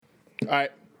All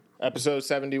right, episode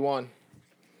 71.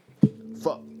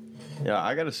 Fuck. Yeah,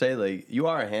 I gotta say, like, you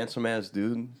are a handsome ass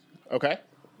dude, Okay.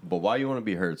 but why you want to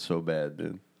be hurt so bad,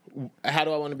 dude? How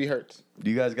do I want to be hurt?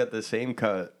 You guys got the same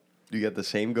cut. You got the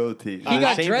same goatee. He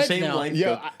got same, dreads same now. length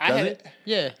Yo, goatee. I Does had it?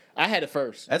 Yeah. I had it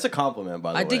first. That's a compliment,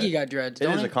 by the way. I think he got dreads. It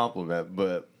Don't is he? a compliment,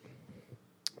 but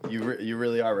you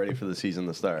really are ready for the season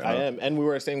to start. I huh? am, and we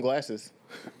wear the same glasses.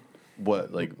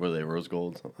 What, like, were they rose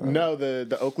gold? No,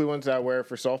 the Oakley ones that I wear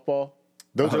for softball.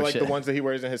 Those Oh, are like shit. the ones that he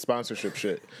wears in his sponsorship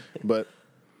shit. But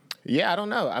yeah, I don't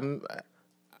know.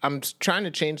 I'm trying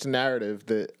to change the narrative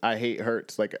that I hate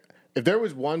Hurts. Like, if there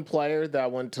was one player that I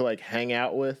wanted to like hang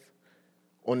out with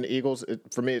on the Eagles,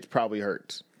 for me, it's probably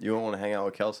Hurts. You don't want to hang out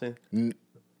with Kelsey?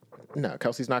 No,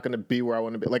 Kelsey's not going to be where I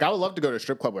want to be. Like, I would love to go to a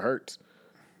strip club with Hurts.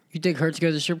 You think Hurts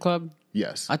goes to strip club?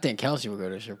 Yes. I think Kelsey would go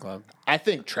to a strip club. I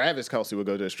think Travis Kelsey would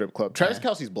go to a strip club. Travis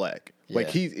Kelsey's black.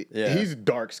 Like, Yeah. he's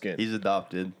dark skinned. He's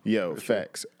adopted. Yo,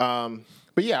 facts.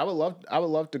 But yeah, I would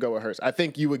love to go with Hurts. I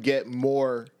think you would get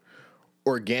more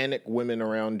organic women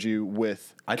around you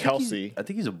with Kelsey. I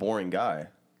think he's a boring guy.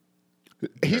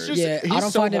 He's just Yeah, he's I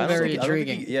don't so find him wholesome. very I don't think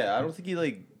intriguing. I don't think he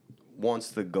like wants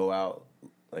to go out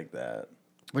like that.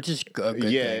 Which is a good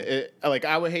Yeah, thing. like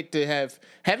I would hate to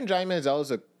having Johnny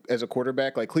Manziel as a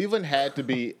quarterback. Like Cleveland had to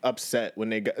be upset when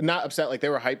they got not upset, like they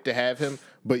were hyped to have him,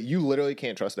 but you literally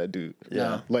can't trust that dude.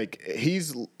 Yeah. Like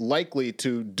he's likely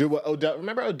to do what Odell.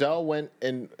 Remember Odell went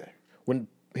and when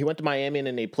he went to Miami and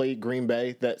then they played Green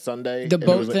Bay that Sunday. The and it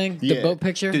boat was like- thing? yeah. The boat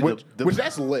picture? Dude, Which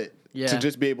that's lit. Yeah. To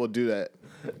just be able to do that.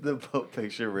 The boat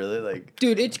picture really like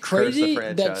Dude, it's Curse the crazy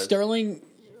that franchise. Sterling,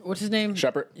 what's his name?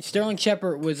 Shepard. Sterling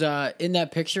Shepard was in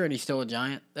that picture and he's still a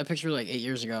Giant. That picture was like 8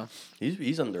 years ago.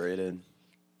 he's underrated.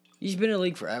 He's been in the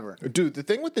league forever. Dude, the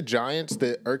thing with the Giants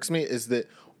that irks me is that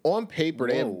on paper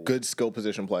they Whoa. have good skill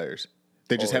position players.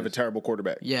 They just have a Always. terrible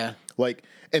quarterback. Yeah. Like,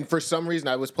 and for some reason,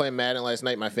 I was playing Madden last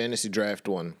night, my fantasy draft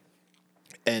one,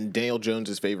 and Daniel Jones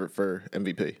is favorite for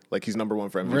MVP. Like, he's number one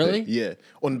for MVP. Really? Yeah.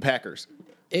 On the Packers.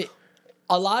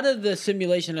 A lot of the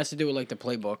simulation has to do with like the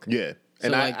playbook. Yeah.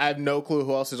 And So, I like- have no clue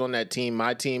who else is on that team.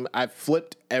 My team, I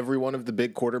flipped every one of the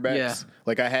big quarterbacks. Yeah.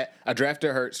 Like, I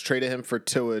drafted Hurts, traded him for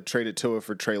Tua, traded Tua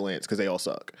for Trey Lance because they all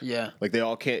suck. Yeah. Like, they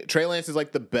all can't. Trey Lance is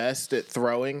like the best at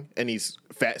throwing, and he's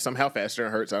somehow faster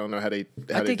than Hurts. I don't know how they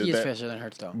I think did he is that. faster than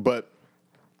Hurts though. But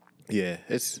yeah,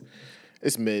 it's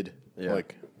mid. Yeah.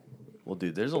 Like Well,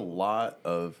 dude, there's a lot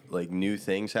of like new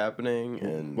things happening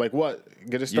and what?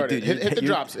 Get it started. dude, hit the you-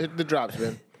 drops. Hit the drops,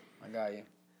 man. I got you.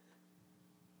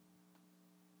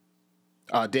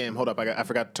 Damn, hold up. I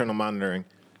forgot to turn on monitoring.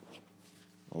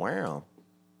 wow.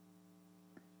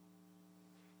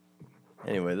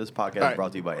 Anyway, this podcast right. is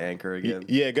brought to you by Anchor again.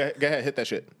 Yeah, go ahead. Hit that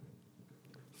shit.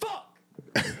 Fuck!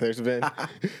 There's Vin.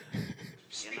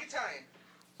 Speak Italian.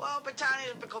 Well,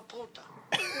 Italian is caputa.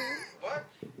 What?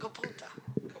 Caputa.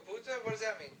 Caputa? What does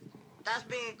that mean? That's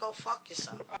being go fuck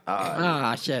yourself.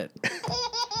 Ah, shit.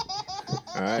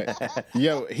 All right.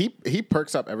 Yo, he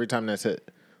perks up every time that's hit.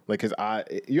 Like his eye.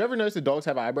 You ever notice the dogs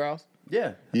have eyebrows?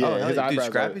 Yeah. Yeah, Oh, his hell, eyebrows dude, are-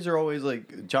 Scrappy's are always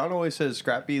like John always says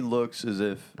Scrappy looks as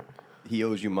if he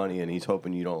owes you money and he's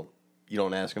hoping you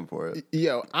don't ask him for it.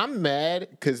 Yo, I'm mad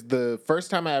because the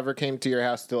first time I ever came to your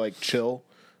house to like chill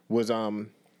was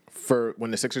for when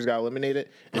the Sixers got eliminated,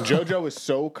 and JoJo was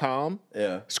so calm.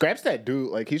 Yeah. Scraps that dude.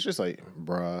 Like he's just like,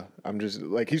 bruh. I'm just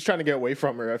like he's trying to get away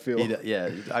from her. I feel Yeah,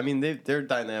 I mean their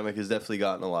dynamic has definitely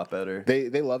gotten a lot better. they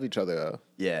love each other though.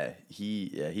 Yeah,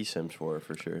 he sims for her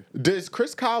for sure. Does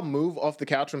Chris Kyle move off the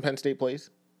couch when Penn State plays?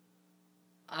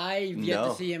 I've yet No.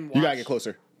 to see him watch. You gotta get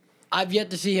closer. I've yet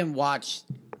to see him watch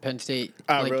Penn State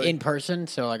Really? in person,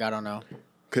 so like I don't know.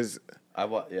 Because I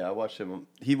watched him.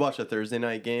 He watched a Thursday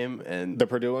night game and the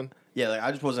Purdue one. yeah, like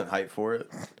I just wasn't hyped for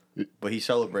it. But he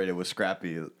celebrated with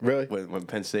Scrappy. Really? When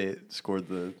Penn State scored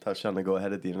the touchdown to go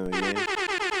ahead at the end of the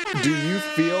game. Do you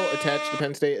feel attached to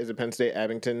Penn State as a Penn State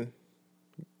Abington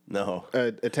No.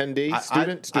 attendee?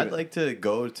 Student? I'd like to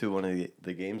go to one of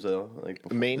the games though, like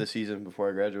before, Maine? this season before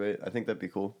I graduate. I think that'd be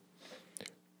cool.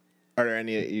 Are there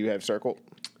any that you have circled?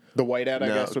 The whiteout, I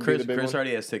No, guess, would Chris, be the big Chris one.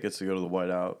 already has tickets to go to the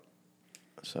Whiteout.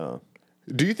 So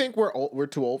Do you think we're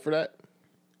too old for that?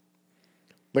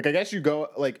 Like, I guess you go,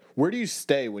 like, where do you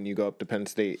stay when you go up to Penn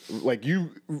State? Like,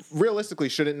 you realistically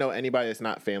shouldn't know anybody that's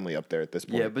not family up there at this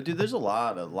point. yeah, but dude, there's a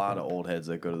lot of old heads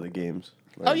that go to the games.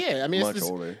 Oh, Like, yeah. I mean, much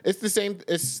older. it's the same.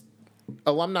 It's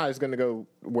alumni is going to go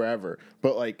wherever.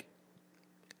 But, like,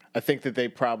 I think that they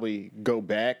probably go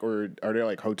back, or are there,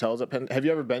 like, hotels at Penn? Have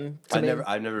you ever been to Maine?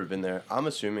 I've never been there. I'm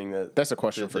assuming that That's a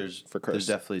question that for there's Chris. There's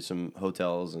definitely some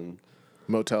hotels and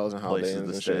Motels and Holiday places Inns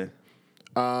to and stay. shit.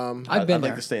 I've been I'd there.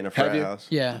 like to stay in a Have frat you? house.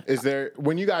 Yeah, Is there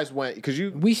when you guys went? Because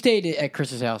you. we stayed at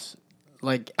Chris's house.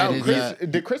 Like, at Oh, his, Chris,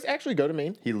 did Chris actually go to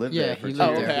Maine? He lived Yeah, there for he 2 lived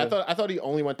Oh, years. okay. I thought he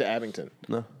only went to Abington.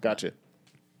 No. Gotcha.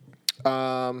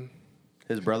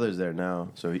 His brother's there now,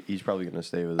 so he's probably going to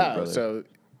stay with his Oh, brother. so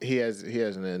he has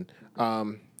an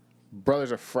in.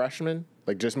 Brother's a freshman,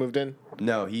 like just moved in.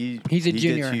 No, he he's a did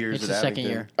junior. 2 years It's at his second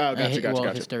Abington. year. Oh, gotcha, Well, gotcha,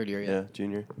 gotcha. his third year. Yeah,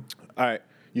 junior. All right.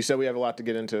 You said we have a lot to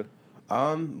get into.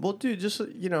 Well, dude, just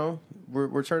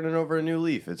we're turning over a new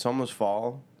leaf. It's almost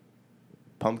fall.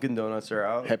 Pumpkin donuts are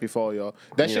out. Happy fall, y'all.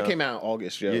 That You shit know, came out in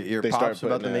August, yo. Your They started pop's about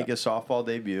to putting make that a softball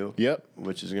debut. Yep.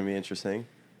 Which is gonna be interesting.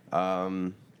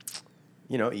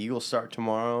 Eagles start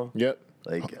tomorrow. Yep.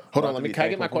 Like, Hold a on, lot to be can I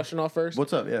get my thankful for. question off first?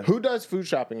 What's up? Yeah. Who does food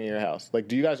shopping in your house? Like,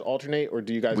 do you guys alternate or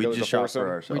do you guys We go just as a shop foursome? for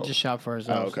We ourselves. just shop for Oh,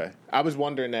 ourselves. okay. I was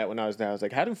wondering that when I was there. I was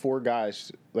like, how do 4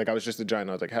 guys, like, I was just a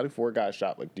giant. I was like, how do 4 guys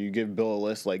shop? Like, do you give Bill a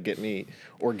list, like, get me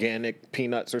organic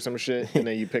peanuts or some shit, and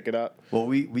then you pick it up? Well,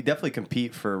 we definitely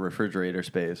compete for refrigerator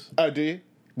space. Oh, do you?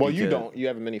 Well, you Because- don't. You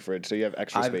have a mini fridge, so you have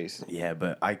extra space. Yeah,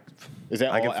 but Is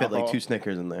that I all can fit alcohol? like 2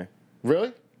 Snickers in there.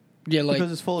 Really? Yeah, like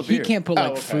Because it's full of he beer. can't put like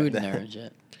Oh, okay. food in there and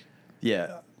shit.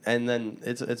 Yeah, and then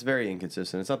it's very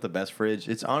inconsistent. It's not the best fridge.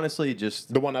 It's honestly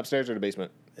just The one upstairs or the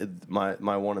basement? my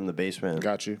one in the basement.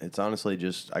 Got you. It's honestly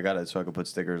just I got it so I can put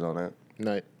stickers on it.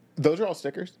 No. Those are all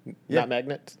stickers, Yeah. not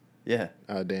magnets. Yeah,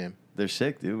 Oh, damn. they're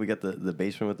sick, dude. We got the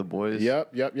basement with the boys.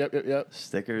 Yep.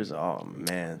 Stickers. Oh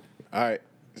man. All right.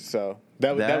 So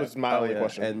that was my only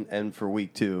question. And for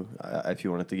week 2, if you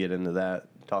wanted to get into that,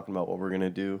 talking about what we're gonna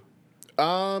do.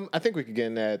 I think we could get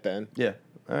in that at the end. Yeah.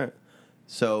 All right.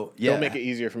 So yeah, It'll make it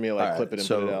easier for me to like All right, clip it and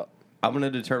so put it out. I'm gonna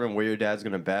determine where your dad's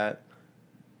gonna bat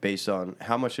based on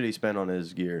how much did he spend on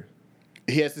his gear.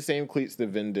 He has the same cleats that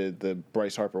Vin did, the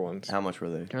Bryce Harper ones. How much were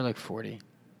they? They're like 40.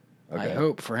 I Okay.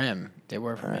 hope for him they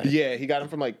were for me. Yeah, he got them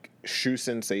from like Shoe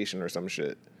Sensation or some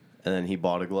shit. And then he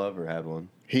bought a glove or had one.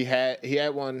 He had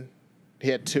one. He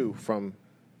had 2 from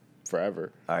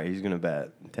forever. All right, he's gonna bat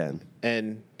 10.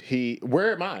 And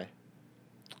where am I?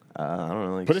 I don't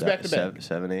know, like Put us back to back.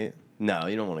 7, 8. No,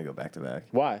 you don't want to go back to back.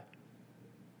 Why?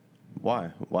 Why?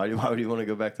 Why would you want to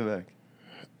go back to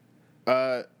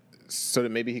back? So that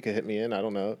maybe he could hit me in. I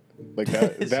don't know. Like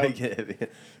that. It's that like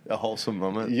a wholesome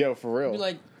moment. yo, for real.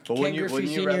 Like But Ken wouldn't you Griffey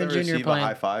Senior rather and Junior receive a playing.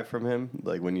 high five from him,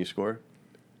 like when you score,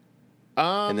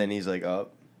 and then he's like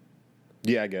up?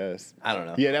 Yeah, I guess. I don't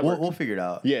know. Yeah, that works. we'll figure it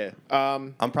out. Yeah.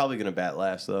 I'm probably gonna bat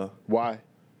last though. Why?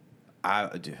 I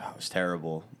was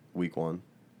terrible week 1.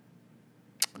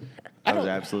 I was don't-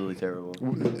 absolutely terrible.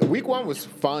 Week 1 was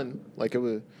fun. Like it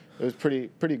was pretty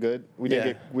good. We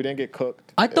didn't get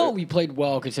cooked. I thought we played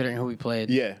well considering who we played.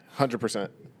 Yeah, 100%.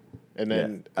 And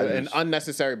then Yeah, I an just-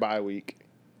 unnecessary bye week.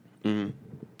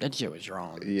 That shit was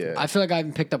wrong. Yeah. I feel like I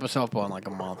haven't picked up a softball in like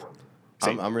a month.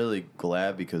 I'm really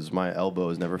glad because my elbow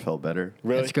has never felt better.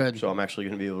 Really? That's good. So I'm actually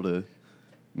gonna be able to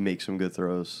make some good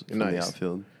throws from the Nice.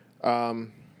 outfield.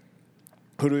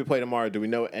 Who do we play tomorrow? Do we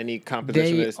know any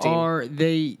composition of They this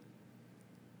team?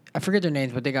 I forget their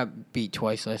names, but they got beat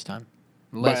twice last time.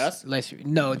 us?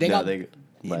 No, they got.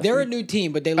 last They're a week. new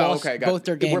team, but they Oh, lost okay. both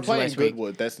their games We're playing last week.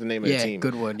 Goodwood. That's the name of Yeah, the team.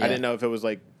 Goodwood, I yeah. didn't know if it was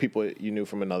like people you knew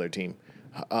from another team.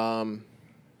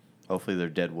 Hopefully they're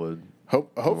Deadwood.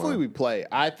 Hopefully we play.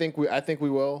 I think we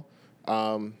will.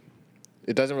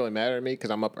 It doesn't really matter to me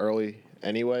because I'm up early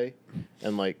anyway,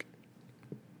 and like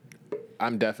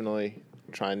I'm definitely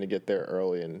trying to get there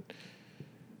early and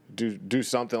do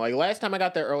something. Like last time I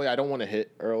got there early, I don't want to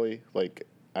hit early. Like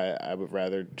I would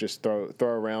rather just throw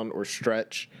around or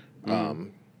stretch.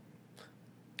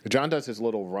 John does his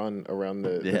little run around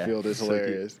the Yeah, field. It's so cute.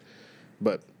 hilarious.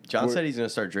 But John we're- said he's gonna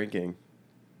start drinking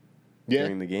yeah.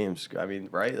 during the games. I mean,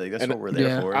 right? Like that's And- what we're there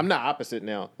Yeah. for. I'm the opposite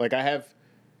now. Like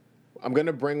I'm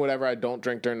gonna bring whatever I don't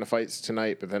drink during the fights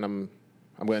tonight, but then I'm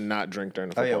gonna not drink during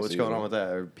the Oh football yeah, what's season. going on with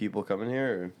that? Are people coming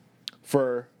here or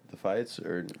For the fights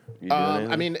or you doing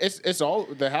anything? I mean, it's all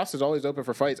the house is always open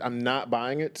for fights. I'm not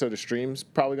buying it, so the stream's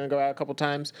probably gonna go out a couple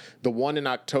times. The one in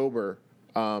October,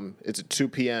 it's at 2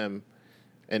 p.m.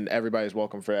 and everybody's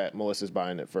welcome for that. Melissa's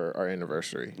buying it for our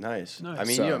anniversary. nice. Nice. I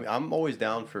mean, So- I'm always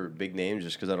down for big names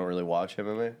just because I don't really watch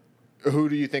MMA. Who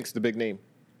do you think's the big name?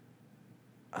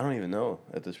 I don't even know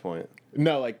at this point.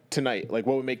 No, like tonight. Like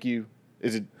what would make you?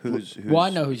 Is it Who's Well, I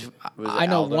know who's. Was it I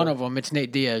know Aldo? one of them. It's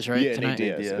Nate Diaz, right? Yeah, tonight? Nate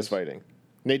Diaz Diaz. is fighting.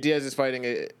 Nate Diaz is fighting.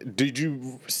 Did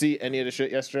you see any of the shit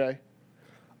yesterday?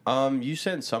 You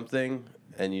sent something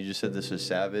and you just said this is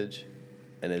savage,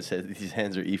 and it said these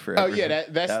hands are E for Oh effort. yeah, that's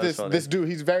That was this funny. this dude.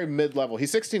 He's very mid level.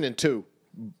 He's 16-2,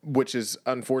 which is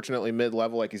unfortunately mid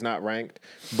level. Like he's not ranked,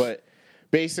 but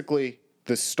basically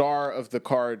the star of the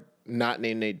card, not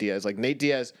named Nate Diaz. Like Nate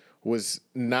Diaz was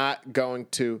not going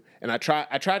to, and I try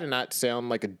to not sound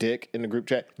like a dick in the group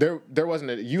chat. There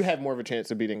wasn't you had more of a chance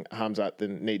of beating Hamzat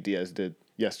than Nate Diaz did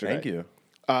yesterday. Thank you.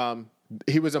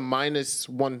 He was a minus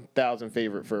 1,000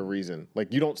 favorite for a reason.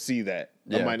 Like, you don't see that,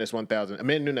 a Yeah. minus 1,000.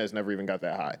 Amanda Nunes never even got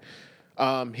that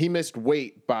high. He missed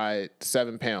weight by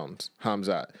 7 pounds,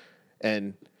 Hamzat.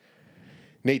 And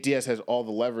Nate Diaz has all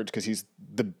the leverage because he's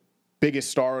the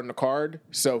biggest star on the card.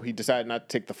 So he decided not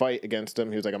to take the fight against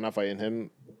him. He was like, I'm not fighting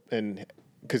him. And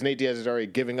because Nate Diaz is already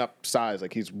giving up size.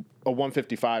 Like, he's a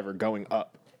 155er going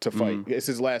up to fight. It's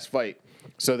his last fight.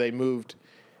 So they moved.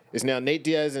 It's now Nate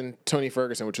Diaz and Tony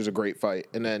Ferguson, which was a great fight.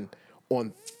 And then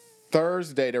on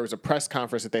Thursday, there was a press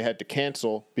conference that they had to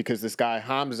cancel because this guy,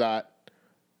 Hamzat,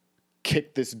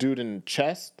 kicked this dude in the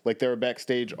chest. Like, they were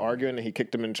backstage arguing, and he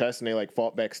kicked him in the chest, and they, like,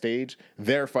 fought backstage.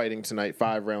 They're fighting tonight,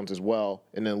 5 rounds as well.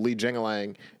 And then Lee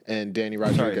Jingliang and Danny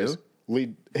Rodriguez.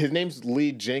 His name's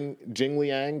Lee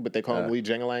Jingliang, but they call him Lee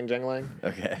Jingliang.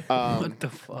 Okay. What the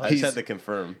fuck? I just had to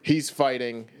confirm. He's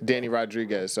fighting Danny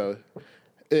Rodriguez. So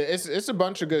it's a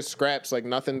bunch of good scraps. Like,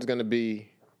 nothing's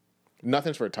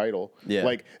for a title. Yeah.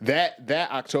 Like, that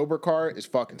October card is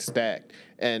fucking stacked.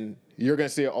 And you're going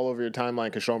to see it all over your timeline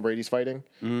because Sean Brady's fighting.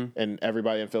 Mm-hmm. And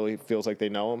everybody in Philly feels like they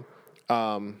know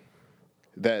him.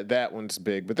 That one's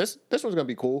big. But this one's going to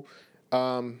be cool.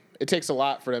 It takes a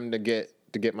lot for them to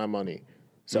get my money.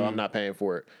 So I'm not paying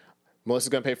for it. Melissa's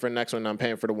going to pay for the next one, and I'm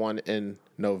paying for the one in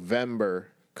November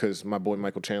because my boy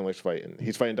Michael Chandler's fighting.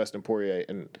 He's fighting Dustin Poirier,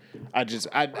 and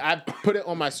I put it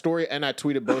on my story, and I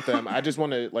tweeted both of them. I just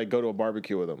want to, like, go to a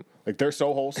barbecue with them. Like, they're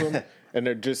so wholesome, and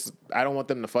they're just, I don't want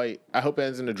them to fight. I hope it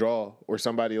ends in a draw or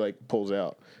somebody, like, pulls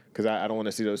out because I don't want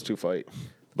to see those two fight.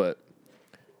 But,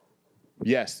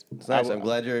 yes. It's nice. I'm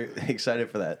glad you're excited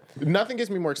for that. Nothing gets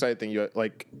me more excited than you.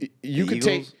 Like, you could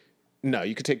Eagles?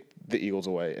 you could take the Eagles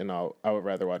away, and I would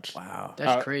rather watch. Wow.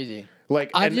 That's crazy.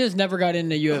 Like, I and- just never got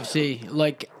into UFC.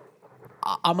 Like,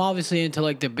 I'm obviously into,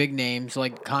 like, the big names,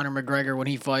 like Conor McGregor when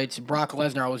he fights. Brock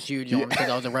Lesnar, I was huge on because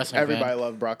I was a wrestling Everybody fan.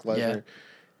 loved Brock Lesnar.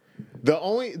 Yeah. The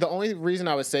only reason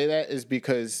I would say that is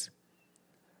because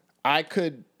I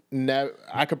could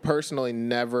personally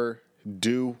never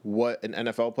do what an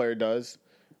NFL player does,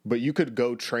 but you could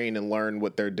go train and learn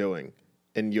what they're doing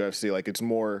in UFC. Like, it's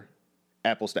more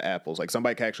apples to apples. Like,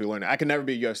 somebody can actually learn it. I could never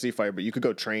be a UFC fighter, but you could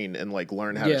go train and, like,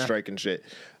 learn how to strike and shit.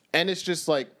 And it's just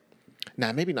like,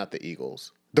 maybe not the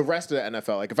Eagles. The rest of the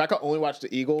NFL. Like, if I could only watch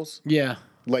the Eagles, Yeah.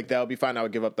 like, that would be fine. I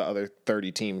would give up the other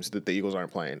 30 teams that the Eagles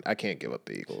aren't playing. I can't give up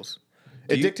the Eagles.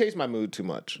 It dictates my mood too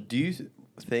much. Do you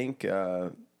think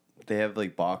they have,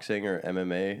 like, boxing or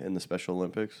MMA in the Special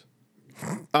Olympics?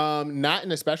 Not in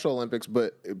the Special Olympics,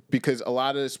 but because a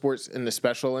lot of the sports in the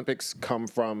Special Olympics come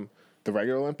from the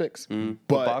regular Olympics.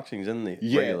 But boxing's in the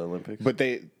regular Olympics. But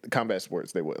combat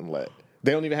sports they wouldn't let.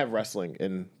 They don't even have wrestling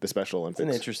in the Special Olympics. It's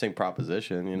an interesting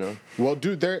proposition, you know? Well,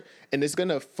 dude, it's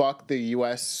gonna fuck the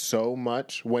U.S. so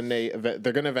much when they're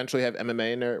gonna eventually have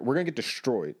MMA in there. We're gonna get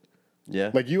destroyed.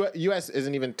 Yeah. Like, U.S.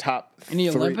 isn't even top In the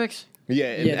 3. Olympics?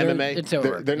 Yeah, in Yeah, MMA, it's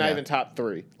over. They're not Yeah. even top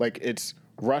 3. Like, it's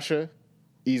Russia,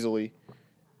 easily,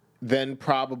 then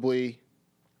probably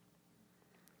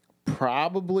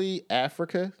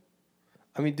Africa,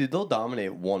 I mean, dude, they'll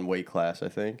dominate one weight class, I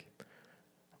think.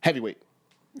 heavyweight.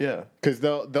 Yeah. Because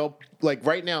they'll like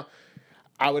right now,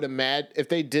 I would imagine if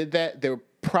they did that, they would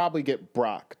probably get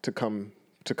Brock to come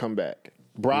back.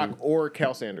 Brock or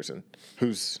Cal Sanderson,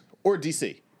 or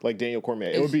DC, like Daniel Cormier.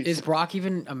 It would be. Is Brock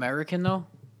even American, though?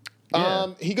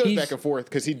 He goes He's- back and forth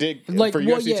because he did Like, for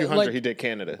well, UFC yeah, 200. like- He did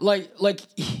Canada. Like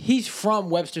he's from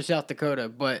Webster, South Dakota,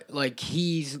 but, like,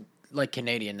 he's, like,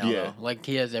 Canadian now, Yeah. though. Like,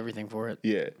 he has everything for it.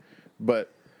 Yeah,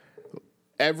 but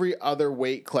every other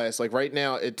weight class, like right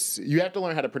now, you have to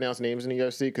learn how to pronounce names in the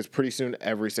UFC because pretty soon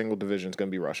every single division is going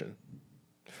to be Russian.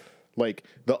 Like,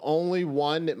 the only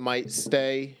one that might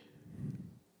stay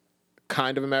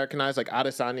kind of Americanized, like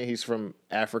Adesanya, he's from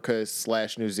Africa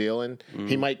 / New Zealand.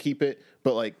 He might keep it,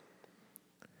 but, like,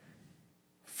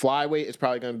 flyweight is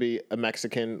probably going to be a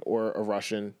Mexican or a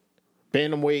Russian.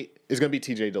 Bantamweight is going to be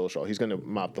TJ Dillashaw. He's going to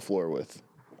mop the floor with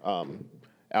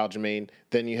Aljamain.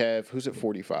 Then you have, who's at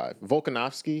 45?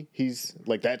 Volkanovski. He's,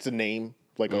 like, that's a name,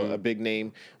 like a big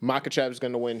name. Makhachev's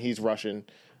going to win. He's Russian.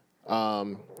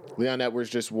 Leon Edwards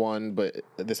just won, but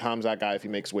this Hamzat guy, if he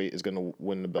makes weight, is going to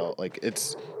win the belt. Like,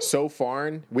 it's so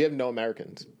foreign. We have no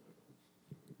Americans.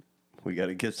 We got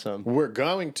to get some. We're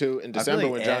going to in I feel December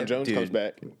like when John Jones comes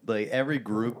back. Like, every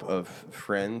group of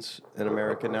friends in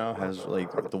America now has,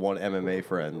 like, the one MMA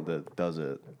friend that does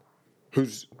it.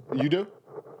 Who's you do?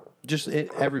 Just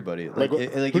everybody. Like,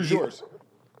 Like who's if you- yours?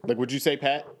 Like, would you say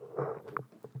Pat?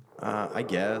 I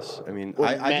guess. I mean, Or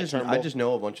I Matt just Turnbull.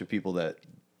 know a bunch of people that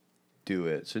do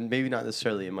it. So maybe not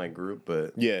necessarily in my group,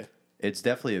 but Yeah, it's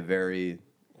definitely a very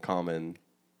common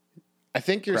I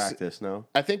think you're. practice. No.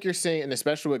 I think you're seeing, and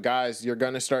especially with guys, you're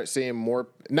going to start seeing more.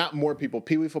 Not more people.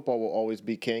 Pee Wee football will always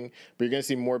be king, but you're going to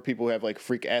see more people who have like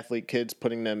freak athlete kids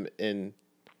putting them in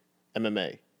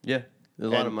MMA. Yeah,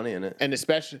 there's a lot of money in it. And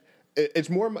especially, it's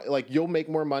more like you'll make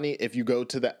more money if you go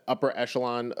to the upper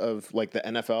echelon of like the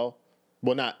NFL.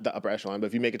 Well, not the upper echelon, but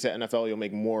if you make it to NFL, you'll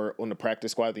make more on the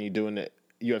practice squad than you do in the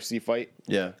UFC fight.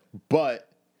 Yeah. But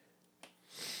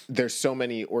there's so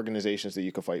many organizations that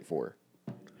you can fight for,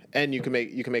 and you can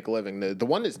make a living. The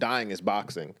one that's dying is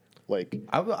boxing. Like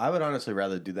I would honestly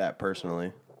rather do that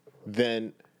personally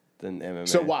then. than MMA.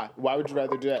 So why would you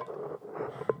rather do that?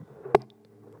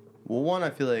 Well, one, I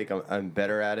feel like I'm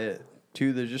better at it.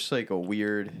 Two, there's just like a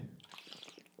weird.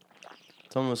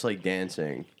 It's almost like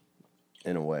dancing,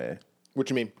 in a way. What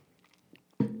you mean?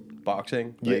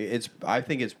 Boxing. Yeah. Like, it's. I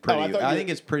think it's pretty. I thought I you- think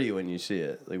it's pretty when you see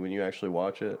it. Like when you actually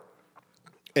watch it.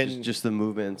 And Just the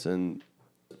movements and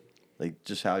like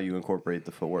just how you incorporate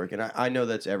the footwork. And I know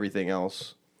that's everything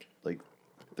else. Like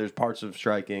there's parts of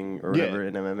striking or Yeah. whatever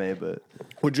in MMA, but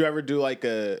would you ever do like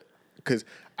a? Because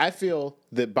I feel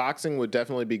that boxing would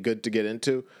definitely be good to get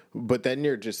into, but then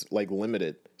you're just like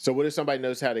limited. So what if somebody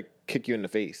knows how to kick you in the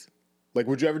face? Like,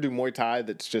 would you ever do Muay Thai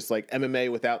that's just like MMA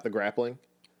without the grappling?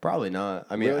 probably not.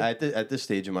 I mean, Really? at this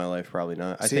stage in my life, probably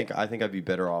not. See- I think I'd be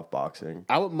better off boxing.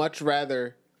 I would much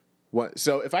rather.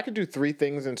 So if I could do three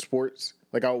things in sports,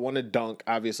 like I would want to dunk.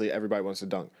 Obviously, everybody wants to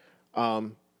dunk.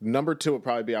 Number two would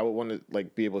probably be I would want to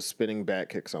like be able to spinning back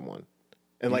kick someone,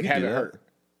 and like could have do it that. hurt.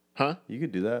 Huh? You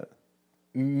could do that.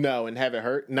 No, and have it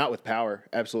hurt. Not with power.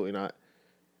 Absolutely not.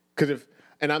 Because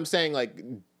and I'm saying like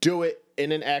do it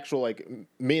in an actual like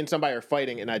me and somebody are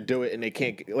fighting and I do it and they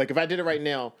can't like if I did it right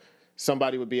now,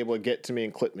 somebody would be able to get to me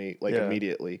and clip me like Yeah.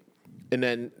 immediately. And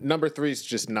then number three is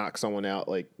just knock someone out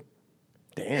like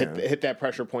Damn. hit that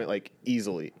pressure point like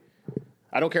easily.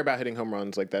 I don't care about hitting home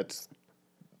runs like that's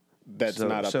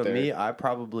not up so there. me, I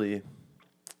probably.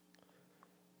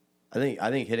 I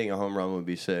think hitting a home run would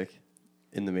be sick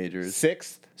in the majors.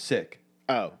 Sixth? Sick.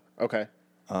 Oh, okay.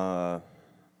 I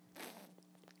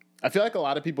feel like a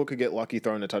lot of people could get lucky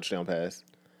throwing a touchdown pass.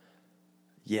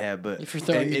 Yeah, but If you're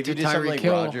throwing if to you did something Tyreek like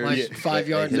Hill, Rogers, like 5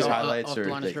 yards his off- highlights off are the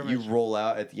line of that you scrimmage. roll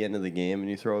out at the end of the game and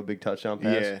you throw a big touchdown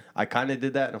pass. Yeah. I kind of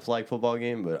did that in a flag football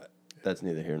game, but that's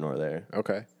neither here nor there.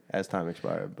 Okay. As time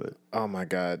expired, but Oh my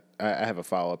God. I have a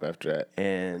follow up after that.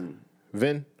 and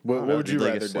Vin, what I don't know, would you dude,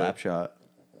 like rather a slap do? shot,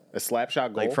 A slap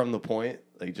shot goal? like from the point,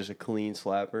 like just a clean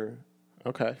slapper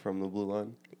Okay. from the blue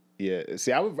line. Yeah.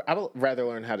 See, I would rather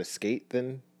learn how to skate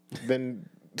than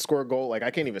score a goal. Like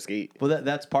I can't even skate. Well,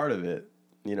 that's part of it.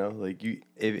 You know, like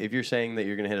if you're saying that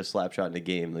you're gonna hit a slap shot in a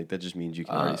game, like that just means you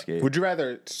can already skate. Would you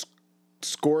rather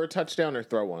score a touchdown or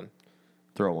throw one?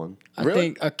 Throw one. I Really?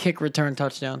 think a kick return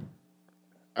touchdown.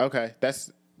 Okay,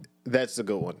 that's a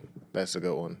good one. That's a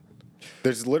good one.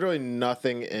 There's literally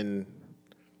nothing in.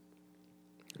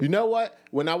 You know what?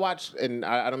 When I watched, and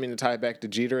I don't mean to tie it back to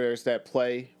Jeter, there's that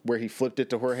play where he flipped it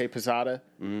to Jorge Posada.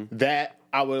 That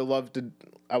I would love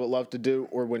to do.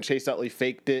 Or when Chase Utley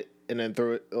faked it and then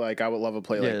threw it. Like I would love a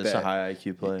play Yeah, like it's that. a high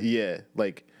IQ play. Yeah,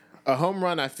 like a home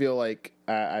run. I feel like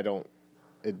I don't.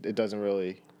 It doesn't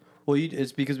really. Well,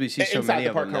 it's because we see so Inside many the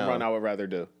of park them home now. run, I would rather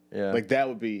do. Yeah. Like that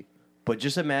would be. But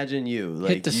just imagine you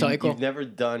like the cycle. You've never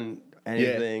done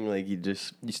anything. Like you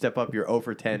step up. You're 0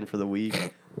 for 10 for the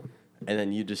week, and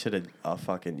then you just hit a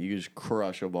fucking. You just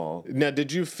crush a ball. Now,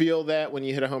 did you feel that when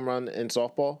you hit a home run in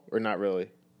softball, or not really?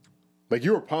 Like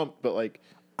you were pumped, but like,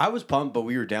 I was pumped, but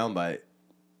we were down by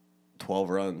 12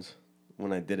 runs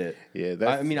when I did it. Yeah,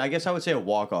 that's- I mean, I guess I would say a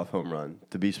walk-off home run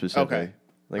to be specific. Okay.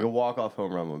 Like a walk-off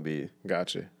home run would be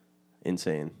gotcha.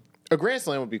 insane. A grand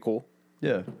slam would be cool.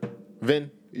 Yeah.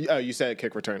 Vin, oh, you said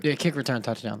kick return. Yeah, kick return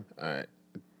touchdown. All right.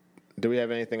 Do we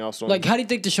have anything else on Like, how do you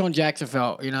think Deshaun Jackson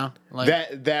felt? You know,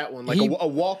 like that one? Like He- a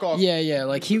walk off. yeah,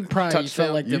 like he probably Touchdown.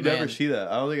 felt like the You never man. see that.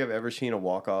 I don't think I've ever seen a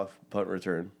walk-off punt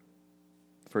return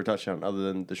for a touchdown other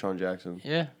than Deshaun Jackson.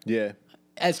 Yeah, Yeah.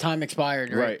 as time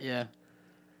expired, right? Right. Yeah.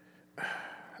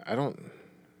 I don't.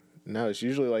 No, it's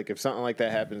usually like if something like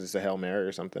that happens, it's a Hail Mary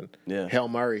or something. Yeah. Hail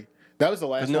Murray. That was the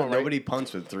last No, one, right? nobody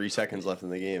punts with 3 seconds left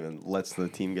in the game and lets the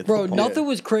team get Bro, the ball. nothing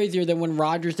was crazier than when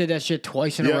Rodgers did that shit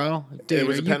twice in Yep. a row. It Dude,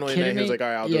 was are a you penalty, and then kidding he was me? like, "All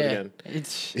right, I'll do it Yeah. again."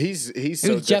 It's He's it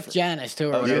so was Jeff different. Janis too.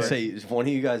 Or I was gonna whatever. say is one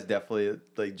of you guys definitely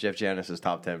like Jeff Janis is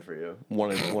top 10 for you.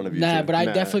 One of you. Nah, two. but I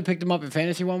Nah. definitely picked him up in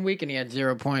fantasy one week and he had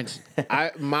 0 points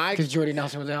My because Jordy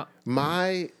Nelson was out. oh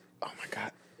my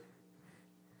God,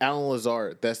 Alan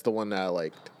Lazard. That's the one that I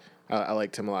liked. I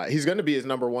liked him a lot. He's going to be his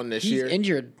number one this He's year.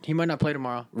 injured. He might not play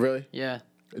tomorrow. Really? Yeah.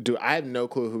 Dude, I have no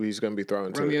clue who he's going to be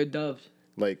throwing to. Romeo Dubs.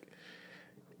 Like,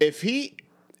 if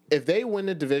they win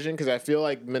the division, because I feel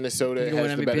like Minnesota He's gonna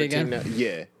has win the MVP better again? team now.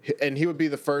 Yeah, and he would be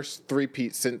the first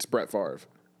three-peat since Brett Favre.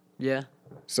 Yeah.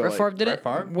 So Brett like, Favre did it?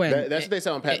 Brett Favre? When? that's what they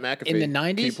said on Pat McAfee. In the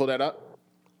Can you 90s? pull that up?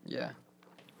 Yeah.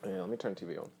 Yeah, let me turn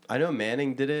TV on. I know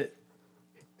Manning did it.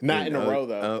 Not in a row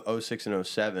though. 06 and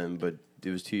 07, but it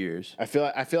was 2 years. I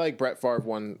feel like Brett Favre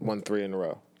won 3 in a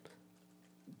row.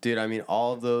 Dude, I mean,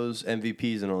 all of those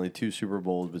MVPs and only 2 Super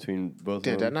Bowls between both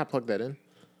Damn, of did I them. not plug that in?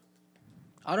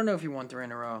 I don't know if he won 3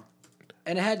 in a row.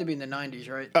 And it had to be in the 90s,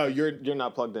 right? Oh, you're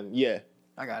not plugged in. Yeah.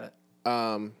 I got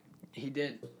it. He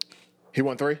did. He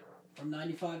won 3? From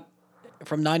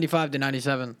 95 to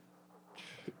 97.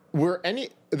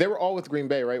 They were all with Green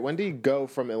Bay, right? When did he go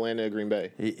from Atlanta to Green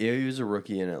Bay? He was a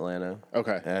rookie in Atlanta.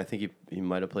 Okay. And I think he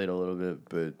might have played a little bit,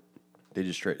 but they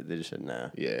just said nah.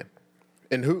 Yeah.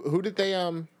 And who did they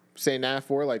say nah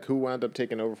for? Like who wound up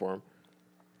taking over for him?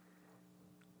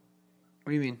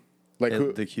 What do you mean? Like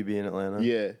who? The QB in Atlanta?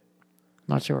 Yeah.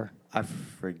 Not sure. I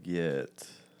forget.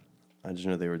 I just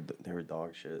know they were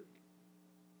dog shit.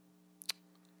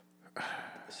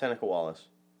 Seneca Wallace.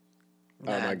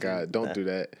 Oh my dude. God! Don't do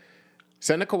that.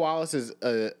 Seneca Wallace is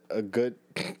a good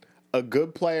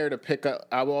player to pick up.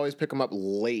 I will always pick him up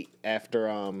late after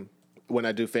when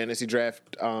I do fantasy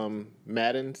draft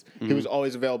Maddens. He was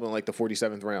always available in like the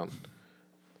 47th round.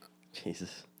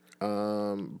 Jesus.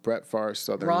 Brett Favre,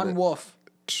 Southern. Ron Wolf.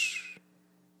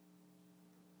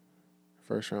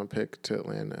 First round pick to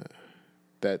Atlanta.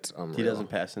 That's unreal. He doesn't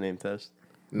pass the name test.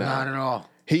 No. Not at all.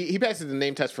 He passes the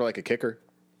name test for like a kicker.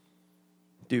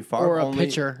 Dude, Favre Or a only,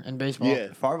 pitcher in baseball.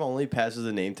 Yeah. Favre only passes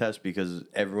the name test because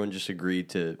everyone just agreed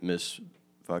to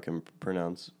fucking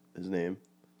pronounce his name.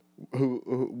 Who?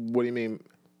 What do you mean?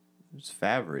 It's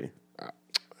Favre.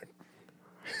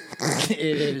 It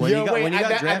is. When he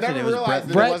got drafted, it was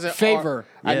Brett Favre.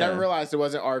 I Yeah. never realized it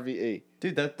wasn't RVE.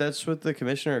 Dude, that's what the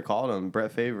commissioner called him,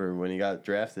 Brett Favre, when he got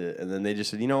drafted. And then they just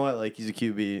said, you know what? Like, he's a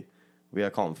QB. We got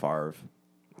to call him Favre.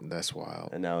 That's wild.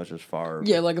 And now it's just Favre.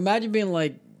 Yeah, like imagine being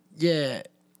like, yeah,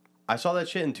 I saw that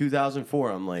shit in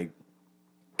 2004. I'm like,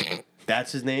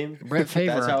 that's his name? Brett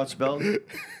Favre. That's how it's spelled?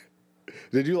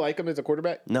 Did you like him as a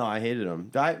quarterback? No, I hated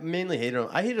him. I mainly hated him.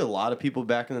 I hated a lot of people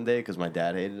back in the day because my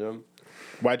dad hated him.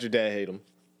 Why'd your dad hate him?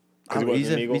 'Cause he wasn't He's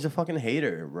an Eagle? a fucking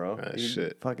hater, bro. He's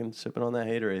shit. fucking sipping on that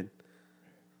haterade.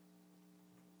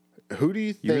 Who do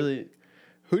you think? You really...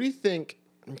 Who do you think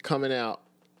coming out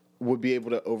would be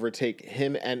able to overtake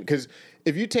him? And because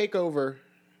if you take over,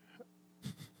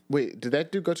 wait, did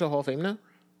that dude go to the Hall of Fame now?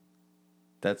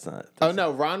 That's not... Oh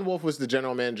no, Ron Wolf was the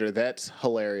general manager. That's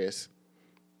hilarious.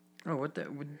 Oh,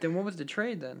 then what was the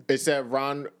trade then? It said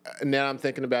Ron. Now I'm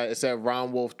thinking about it. It said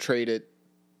Ron Wolf traded.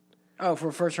 Oh, for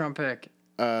a first round pick.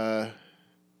 Yeah,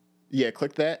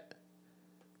 click that.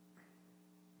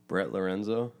 Brett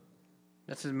Lorenzo?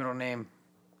 That's his middle name.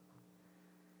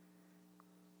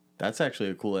 That's actually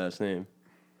a cool-ass name.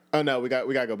 Oh no, we got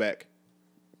to go back.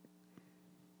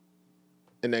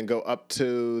 And then go up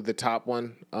to the top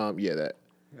one. Yeah, that.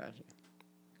 Gotcha.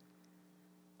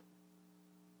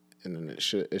 And then it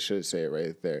should say it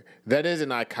right there. That is an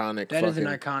iconic. That is an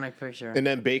fucking- iconic picture. And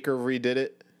then Baker redid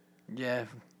it. Yeah,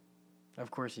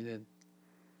 of course he did.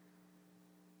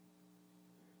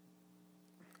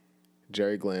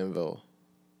 Jerry Glanville.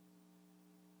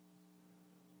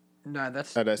 No,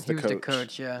 that's Oh, that's he the was coach. the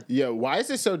coach. Yeah, Yeah, why is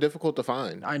it so difficult to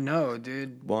find? I know,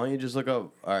 dude. Why don't you just look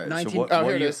up... All right, 19 so what... Oh, what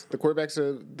here it year- is. The quarterbacks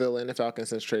of the Atlanta Falcons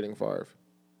since trading Favre.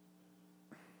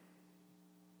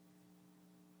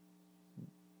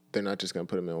 They're not just going to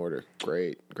put them in order.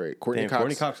 Great. Courtney Damn, Cox.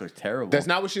 Courtney Cox looks terrible. That's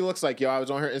not what she looks like, yo. I was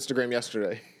on her Instagram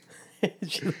yesterday.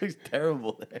 She looks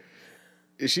terrible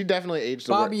there. She definitely aged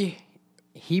the wor- Bobby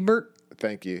Hebert.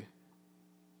 Thank you.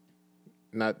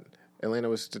 Not Atlanta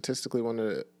was statistically one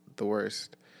of the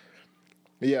worst.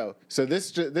 Yo, so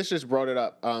this just brought it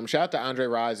up. Shout out to Andre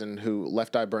Rison who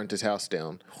left eye burnt his house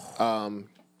down.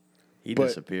 He But-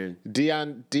 disappeared.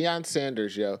 Deion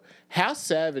Sanders, yo. How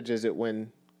savage is it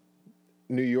when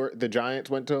New York, the Giants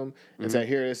went to him and said,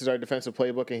 here, this is our defensive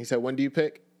playbook. And he said, when do you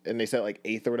pick? And they said like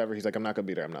 8th or whatever. He's like, I'm not going to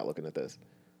be there. I'm not looking at this.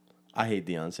 I hate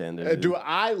Deion Sanders. Dude,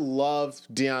 I love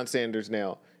Deion Sanders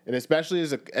now. And especially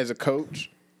as a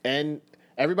coach. And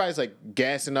everybody's like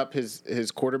gassing up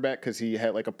his quarterback because he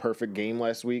had like a perfect game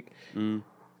last week.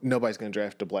 Nobody's going to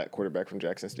draft a black quarterback from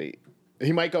Jackson State.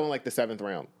 He might go in like the 7th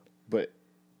round. But,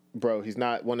 bro, he's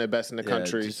not one of the best in the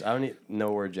country. I don't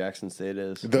know where Jackson State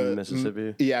is. The- In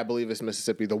Mississippi. Yeah, I believe it's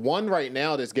Mississippi. The one right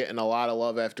now that's getting a lot of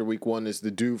love after week 1 is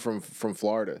the dude from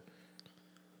Florida.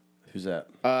 Who's that?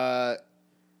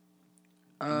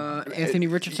 Anthony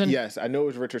Richardson. Yes, I know it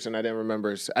was Richardson. I didn't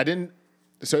remember. I didn't.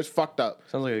 So it's fucked up.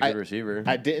 Sounds like a good receiver.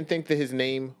 I didn't think that his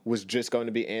name was just going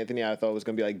to be Anthony. I thought it was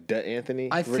going to be like Anthony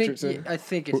Richardson. I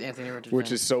think it's Anthony Richardson.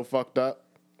 Which is so fucked up.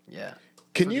 yeah.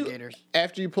 Can For the you, Gators.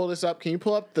 after you pull this up, can you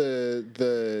pull up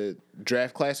the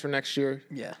draft class for next year?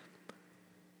 Yeah.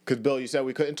 Because Bill, you said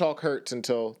we couldn't talk Hurts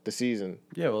until the season.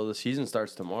 Yeah, well, the season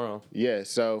starts tomorrow. Yeah.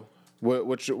 So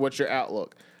what's your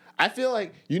outlook? I feel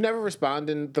like you never respond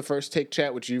in the first take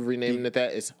chat, which you renaming it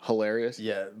that is hilarious.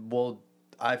 Yeah, well,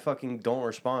 I fucking don't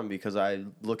respond because I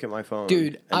look at my phone.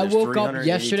 Dude, and I there's woke up 380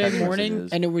 yesterday text morning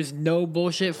messages. and it was no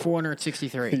bullshit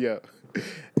 463. Yeah.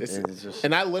 It's just-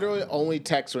 And I literally only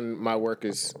text when my work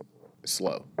is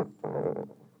slow.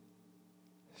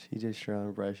 CJ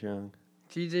Stroud, Bryce Young.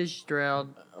 CJ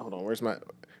Stroud. Hold on, where's my?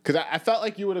 Because I felt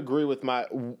like you would agree with my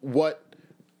what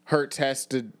Hurts has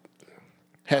to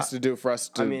do for us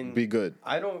to be good.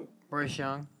 I don't Bryce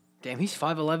Young. Damn, he's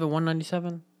 5'11",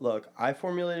 197. look. I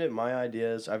formulated my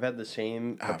ideas. I've had the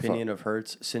same opinion of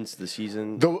Hurts since the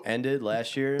season ended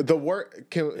last year. The work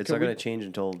It's not going to change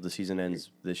until the season ends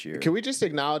this year. Can we just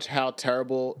acknowledge how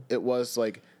terrible it was?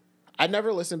 Like, I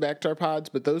never listened back to our pods,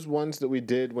 but those ones that we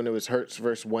did when it was Hurts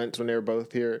versus Wentz when they were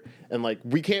both here, and like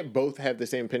we can't both have the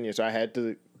same opinion, so I had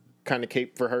to kind of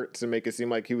cape for Hurts and make it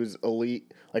seem like he was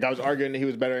elite. Like I was arguing that he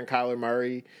was better than Kyler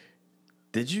Murray.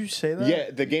 Did you say that? Yeah,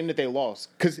 the game that they lost,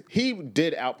 because he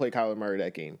did outplay Kyler Murray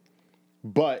that game,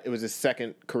 but it was his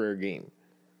second career game.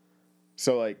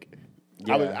 So like,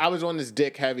 Yeah. I was on this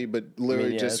dick heavy, but I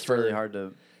literally mean, just it's for really hard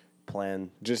to plan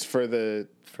just for the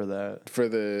that.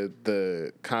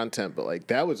 the content, but like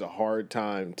that was a hard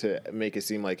time to make it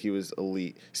seem like he was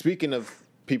elite. Speaking of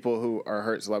people who are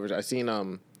Hurts lovers, I seen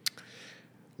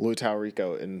Louis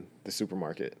Talrico in the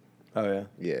supermarket. Oh yeah.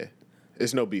 Yeah,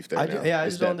 there's no beef there. I now. just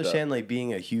It's don't that, understand like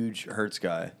being a huge Hurts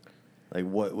guy. Like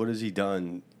what has he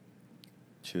done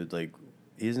to like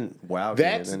he isn't wow.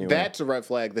 That's a red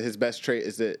flag. That his best trait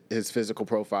is that his physical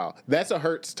profile. That's a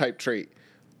Hurts type trait.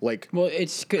 Like Well,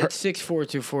 it's 6'4",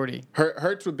 240.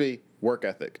 Hurts would be work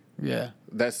ethic. Yeah.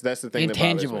 That's the thing. That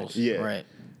bothers Intangibles. me. Yeah, Right.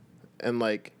 and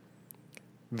like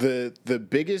the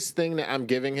biggest thing that I'm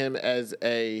giving him as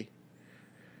a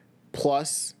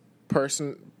plus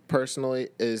personally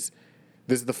is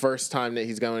this is the first time that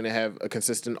he's going to have a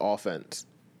consistent offense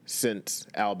since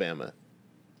Alabama.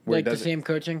 where he Like the doesn't- same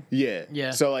coaching? Yeah.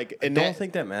 Yeah. So like, I and don't that,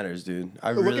 think that matters, dude.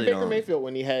 I look really at Baker don't. Mayfield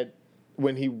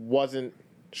when he wasn't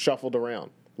shuffled around.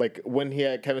 Like when he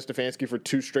had Kevin Stefanski for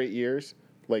 2 straight years.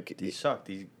 Like, He sucked.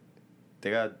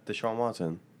 They got Deshaun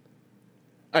Watson.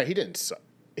 all right, he didn't suck.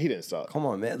 He didn't suck. Come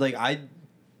on, man. Like I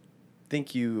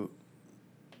think you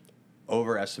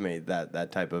overestimate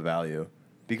that type of value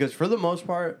because for the most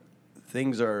part,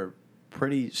 things are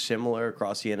pretty similar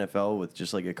across the NFL with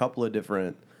just like a couple of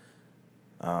different,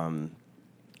 I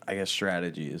guess,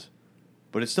 strategies.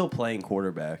 But it's still playing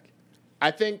quarterback,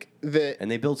 I think that and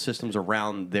they build systems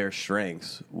around their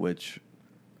strengths, which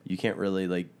you can't really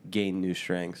like gain new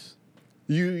strengths.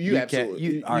 you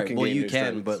absolutely All right, can well, gain you new can,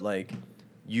 strengths. but like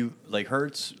you like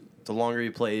Hurts, the longer he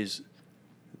plays,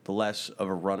 the less of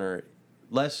a runner,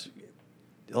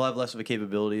 he'll have less of a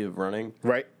capability of running.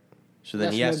 right, So then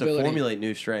Less he has to mobility. formulate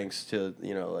new strengths to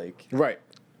like right.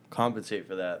 compensate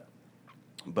for that.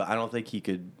 But I don't think he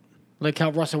could. Like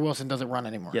how Russell Wilson doesn't run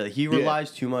anymore. Yeah, he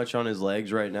relies too much on his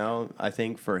legs right now. I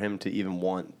think for him to even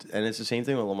want, and it's the same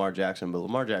thing with Lamar Jackson. But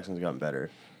Lamar Jackson's gotten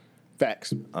better.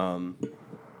 Facts. But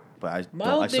I My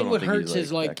don't, whole I still thing don't with think Hurts he's is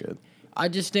that like, good. I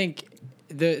just think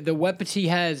the weapons he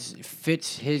has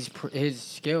fits his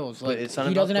skills. Like it's not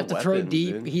he about doesn't have the to throw weapons,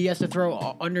 deep. dude. He has to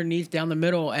throw underneath, down the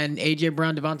middle, and AJ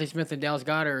Brown, Devontae Smith, and Dallas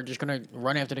Goedert are just gonna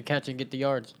run after the catch and get the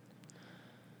yards.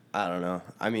 I don't know.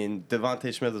 I mean,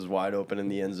 Devontae Smith is wide open in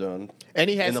the end zone And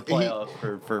he has in the playoffs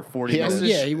for 40 He has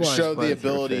minutes. to Yeah, he was, show the but-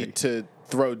 ability to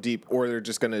throw deep, or they're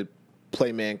just going to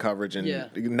play man coverage and Yeah.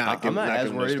 not give I'm not not as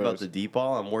give him worried those about throws. the deep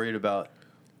ball. I'm worried about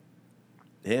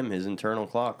his internal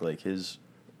clock, like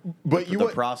But the you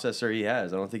would, processor he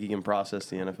has. I don't think he can process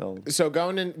the NFL. so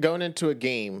going into a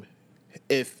game,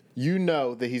 if you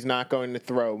know that he's not going to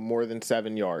throw more than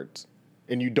 7 yards,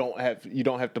 and you don't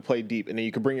have to play deep, and then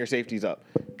you can bring your safeties up.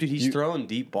 Dude, he's throwing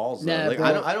deep balls. Though. Nah, Like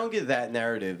bro. I don't get that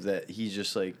narrative that he's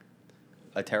just like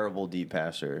a terrible deep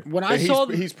passer. When I he's, saw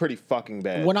he's pretty fucking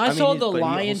bad. when I mean, saw he's- the but he'll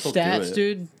Lion still do stats, it.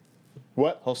 dude.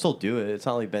 What? He'll still do it. It's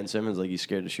not like Ben Simmons, like he's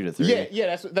scared to shoot a 3.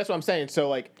 Yeah, that's what I'm saying. So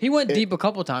like He went it- deep a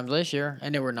couple times last year,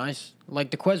 and they were nice. Like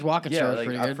the Quez Watkins Yeah, throw was like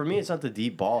pretty good. for me, it's not the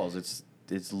deep balls.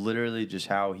 It's literally just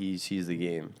how he sees the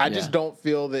game. I Yeah. just don't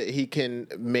feel that he can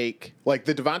make like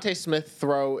the Devontae Smith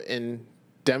throw in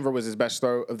Denver was his best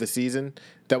throw of the season.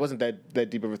 That wasn't that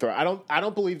deep of a throw. I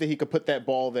don't believe that he could put that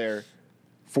ball there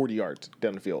 40 yards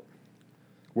down the field.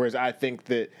 Whereas I think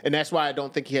that, and that's why I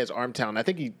don't think he has arm talent. I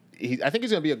think he's going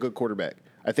to be a good quarterback.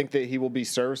 I think that he will be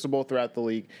serviceable throughout the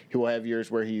league. He will have years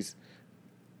where he's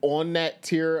on that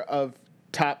tier of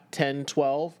top 10,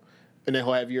 12, and then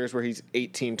he'll have years where he's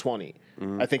 18, 20.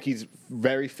 I think he's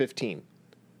very 15.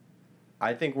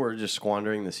 I think we're just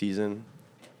squandering the season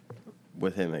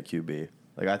with him at QB.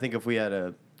 Like, I think if we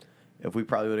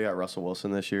probably would have got Russell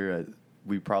Wilson this year,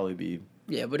 we'd probably be.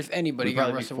 Yeah, but if anybody We'd got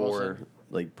probably Russell be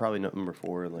Wilson, probably number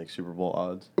 4 in like Super Bowl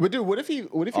odds. But dude, what if he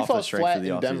Off the falls strength flat of the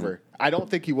in offseason. Denver? I don't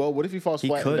think he will. What if he falls He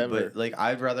flat in could, Denver? but like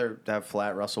I'd rather have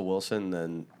flat Russell Wilson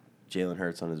than Jalen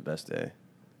Hurts on his best day.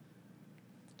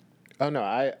 Oh no,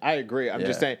 I agree. I'm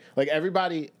just Yeah. saying, like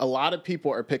a lot of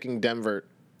people are picking Denver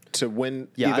to win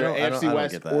Yeah, I either don't- I AFC don't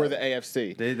West get that. or the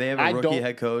AFC. They have I a rookie don't-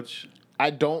 head coach. I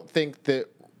don't think that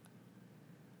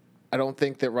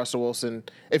Russell Wilson,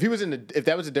 if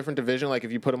that was a different division, like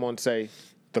if you put him on, say,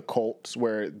 the Colts,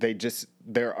 where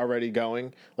they're already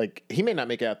going, like he may not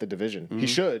make it out the division. He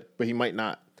should, but he might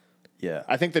not. Yeah,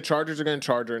 I think the Chargers are going to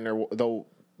charge her, and they'll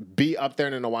be up there,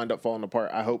 and then they'll wind up falling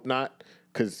apart. I hope not,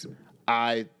 because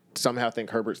I somehow think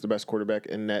Herbert's the best quarterback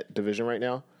in that division right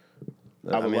now.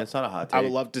 I mean it's not a hot take. I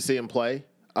would love to see him play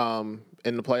in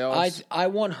the playoffs. I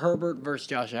want Herbert versus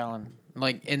Josh Allen,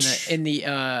 like in the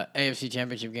AFC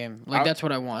Championship game. Like that's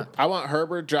what I want. I want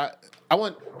Herbert, Josh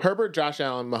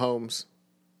Allen, Mahomes.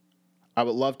 I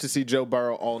would love to see Joe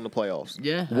Burrow all in the playoffs.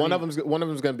 Yeah, one of them's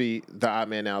going to be the odd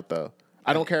man out, though.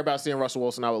 I don't care about seeing Russell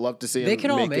Wilson. I would love to see him. They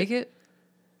can all make it.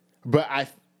 But I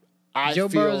Joe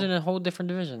feel, Burrow's in a whole different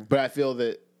division. But I feel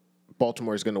that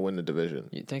Baltimore is going to win the division.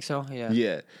 You think so? Yeah.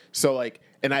 Yeah. So like,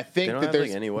 and I They think don't that have there's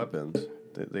like any weapons.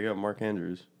 They got Mark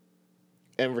Andrews.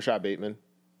 and Rashad Bateman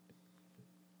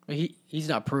He's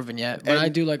not proven yet, but And- I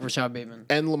do like Rashad Bateman.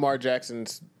 and Lamar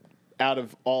Jackson's out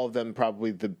of all of them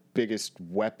probably the biggest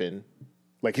weapon.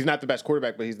 Like he's not the best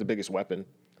quarterback, but he's the biggest weapon.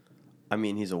 I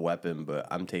mean, he's a weapon, but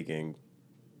I'm taking.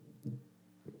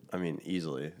 I mean,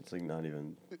 easily. It's like not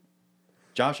even.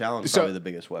 Josh Allen's So- probably the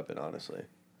biggest weapon, honestly.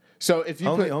 So if you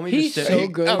put, He's just so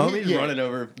good. Homie's Yeah. running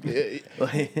over.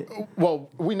 Like, well,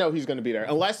 we know he's going to be there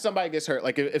unless somebody gets hurt.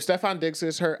 Like if Stephon Diggs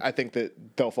gets hurt, I think that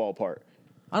they'll fall apart.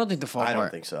 I don't think the fall I don't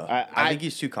apart. think so. I- I think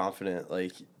he's too confident.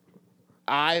 Like,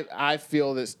 I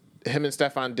feel that him and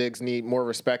Stephon Diggs need more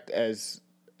respect as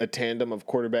a tandem of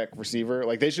quarterback receiver.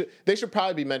 Like they should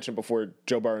probably be mentioned before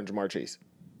Joe Burrow and Jamar Chase,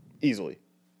 easily.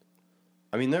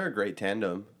 I mean, they're a great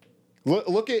tandem,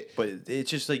 Look at but it's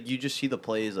just like you just see the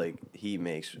plays like he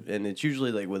makes, and it's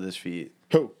usually like with his feet.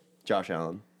 who Josh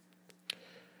Allen,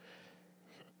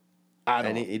 I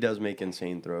don't. and he does make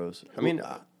insane throws. I mean,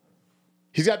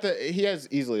 He has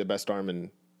easily the best arm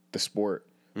in the sport.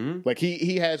 Mm-hmm. Like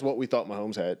he has what we thought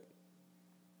Mahomes had.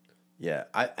 yeah,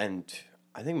 I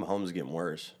think Mahomes is getting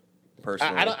worse.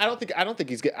 Personally, I don't think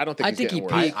he's getting he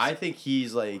worse. peaked. I think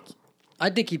he's like I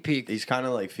think he peaked. he's kind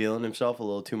of like feeling himself a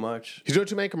little too much. He's doing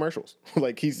too many commercials.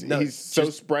 Like he's so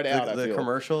just spread out. I The feel.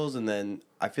 commercials, and then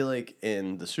I feel like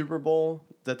in the Super Bowl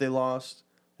that they lost,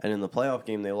 and in the playoff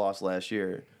game they lost last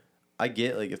year. I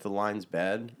get like if the line's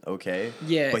bad, okay.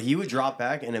 Yeah. But he would drop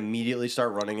back and immediately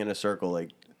start running in a circle, like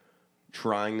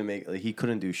trying to make. Like, he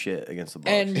couldn't do shit against the Bucs.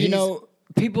 And you know,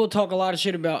 people talk a lot of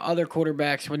shit about other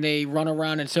quarterbacks when they run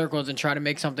around in circles and try to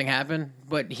make something happen.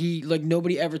 But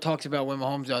nobody ever talks about when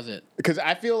Mahomes does it Because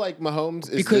I feel like Mahomes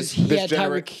is because he had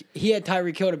Tyreek.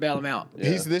 Tyreek Hill to bail him out.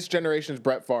 He's this generation's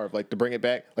Brett Favre. Like to bring it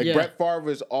back, like Yeah. Brett Favre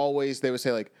was always. They would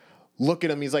say like, "Look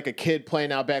at him. He's like a kid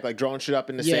playing out back, like drawing shit up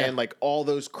in the Yeah. sand, like all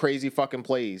those crazy fucking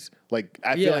plays." Like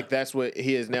I feel Yeah. like that's what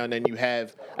he is now. And then you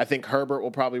have, I think Herbert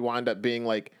will probably wind up being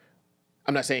like.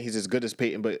 I'm not saying he's as good as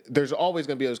Peyton, but there's always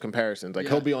going to be those comparisons. Like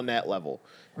Yeah. he'll be on that level,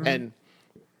 and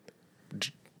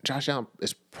Josh Allen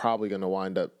is probably going to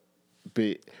wind up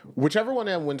whichever one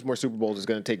of them wins more Super Bowls is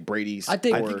going to take Brady's. I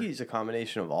think- I think he's a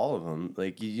combination of all of them.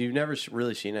 Like you've never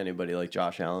really seen anybody like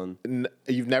Josh Allen.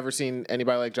 You've never seen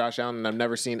anybody like Josh Allen, and I've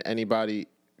never seen anybody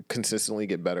consistently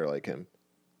get better like him.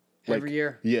 Every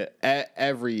year. Yeah,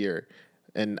 every year.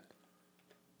 And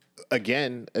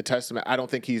again, a testament. I don't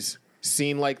think he's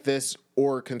seen like this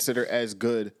or considered as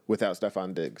good without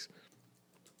Stephon Diggs.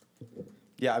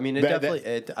 Yeah, I mean, it That-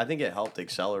 definitely. I think it helped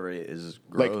accelerate his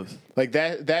growth. Like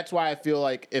that. That's why I feel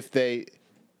like if they,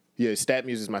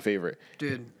 StatMuse is my favorite.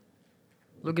 Dude,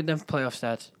 look at them playoff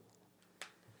stats.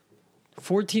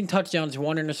 14 touchdowns,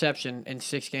 1 interception in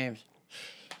 6 games.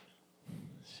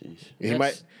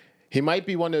 Sheesh. He might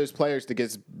be one of those players that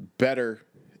gets better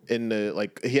in the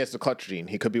he has the clutch gene.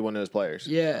 He could be one of those players.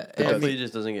 Yeah, Hopefully, he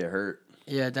just doesn't get hurt.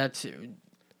 yeah. That's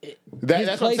His That's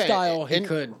what play I'm saying. style, he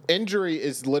could. Injury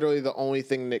is literally the only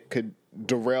thing that could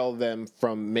derail them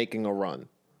from making a run.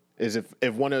 Is if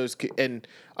one of those, and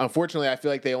unfortunately, I feel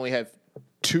like they only have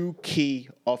two key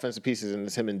offensive pieces, and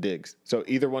it's him and Diggs. So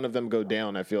either one of them go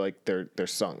down, I feel like they're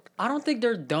sunk. I don't think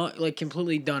they're done, like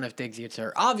completely done if Diggs gets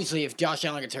hurt. Obviously, if Josh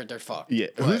Allen gets hurt, they're fucked. Yeah,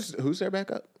 who's their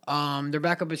backup? Their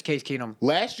backup is Case Keenum.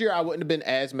 Last year, I wouldn't have been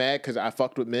as mad because I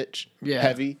fucked with Mitch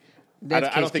heavy. That's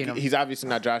I don't Case think Keenum. he's obviously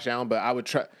not Josh Allen, but I would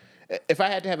try. If I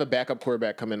had to have a backup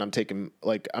quarterback come in, I'm taking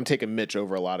Mitch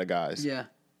over a lot of guys. Yeah.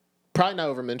 Probably not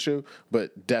over Minshew,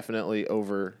 but definitely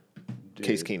over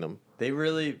Case Keenum. They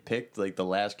really picked like the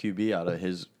last QB out of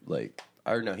his like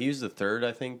I don't know. He was the third,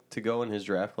 I think, to go in his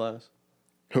draft class.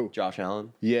 Who? Josh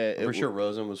Allen. Yeah, I'm pretty sure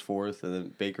Rosen was fourth, and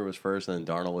then Baker was first, and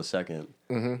then Darnold was second.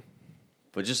 Mm-hmm.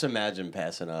 But just imagine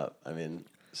passing up. I mean,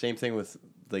 same thing with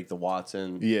like the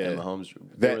Watson and Mahomes.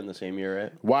 They were in the same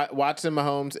year, right? Watson,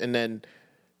 Mahomes, and then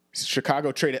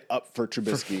Chicago traded up for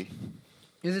Trubisky.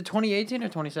 Is it 2018 or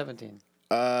 2017?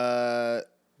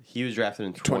 He was drafted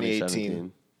in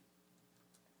 2017.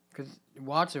 Because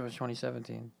Watson was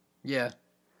 2017. Yeah.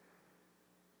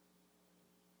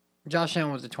 Josh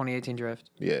Allen was the 2018 draft.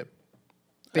 Yeah.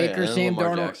 Baker, and Sam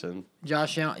Lamar Darnold, Jackson.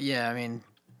 Josh Allen. Yeah, I mean,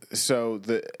 So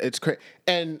it's crazy,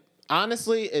 and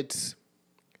honestly, it's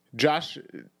Josh.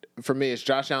 For me, it's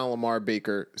Josh Allen, Lamar,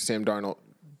 Baker, Sam Darnold.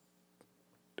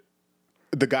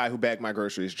 The guy who bagged my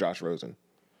groceries, Josh Rosen.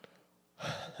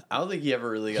 I don't think he ever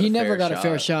really got. he a never fair got shot. a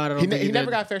fair shot. I don't He think never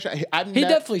did. got a fair shot. He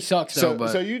definitely sucks, though,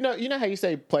 but- So you know how you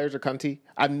say players are cunty.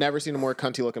 I've never seen a more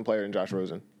cunty looking player than Josh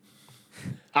Rosen.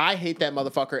 I hate that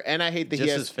motherfucker, and I hate that Just he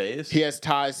has his face? He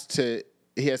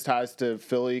has ties to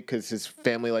Philly because his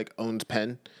family like owns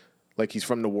Penn, like he's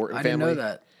from the Wharton I family. didn't know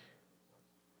that.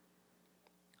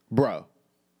 Bro.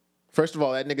 First of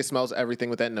all, that nigga smells everything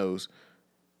with that nose.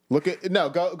 Go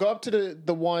up to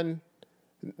the one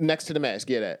next to the mask.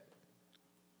 Yeah, that.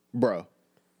 Bro.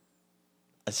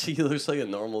 I see he looks like a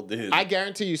normal dude. I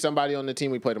guarantee you somebody on the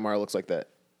team we play tomorrow looks like that.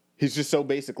 He's just so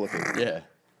basic looking. yeah,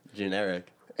 generic.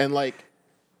 And like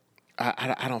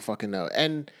I don't fucking know.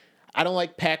 And I don't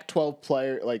like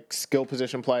Pac-12 like skill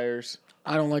position players.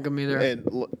 I don't like him either. And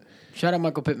Shout out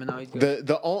Michael Pittman. No, he's good.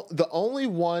 the only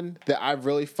one that I've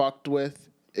really fucked with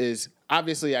is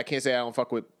obviously I can't say I don't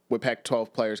fuck with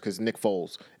Pac-12 players because Nick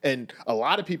Foles. And a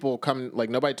lot of people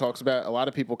nobody talks about it. A lot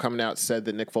of people coming out said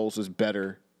that Nick Foles was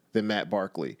better than Matt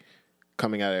Barkley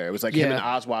coming out of there. It was like him and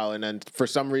Osweiler. And then for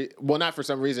some reason, well, not for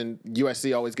some reason,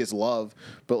 USC always gets love.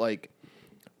 But like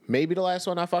maybe the last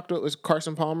one I fucked with was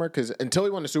Carson Palmer because until he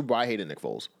won the Super Bowl, I hated Nick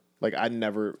Foles. Like I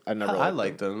never I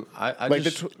liked him. I Like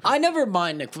just I never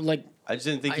mind Nick. Like, I just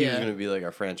didn't think he was yeah. going to be like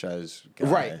our franchise guy.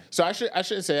 Right. So I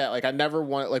shouldn't say that. Like I never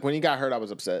want like when he got hurt, I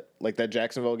was upset. Like that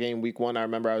Jacksonville game, week 1, I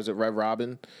remember I was at Rev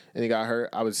Robin and he got hurt.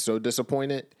 I was so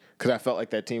disappointed because I felt like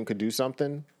that team could do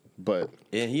something. But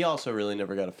And he also really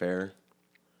never got a fair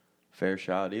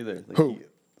shot either. Like Who?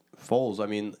 Foles. I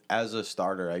mean, as a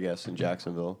starter, I guess in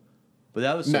Jacksonville, but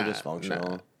that was so dysfunctional.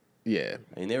 Nah. Yeah,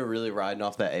 I mean, they were really riding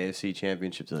off that AFC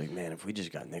Championship. They're like, man, if we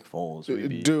just got Nick Foles, we'd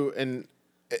be. dude, and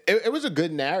it was a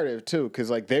good narrative too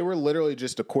because like they were literally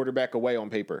just a quarterback away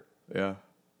on paper. Yeah.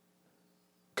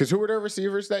 Because who were their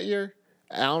receivers that year?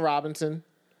 Allen Robinson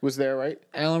was there, right?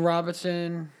 Allen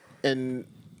Robinson. And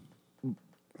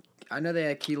I know they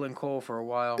had Keelan Cole for a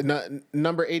while.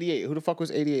 number 88. Who the fuck was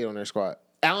 88 on their squad?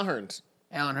 Allen Hurns.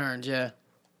 Allen Hurns, yeah.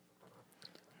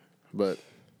 But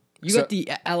You got the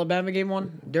Alabama game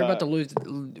one? They're about to lose.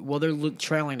 Well, they're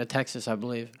trailing to Texas, I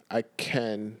believe. I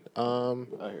can. Oh,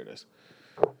 here it is.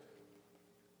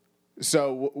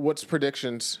 So, what's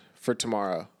predictions for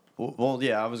tomorrow? Well,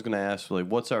 yeah, I was gonna ask, like,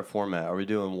 what's our format? Are we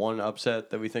doing one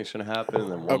upset that we think's gonna happen,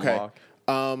 and then one Okay. walk?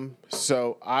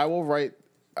 So I will write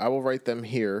them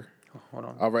here. Hold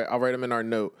on. I'll write them in our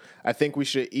note. I think we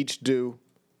should each do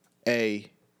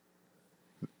a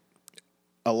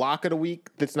lock of the week.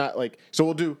 That's not like so.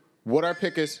 We'll do what our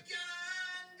pick is.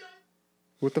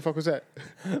 What the fuck was that?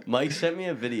 Mike sent me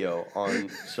a video on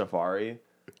Safari,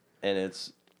 and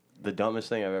it's the dumbest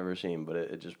thing I've ever seen, but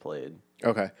it just played.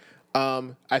 Okay.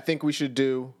 I think we should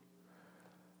do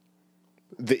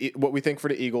what we think for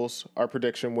the Eagles, our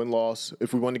prediction, win loss.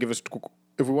 If we want to give a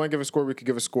score, we could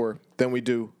give a score. Then we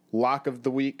do lock of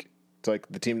the week. It's like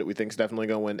the team that we think is definitely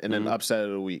going to win, and then upset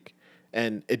of the week.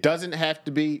 And it doesn't have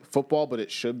to be football, but it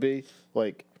should be.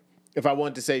 Like if I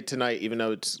wanted to say tonight, even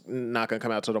though it's not going to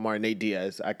come out till tomorrow, Nate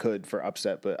Diaz, I could for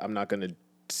upset, but I'm not going to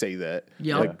say that.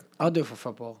 Yeah, Like, I'll do it for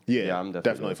football. yeah, I'm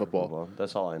definitely going for football.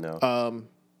 That's all I know.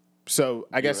 So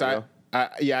I guess wanna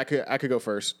I could go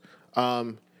first.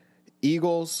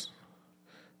 Eagles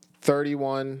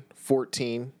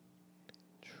 31-14.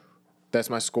 That's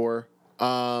my score.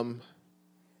 Can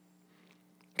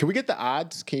we get the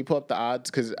odds? Can you pull up the odds?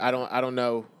 Because I don't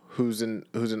know who's an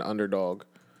underdog.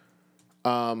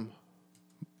 My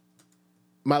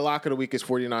lock of the week is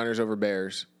 49ers over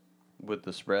Bears. With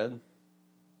the spread?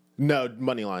 No,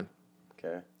 money line.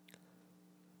 Okay.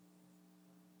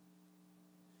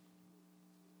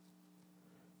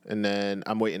 And then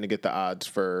I'm waiting to get the odds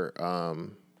for. There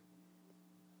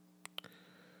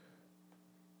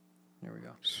we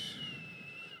go.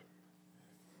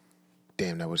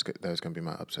 Damn, that was good. That was gonna be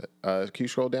my upset. Can you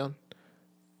scroll down?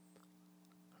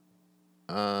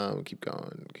 Keep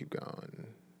going.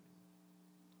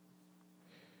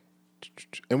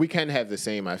 And we can have the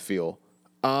same, I feel.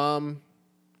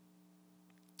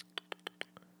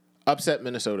 Upset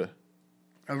Minnesota.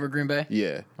 Over Green Bay?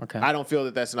 Yeah. Okay. I don't feel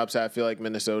that that's an upset. I feel like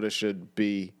Minnesota should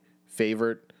be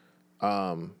favored.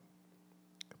 But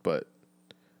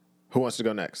who wants to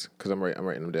go next? Because I'm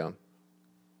writing them down.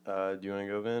 Do you want to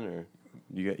go, Vin, or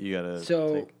you gotta?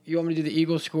 So think? you want me to do the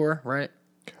Eagles score, right?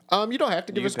 You don't have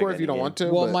to give You a can score pick if you any don't game. want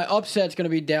to. Well, but, my upset's going to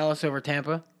be Dallas over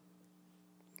Tampa.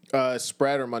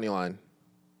 Spread or money line?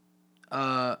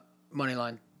 Money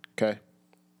line. Okay.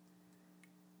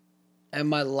 And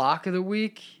my lock of the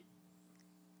week.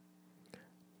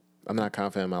 I'm not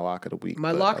confident in my lock of the week.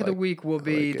 My but lock I of the like- week will I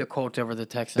be like the it. Colts over the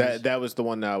Texans. That was the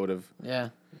one that I would have. Yeah,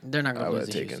 they're not going to I lose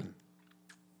would've to taken. Houston.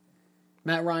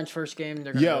 Matt Ryan's first game.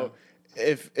 They're going Yo,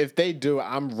 if they do,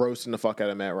 I'm roasting the fuck out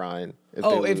of Matt Ryan. if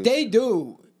lose. they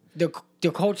do, the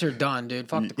Colts are done, dude.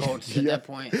 Fuck the Colts at Yeah. that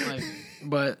point. Like,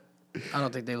 but I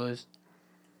don't think they lose.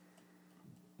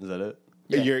 Is that it?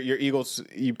 Yeah. Your Eagles,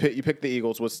 you pick the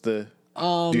Eagles. What's the?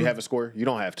 Do you have a score? You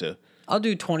don't have to. I'll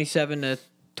do 27 to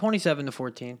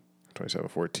 14.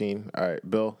 27-14. All right,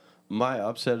 Bill. My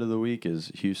upset of the week is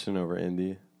Houston over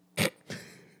Indy.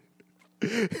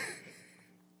 Is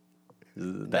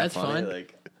that That's funny? fun.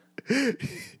 Like,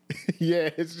 Yeah,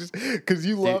 it's just because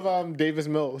you love Davis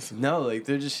Mills. no, like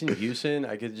they're just in Houston.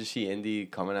 I could just see Indy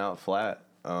coming out flat.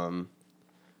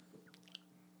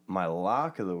 My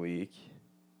lock of the week.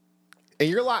 And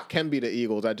your lock can be the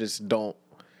Eagles. I just don't.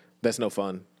 That's no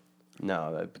fun.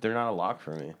 No, they're not a lock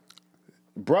for me.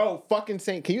 Bro, fucking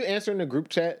Saint, can you answer in the group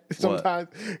chat sometimes?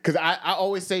 Because I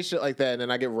always say shit like that and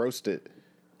then I get roasted.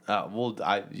 Well,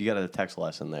 you got a text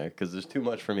lesson there because there's too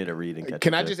much for me to read and catch.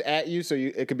 Can up I to. just at you so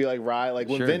it could be like Rye? Like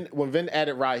when Sure. Vin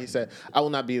added Rye, he said, "I will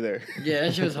not be there." Yeah,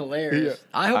 that shit was hilarious.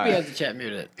 Yeah. I hope he Alright. has the chat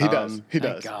muted. He does. He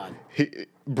thank does. God.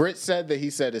 Britt said that he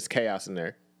said it's chaos in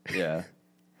there. Yeah.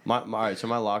 All right, so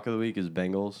my lock of the week is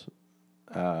Bengals,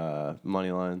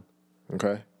 money line,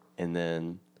 Okay. and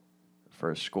then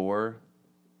for a score,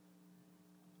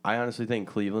 I honestly think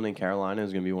Cleveland and Carolina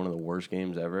is going to be one of the worst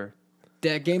games ever.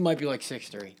 That game might be like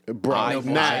 6-3. Bro, I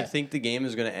nah, think the game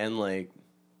is going to end like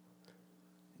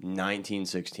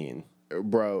 19-16.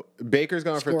 bro. Baker's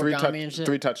going for Scoregami and shit?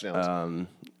 three touchdowns.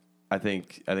 I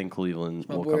think Cleveland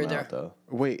my will boy come right there. out though.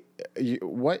 Wait,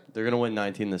 what? They're going to win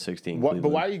 19-16. What? But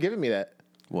Cleveland. why are you giving me that?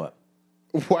 What?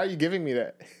 Why are you giving me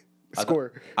that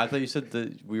score? I thought you said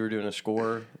that we were doing a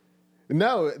score.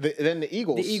 No, then the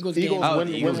Eagles. The Eagles game. Oh, win,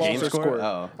 the Eagles win, game loss, or score? score.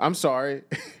 Oh. I'm sorry.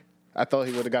 I thought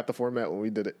he would have got the format when we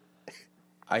did it.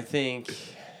 I think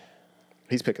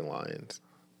He's picking Lions.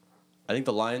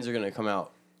 the Lions are going to come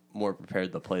out more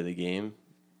prepared to play the game,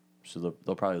 so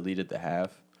they'll probably lead at the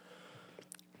half.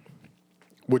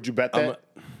 Would you bet that?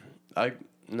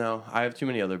 No, I have too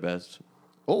many other bets.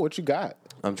 Oh, what you got?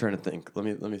 I'm trying to think. Let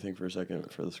me think for a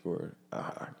second for the score.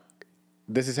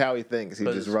 This is how he thinks. He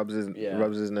But just it's- rubs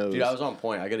his nose. Dude, I was on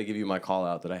point. I got to give you my call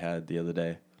out that I had the other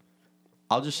day.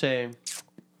 I'll just say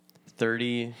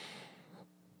 30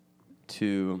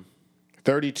 to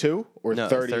 32 or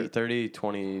 30. 30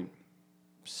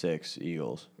 26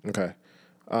 Eagles. Okay.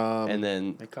 And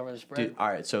then They cover the spread. dude, all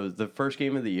right, so the first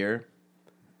game of the year,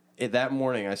 that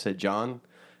morning I said, "John,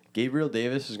 Gabriel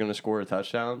Davis is going to score a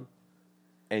touchdown."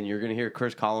 And you're going to hear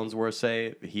Chris Collinsworth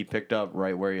say he picked up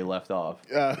right where he left off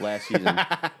last season.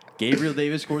 Gabriel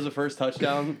Davis scores the first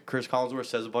touchdown. Chris Collinsworth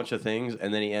says a bunch of things,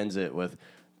 and then he ends it with,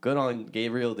 "Good on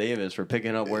Gabriel Davis for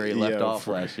picking up where he left Yo, off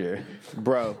last year."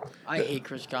 Bro, I hate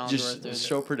Chris Collinsworth, Just dude.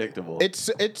 so predictable. it's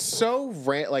so it's so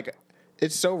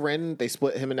random. They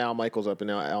split him and Al Michaels up, and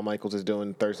now Al Michaels is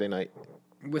doing Thursday night.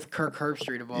 With Kirk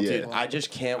Herbstreit of all Yeah. people. I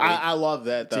just can't wait I love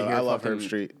that to though. hear I love fucking Herb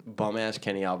Street. bum-ass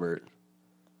Kenny Albert.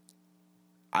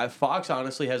 Fox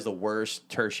honestly has the worst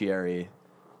tertiary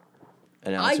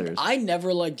announcers. I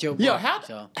never liked Joe Yo, Buck.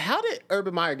 So. how did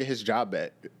Urban Meyer get his job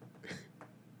back?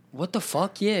 What the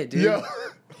fuck? Yeah, dude. Yo,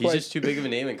 He's like, just too big of a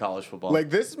name in college football. like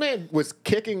this man was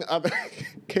kicking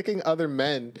other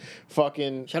men.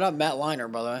 Fucking Shout out Matt Liner,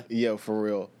 by the way. yo, for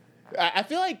real. I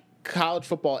feel like college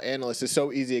football analyst, it's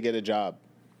so easy to get a job.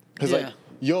 Because like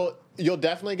you'll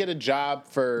definitely get a job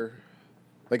for,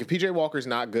 like if PJ Walker's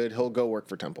not good, he'll go work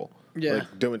for Temple. Yeah.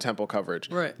 Like doing Temple coverage.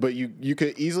 Right. But you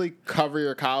could easily cover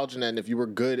your college, and then if you were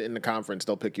good in the conference,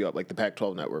 they'll pick you up. Like the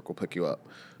Pac-12 network will pick you up.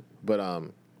 But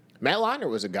Matt Leinart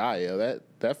was a guy, yo.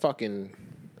 That fucking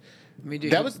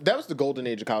that was the golden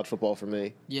age of college football for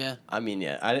me. Yeah. I mean,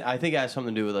 yeah. I think it has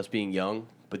something to do with us being young,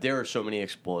 but there are so many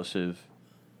explosive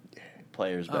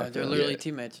players back They're then. literally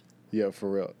teammates. Yeah, for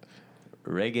real.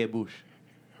 Reggae Bush.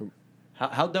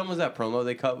 How dumb was that promo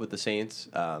they cut with the Saints?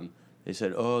 They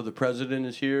said, "Oh, the president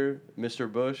is here,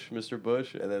 Mr.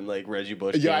 Bush," and then like Reggie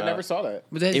Bush. Yeah, came I never out. saw that.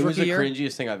 Was that his It was the rookie year?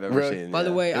 cringiest thing I've ever Really? seen. By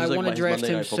the way, It was I like wanna his draft Monday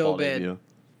him Night so Football bad. debut.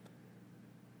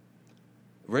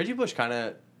 Reggie Bush kind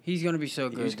of He's gonna be so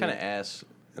good. he was kind of dude. ass,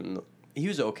 and he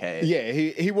was okay. Yeah,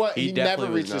 he never definitely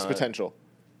was reached his not. potential.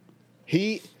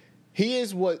 He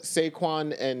is what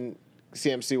Saquon and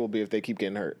CMC will be if they keep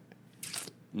getting hurt.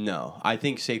 No, I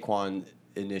think Saquon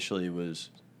initially was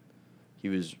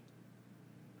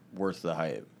worth the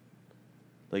hype.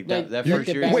 Like Like, that you first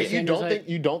think year. the Wait, Sanders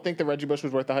you don't think that Reggie Bush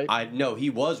was worth the hype? No, he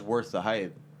was worth the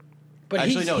hype. But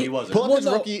Actually, he's- no, he wasn't. Pull up Well, his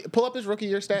no. rookie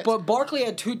year stats. But Barkley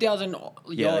had 2,000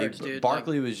 Yeah, yards, dude.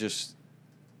 Barkley was just.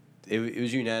 It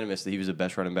was unanimous that he was the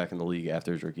best running back in the league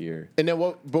after his rookie year. and then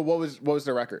what was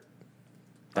their record?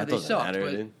 That they doesn't sucked, matter,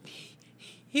 but- dude.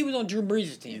 He was on Drew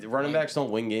Brees' team. The running backs don't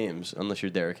win games unless you're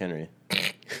Derrick Henry.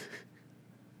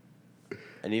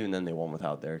 And even then, they won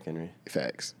without Derrick Henry.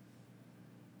 Facts.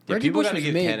 Yeah, Reggie people Bush got to was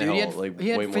give mid, dude. He Tannehill had- like he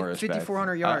had way more respect.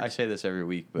 5,400 yards. I say this every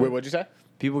week, but Wait, what'd you say?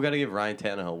 people got to give Ryan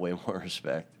Tannehill way more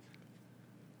respect.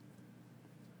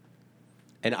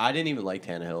 And I didn't even like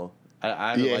Tannehill. I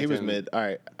haven't Yeah, liked he was him. mid. All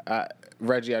right,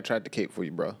 Reggie, I tried to cape for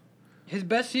you, bro. His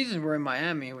best seasons were in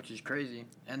Miami, which is crazy.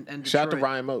 And Shout out to Detroit.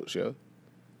 Ryan Moats, yo.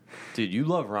 Dude, you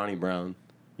love Ronnie Brown.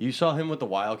 You saw him with the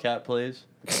Wildcat plays,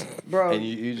 Bro, and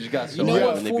you just got so you know hyped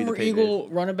what when they beat the former Patriots. Eagle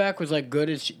running back was like good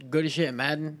as shit in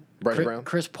Madden? Bryce Brown?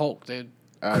 Chris Polk, dude.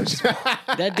 Uh,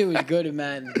 That dude was good in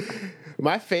Madden.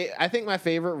 I think my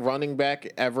favorite running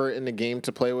back ever in the game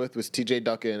to play with was T.J.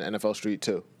 Duckett in NFL Street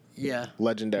 2. Yeah.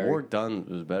 Legendary. Warwick Dunn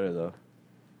was better though.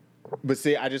 But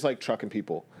see, I just like trucking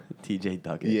people. T.J.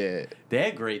 Duckett. Yeah. They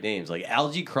had great names. Like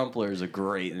Algie Crumpler is a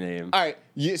great name. All right.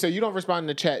 So you don't respond in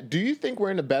the chat. Do you think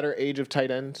we're in a better age of tight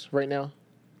ends right now?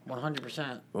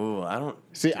 100%. Oh, I don't.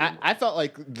 See, I felt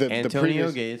like the Antonio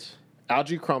previous Gates.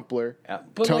 Algie Crumpler.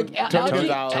 But Tony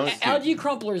Gonzalez. Algie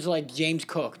Crumpler is like James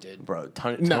Cook, dude. Bro,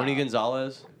 Tony Nah.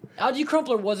 Gonzalez. Algie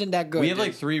Crumpler wasn't that good. We have dude.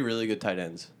 like 3 really good tight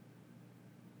ends.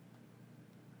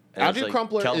 And Algie it's like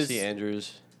Crumpler Kelsey is-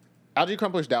 Andrews. Algie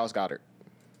Crumpler's Dallas Goddard.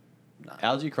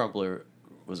 Algie Crumpler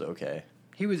was okay,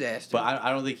 He was ass, dude. but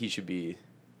I don't think he should be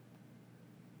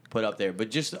put up there.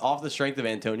 But just off the strength of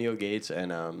Antonio Gates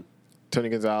and Tony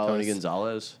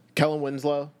Gonzalez. Kellen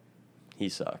Winslow. he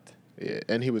sucked. Yeah,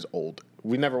 and he was old.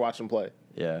 We never watched him play.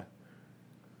 Yeah.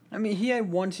 I mean, he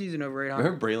had one season over 800.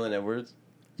 Remember Braylon Edwards?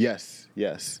 Yes.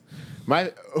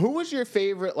 Who was your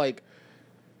favorite like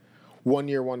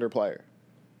 1-year wonder player?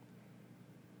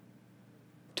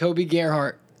 Toby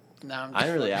Gerhart. No, I'm I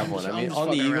didn't really have one. I I'm mean, just on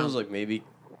the fucking Eagles, around. like maybe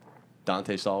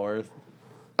Dante Stallworth.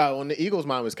 Oh, on the Eagles,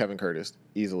 mine was Kevin Curtis,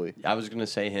 easily. I was gonna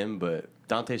say him, but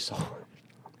Dante Stallworth.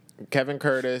 Kevin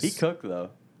Curtis. He cooked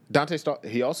though. Dante Stall.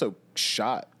 He also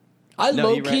shot. I No,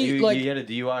 low he, key he, like he had a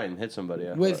DUI and hit somebody.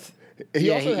 I with He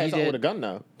Yeah, also he had something did. with a gun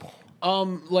now.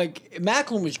 like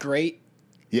Macklin was great,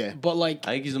 Yeah. but like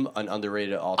I think he's an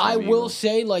underrated all-time. I will Eagle.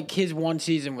 say like his one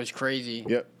season was crazy.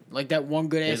 Yep. Like that one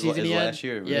good ass His, season his he had. last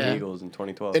year with yeah. the Eagles in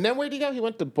 2012. And then where'd he go? He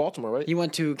went to Baltimore, right? He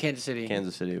went to Kansas City.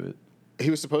 Kansas City with He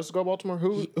was supposed to go to Baltimore.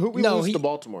 Who we no, lose he, to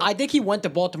Baltimore? I think he went to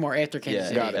Baltimore after Kansas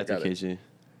City. Got it. after KC.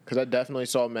 Because I definitely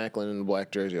saw Macklin in the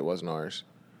black jersey. It wasn't ours.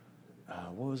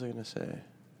 What was I gonna say?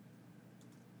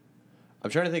 I'm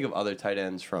trying to think of other tight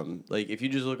ends from like if you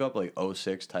just look up like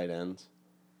 06 tight ends.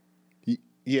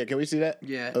 Yeah, can we see that?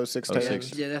 Yeah. 06 tight 06.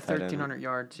 ends. Yeah, that Tight end. 1,300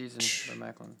 yard season for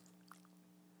Macklin.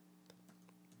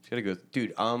 It's gotta go,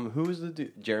 dude. Who was the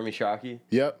dude? Jeremy Shockey,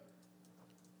 Yep.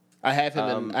 I have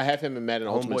him. I have him in Madden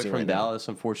Ultimate homeboy Team from right now. Dallas.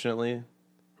 Unfortunately,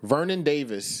 Vernon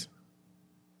Davis,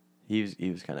 he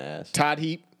was kind of ass. Todd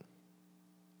Heap.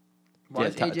 Why Yeah,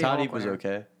 is AJ Todd Hawk Heap was on here?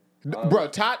 okay. Bro,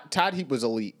 Todd Heap was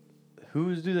elite.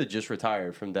 Who's the dude that just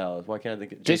retired from Dallas? Why can't I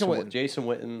think of Jason Witten. Jason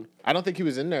Witten. I don't think he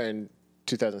was in there in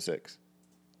 2006.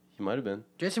 He might have been.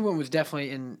 Jason Witten was definitely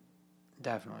in.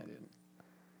 Definitely, dude.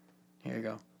 Here you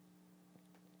go.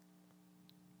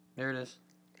 There it is.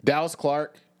 Dallas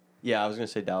Clark, Yeah, I was gonna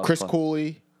say Dallas. Chris Clark.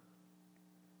 Cooley.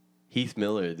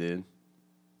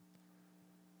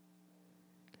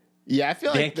 Yeah, I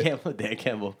feel like Dan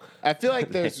Campbell. I feel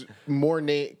like there's more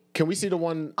name. Can we see the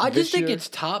one? I just think year? it's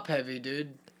top heavy,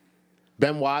 dude.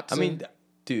 Ben Watson. I mean,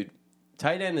 dude,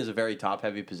 tight end is a very top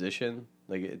heavy position.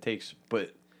 Like it takes,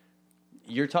 but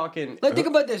you're talking. Like think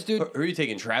about this, dude. Who are you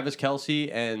taking? Travis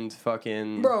Kelce and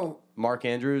fucking Bro. Mark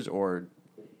Andrews or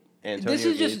Antonio This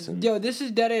is Gates just and- this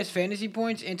is dead ass fantasy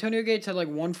points. Antonio Gates had like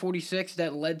 146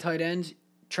 that led tight ends.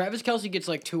 Travis Kelce gets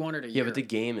like 200 a year. Yeah, but the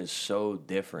game is so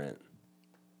different.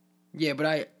 Yeah,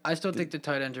 but I still think the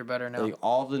tight ends are better now. Like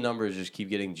all of the numbers just keep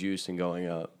getting juiced and going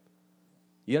up.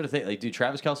 You got to think, like, dude,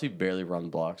 Travis Kelce barely run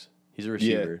blocks. He's a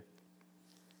receiver.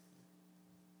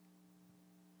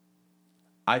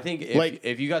 I think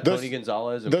if you got Tony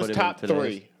Gonzalez and those put him top in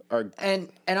today's, three are, And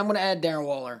I'm gonna add Darren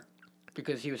Waller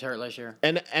because he was hurt last year.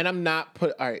 and I'm not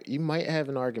put. All right, you might have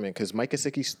an argument because Mike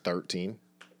Gesicki's 13.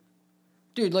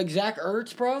 Dude, like Zach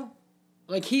Ertz, bro.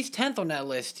 Like he's 10th on that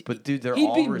list. But dude, they're He'd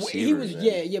all be, receivers. He was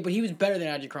man. but he was better than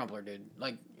Adrian Crumpler, dude.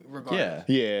 Like regardless.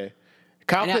 Yeah. Yeah.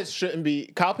 Kyle And I- Pitts shouldn't be.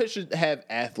 Kyle Pitts should have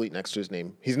athlete next to his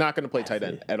name. He's not going to play tight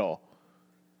end at all.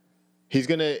 He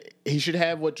should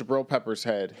have what Jabril Peppers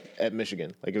had at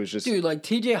Michigan. Like it was just. Dude, like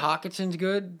TJ Hawkinson's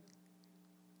good.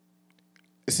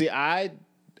 See, I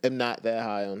am not that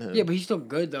high on him. Yeah, but he's still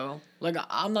good though. Like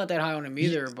I'm not that high on him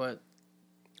either, but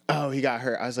Oh, he got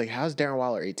hurt. I was like, how's Darren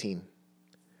Waller 18?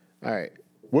 All right.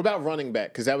 What about running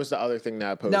back? Because that was the other thing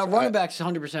that I posed. now running back's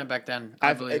 100% back then.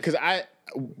 I believe. Because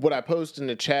what I posted in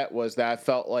the chat was that I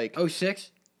felt like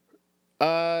 06?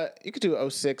 you could do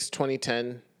 06,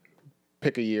 2010,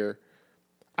 pick a year.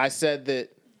 I said that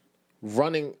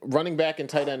running back and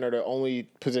tight end are the only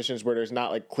positions where there's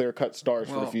not like clear cut stars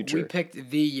for the future. We picked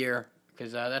the year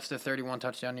because that's the 31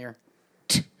 touchdown year.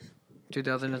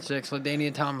 2006,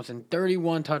 LaDainian Tomlinson,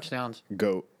 31 touchdowns.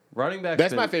 Goat. Running back.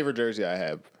 That's my favorite jersey I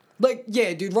have. Like,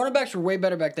 yeah, dude, running backs were way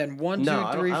better back then. 1, 2, 3,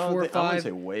 4, I wouldn't 5.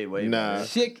 say way Nah. better.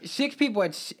 Six people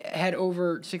had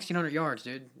over 1,600 yards,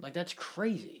 dude. Like, that's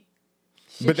crazy.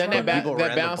 But then that People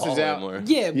ran the balances ball out. anymore.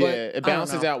 Yeah, but Yeah, I it don't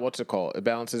balances know. out. What's it called? It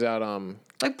balances out.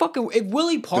 Like, fucking, if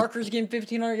Willie Parker's getting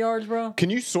 1,500 yards, bro. Can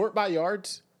you sort by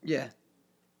yards? Yeah.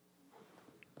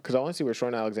 Because I want to see where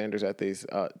Sean Alexander's at these.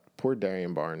 Poor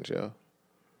Darian Barnes, yo.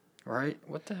 Right?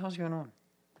 What the hell's going on?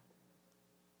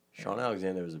 Sean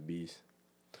Alexander was a beast.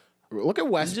 Look at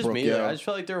It's just Westbrook, me. Though. I yo. just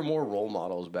felt like there were more role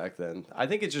models back then. I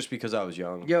think it's just because I was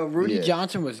young. Yo, Rudy Yeah.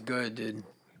 Johnson was good, dude,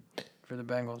 for the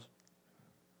Bengals.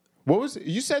 What was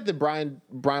you said that Brian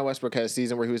Westbrook had a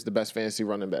season where he was the best fantasy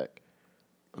running back?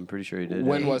 I'm pretty sure he did.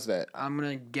 When yeah. was that? I'm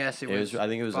going to guess It was? I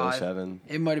think it was 5. 07.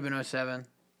 It might have been 07.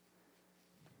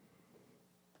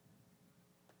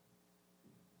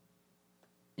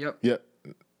 Yep. Yep.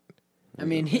 I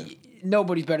mean,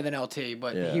 nobody's better than LT,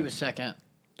 but Yeah. he was second.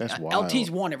 That's wild. LT's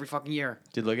won every fucking year.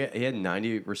 Dude, look at he had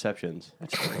 90 receptions.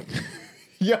 That's crazy.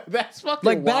 Yo, that's fucking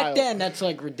Like back wild. then, that's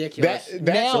like ridiculous. That's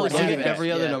now a it's Look receiving at even-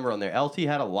 every other yeah. number on there. LT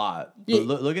had a lot. But Yeah.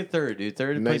 look at third, dude.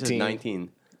 Third place is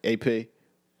 19. AP.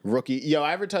 Rookie. Yo,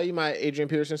 I ever tell you my Adrian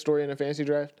Peterson story in a fantasy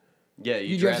draft? Yeah,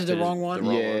 You drafted the wrong one?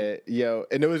 Yeah, yo.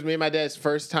 And it was me and my dad's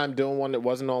first time doing one that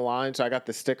wasn't online, so I got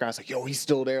the sticker. I was like, yo, he's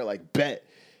still there, like, bet.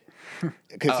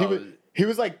 Because he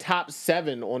was like top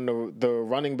 7 on the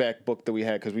running back book that we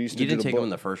had, because we used to You do didn't the take book. him in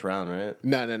the first round, right?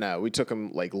 No. We took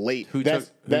him like late. Who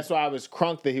That's why I was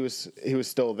crunk that he was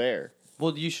still there.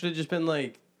 Well, you should have just been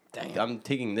like, Damn. I'm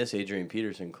taking this Adrian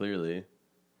Peterson, clearly.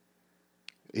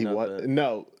 He Not was bad.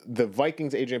 no, the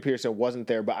Vikings Adrian Peterson wasn't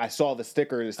there, but I saw the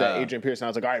sticker that said Adrian Peterson. I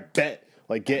was like, all right, bet,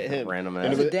 like get him. Random And ass.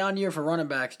 it It was was- a down year for running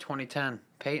backs, 2010.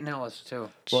 Peyton Hillis, too.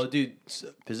 Well, dude,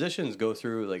 positions go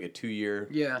through like a 2-year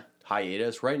Yeah.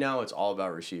 hiatus. Right now, it's all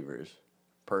about receivers,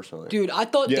 personally. Dude, I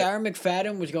thought Yeah. Darren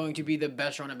McFadden was going to be the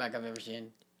best running back I've ever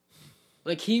seen.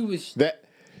 Like, he was...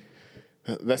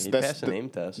 that's He passed the name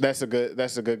test. That's a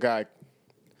good guy.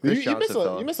 Chris You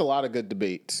Johnson miss a lot of good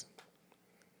debates.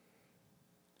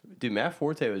 Dude, Matt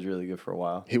Forte was really good for a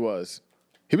while. He was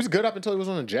good up until he was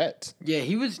on the Jets. Yeah,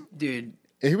 he was... Dude...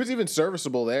 And he was even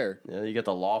serviceable there. Yeah, you got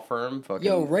the law firm. Fucking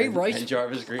Yo, Ray Ben- Rice... Ben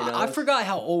Jarvis Green. I forgot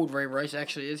how old Ray Rice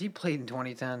actually is. He played in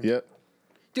 2010. Yep.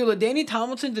 Dude, LaDainian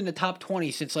Tomlinson's in the top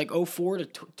 20 since, like, 04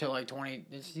 to like, 20.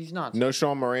 He's nuts. No,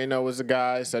 Sean Moreno was a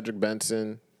guy. Cedric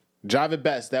Benson, Javid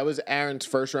Best. That was Aaron's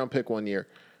first round pick one year.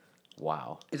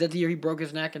 Wow. Is that the year he broke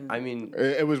his neck? And I mean,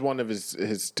 It was one of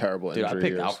his terrible dude, I injury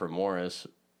picked years. Alfred Morris.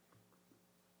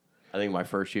 I think my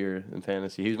first year in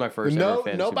fantasy. He was my first ever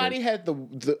fantasy. Nobody bench.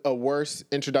 had a worse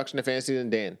introduction to fantasy than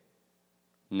Dan.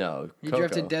 No. you Coco.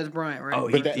 drafted Des Bryant, right? Oh,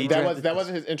 But He that drafted-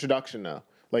 wasn't his introduction though.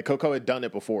 Like Coco had done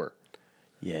it before.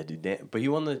 Yeah, dude. Dan, but he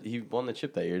won the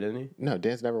chip that year, didn't he? No,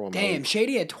 Dan's never won. Damn, Mode.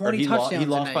 Shady had Or 20 he touchdowns.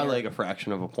 lost in by that year. like a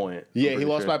fraction of a point. Yeah, I'm he pretty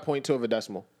lost sure. by 0.2 of a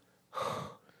decimal.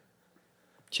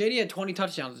 Shady had 20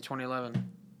 touchdowns in 2011.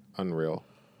 Unreal.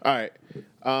 All right.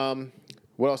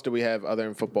 What else do we have other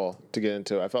than football to get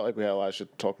into? I felt like we had a lot of shit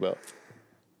to talk about.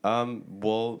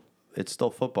 Well, it's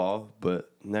still football, but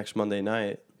next Monday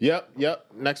night. Yep.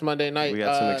 Next Monday night. We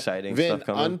got some exciting Vin, stuff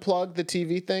coming. Unplug the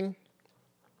TV thing.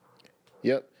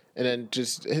 Yep. And then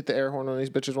just hit the air horn on these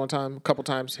bitches one time. A couple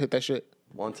times. Hit that shit.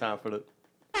 One time for the...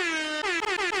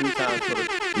 2 times for the...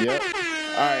 Yep.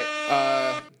 All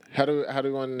right. How do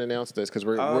we want to announce this? Because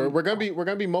we're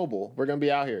gonna be mobile. We're gonna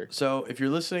be out here. So if you're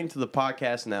listening to the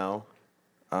podcast now,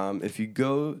 if you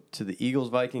go to the Eagles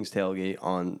Vikings tailgate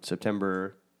on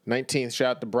September 19th.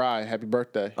 Shout out to Bri. Happy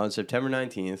birthday. On September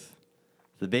 19th,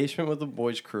 the Basement with the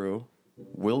Boys crew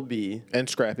will be and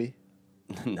Scrappy.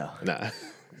 No. Nah.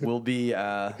 Will be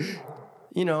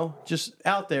just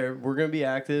out there. We're gonna be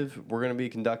active. We're gonna be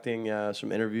conducting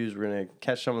some interviews. We're gonna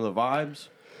catch some of the vibes.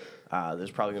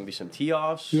 There's probably gonna be some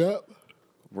tee-offs. Yep.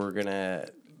 We're gonna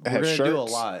shirts. do a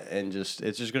lot, and it's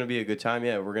just gonna be a good time.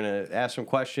 Yeah, we're gonna ask some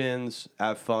questions,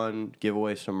 have fun, give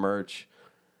away some merch,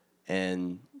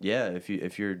 and yeah,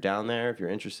 if you're down there, if you're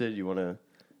interested, you want to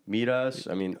meet us.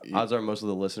 I mean, odds are most of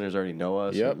the listeners already know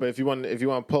us. Yep. But if you want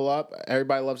to pull up,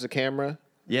 everybody loves the camera.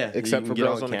 Yeah, except for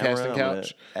girls on the casting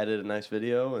couch. Edit a nice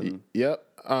video and. Yep.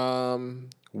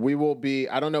 We will be.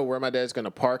 I don't know where my dad's going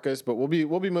to park us, but we'll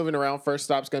be moving around. First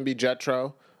stop's going to be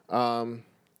Jetro.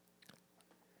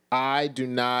 I've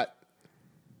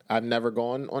never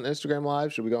gone on Instagram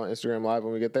Live. Should we go on Instagram Live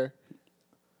when we get there?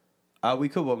 We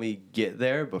could when we get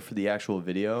there, but for the actual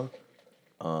video,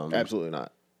 absolutely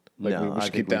not. Like no, we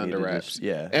should keep down to wraps.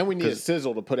 Yeah, and we need a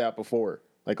sizzle to put out before,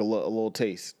 like a little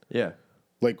taste. Yeah,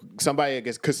 like somebody, I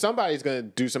guess, because somebody's going to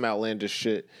do some outlandish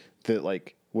shit that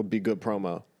like would be good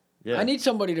promo. Yeah. I need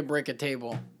somebody to break a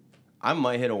table. I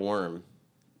might hit a worm.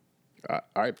 All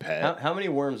right, Pat. How many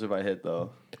worms have I hit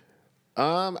though?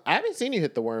 I haven't seen you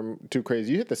hit the worm too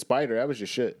crazy. You hit the spider. That was your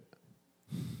shit.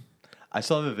 I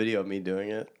still have a video of me doing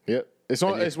it. Yep. It's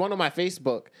one on my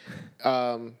Facebook.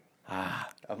 I'm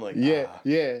like, yeah.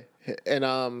 And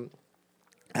I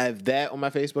have that on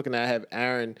my Facebook, and I have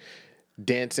Aaron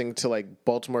dancing to like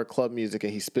Baltimore club music,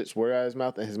 and he spits word out of his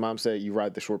mouth, and his mom said, "You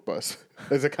ride the short bus."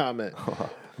 As a comment.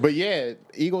 But yeah,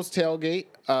 Eagles tailgate.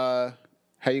 How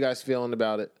you guys feeling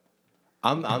about it?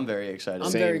 I'm very excited.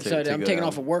 I'm very excited. I'm taking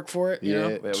off of work for it. You know?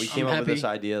 Yeah, we came up with this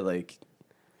idea like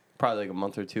probably like a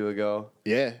month or two ago.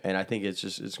 Yeah. And I think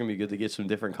it's gonna be good to get some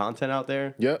different content out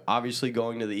there. Yep. Obviously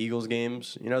going to the Eagles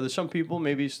games. There's some people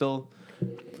maybe still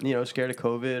scared of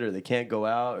COVID, or they can't go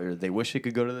out, or they wish they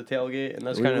could go to the tailgate, and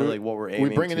that's kind of like what we're aiming.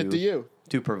 We're bringing it to you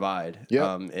to provide.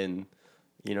 Yeah. And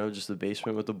just the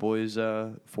Basement with the Boys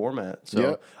format. So,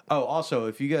 yep. Also,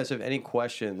 if you guys have any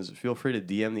questions, feel free to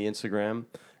DM the Instagram,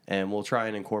 and we'll try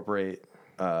and incorporate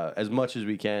as much as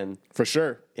we can for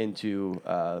sure into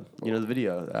the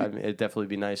video. It'd definitely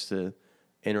be nice to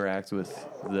interact with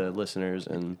the listeners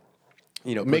and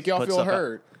make y'all feel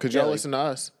heard because y'all listen to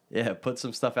us. Yeah, put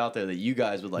some stuff out there that you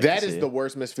guys would like. That to is see. the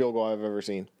worst missed field goal I've ever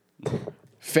seen.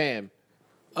 Fam.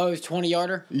 Oh, it's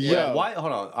 20-yarder? Yeah. Why?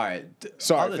 Hold on. All right.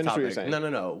 Sorry, finish what you're saying.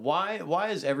 No. Why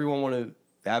does everyone want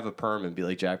to have a perm and be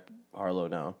like Jack Harlow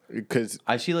now? Because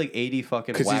I see like 80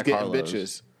 fucking whack he's getting Harlows.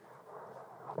 bitches.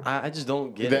 I just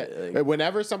don't get it. Like,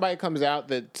 whenever somebody comes out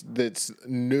that's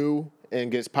new and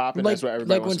gets popping, that's what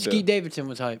everybody wants to do. Like when Skeet Davidson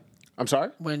was hype. I'm sorry?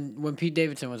 When Pete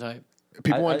Davidson was hype.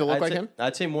 People wanted to look like say, him?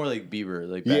 I'd say more like Bieber,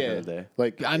 like back in the day.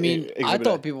 Like, I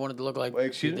thought people wanted to look like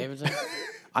Pete Davidson.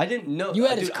 I didn't know. You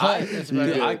had his cut.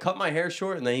 I cut my hair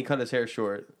short, and then he cut his hair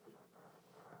short.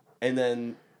 And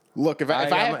then... Look, if I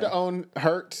have to own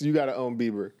Hurts, you got to own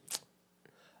Bieber.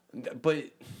 But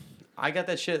I got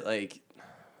that shit, like...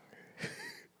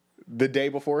 the day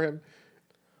before him?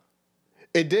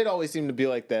 It did always seem to be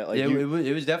like that. Like yeah,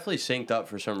 it was definitely synced up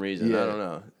for some reason. Yeah. I don't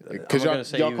know.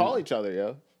 Because y'all call each other,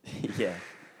 yo. Yeah.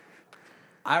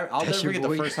 I'll never forget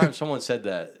the first time someone said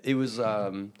that. It was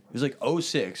like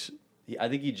 06. I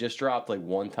think he just dropped like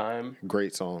one time.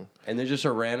 Great song. And there's just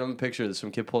a random picture that some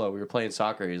kid pulled out. We were playing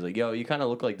soccer. He's like, yo, you kind of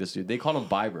look like this dude. They called him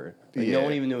Bieber. Like, no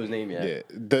one even knew his name yet.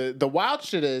 Yeah. The wild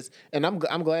shit is, and I'm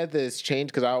glad that it's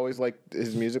changed because I always liked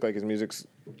his music. Like his music's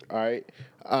all right.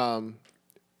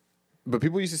 But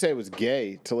people used to say it was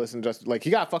gay to listen to just like he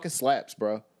got fucking slaps,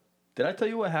 bro. Did I tell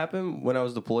you what happened when I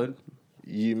was deployed?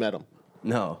 You met him.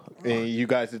 No. And you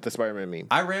guys did the Spider-Man meme.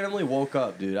 I randomly woke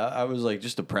up, dude. I was like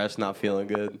just depressed, not feeling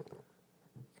good.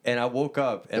 And I woke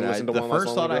up, and the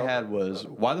first thought I had was,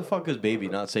 why the fuck is Baby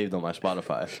not saved on my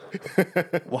Spotify?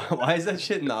 why is that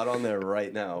shit not on there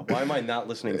right now? Why am I not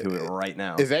listening to it right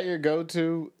now? Is that your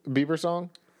go-to Bieber song?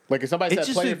 Like if somebody said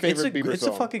play your favorite Bieber it's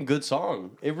song. a fucking good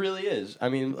song. It really is. I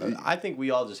mean, I think we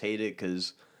all just hate it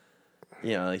because,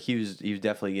 you know, like he was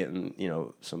definitely getting, you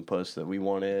know, some puss that we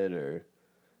wanted, or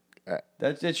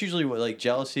that's usually what, like,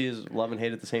 jealousy is love and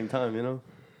hate at the same time, you know.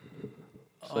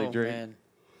 It's like Drake. Man.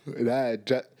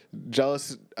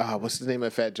 Jealous. What's the name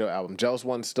of Fat Joe album? Jealous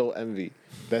One, Still Envy.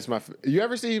 That's my. You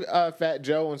ever see Fat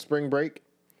Joe on Spring Break?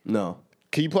 No.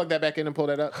 Can you plug that back in and pull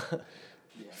that up?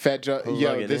 Fat Joe. Plug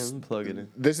it in.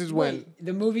 This is when. Wait,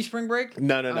 the movie Spring Break?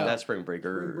 No. That's Spring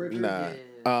Breaker. Nah.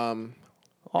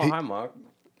 Hi, Mark.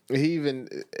 He even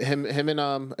him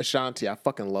and Ashanti. I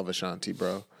fucking love Ashanti,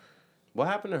 bro. What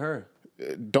happened to her?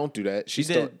 Don't do that. She's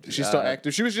still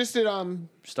active. She was just at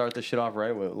Start the shit off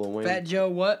right with Lil Wayne. Fat Joe,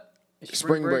 what?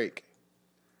 Spring Break.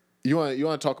 You want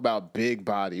to talk about big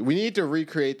body? We need to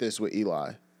recreate this with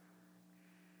Eli.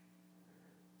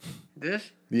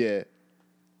 This? Yeah.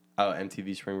 Oh,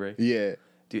 MTV Spring Break. Yeah.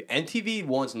 Dude, MTV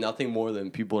wants nothing more than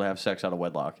people to have sex out of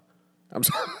wedlock. I'm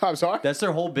sorry. I'm sorry. That's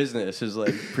their whole business is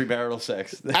like premarital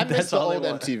sex. I miss That's the all old they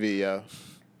want. MTV, yo.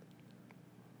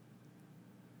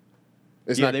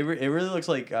 It's Yeah, not. it really looks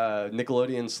like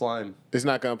Nickelodeon slime. It's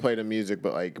not gonna play the music,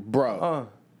 but like, bro,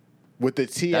 with the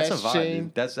TS That's a vibe. chain,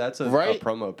 Dude. That's a right?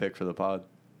 promo pick for the pod.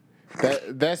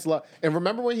 that's love. And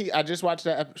remember when I just watched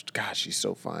that episode? God, she's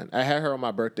so fine. I had her on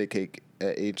my birthday cake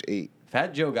at age 8.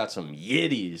 Fat Joe got some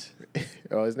yitties.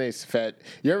 Oh, his name's Fat.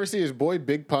 You ever see his boy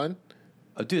Big Pun?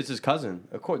 Oh, dude, it's his cousin.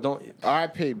 Of course, don't.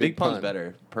 R.I.P. Big Pun's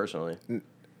better personally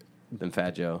than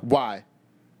Fat Joe. Why?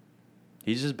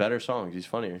 He's just better songs. He's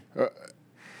funnier.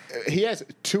 He has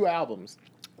 2 albums.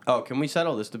 Oh, can we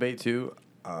settle this debate too?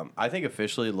 I think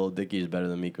officially Lil Dicky is better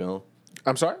than Meek Mill.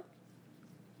 I'm sorry.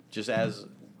 Just as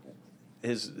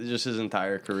his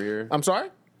entire career. I'm sorry.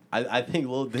 I think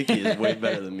Lil Dicky is way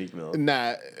better than Meek Mill.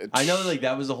 Nah. I know like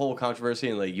that was the whole controversy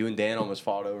and like you and Dan almost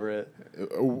fought over it.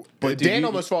 But dude, Dan you-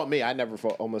 almost fought me. I never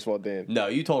almost fought Dan. No,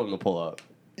 you told him to pull up.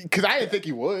 Because I didn't think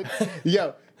he would.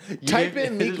 Yo, type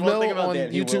in There's Meek one thing Mill about on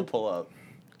Dan, he will YouTube. pull up.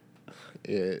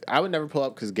 Yeah, I would never pull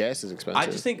up because gas is expensive. I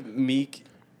just think Meek,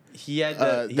 he had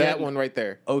that one right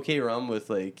there. OK Rum with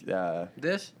like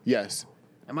This? Yes.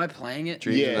 Am I playing it?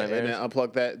 Dreams and Yeah, Nightmares. and then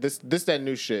unplug that. This that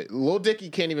new shit. Lil Dicky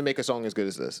can't even make a song as good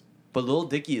as this. But Lil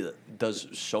Dicky does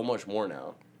so much more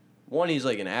now. One, he's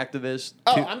like an activist.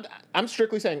 Oh, Two, I'm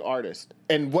strictly saying artist.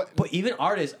 And what? but even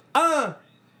artists,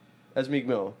 that's Meek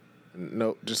Mill.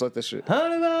 No, just let this shit.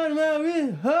 I'm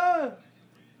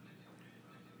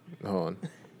Hold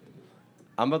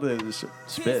on. about to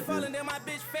spit, dude.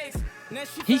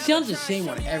 He sounds the same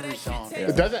on every song. Yeah.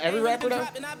 Doesn't every rapper though?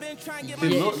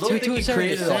 Dude, Yeah, Lil to a Dicky certain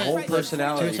created a extent. whole To a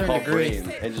personality certain called degree.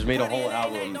 Brain and just made a whole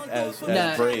album as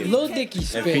Nah, Brain. Lil Dicky and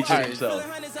spits. featured Alright.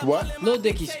 himself. What? Lil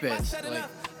Dicky spits. Like,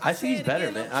 I think he's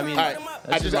better, man. I mean, All right.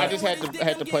 I that's just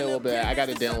had to play a little bit. I got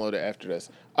to download it after this.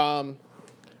 All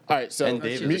right. So And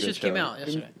David- it good just came show. out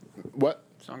yesterday. what?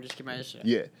 Song just came out yesterday.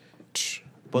 Yeah.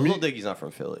 But Lil Dicky's not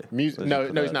from Philly. Music? Let's No, just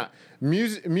put no, he's that- not.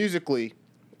 Musically,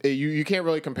 you can't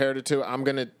really compare the two. I'm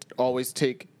gonna always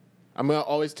take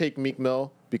Meek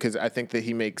Mill because I think that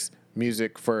he makes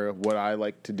music for what I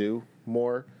like to do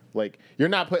more. Like you're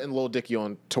not putting Lil Dicky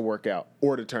on to work out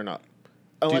or to turn up.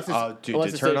 Unless Dude,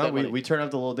 unless to it turn saves up, that money. we turn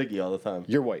up to Lil Dicky all the time.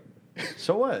 You're white.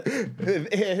 So what?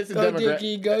 It's a Go demogra-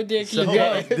 Dicky, go Dicky, So- go.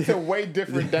 Yeah, it's a way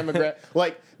different demographic.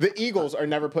 Like the Eagles are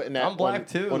never putting that. I'm black on,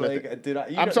 too. on the Like, thi- dude,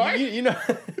 I'm sorry? You know,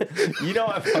 you know,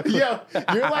 I fuck with- Yo,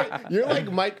 you're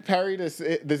like Mike Perry, this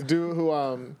dude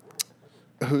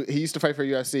who he used to fight for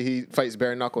UFC. He fights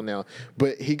bare knuckle now,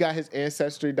 but he got his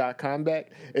ancestry.com back,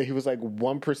 and he was like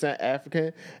 1%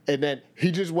 African, and then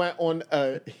he just went on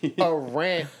a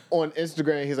rant on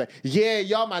Instagram. He's like, "Yeah,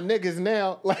 y'all my niggas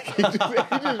now." Like he just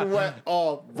went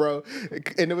off, bro,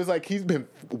 and it was like he's been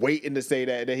waiting to say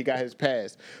that, and then he got his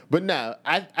pass. But no,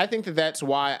 I think that's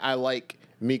why I like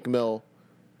Meek Mill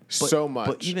so much.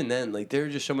 But even then, like there are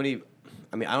just so many.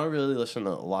 I mean, I don't really listen to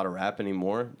a lot of rap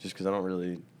anymore, just because I don't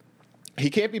really. He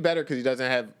can't be better because he doesn't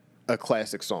have a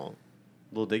classic song.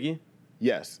 Lil Dicky.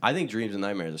 Yes. I think Dreams and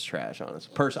Nightmares is trash. Honest,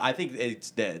 I think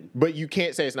it's dead. But you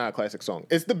can't say it's not a classic song.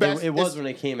 It's the best. It was it's- when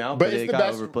it came out, but it's it the got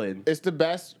best, overplayed. It's the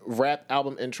best rap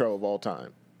album intro of all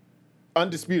time.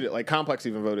 Undisputed. Like Complex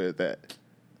even voted at that.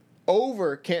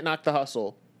 Over Can't Knock the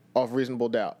Hustle off Reasonable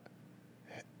Doubt.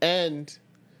 And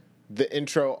the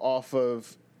intro off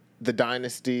of The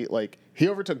Dynasty. Like he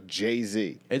overtook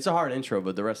Jay-Z. It's a hard intro,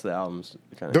 but the rest of the album's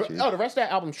kind of cheap. The rest of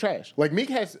that album's trash. Like Meek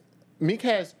has,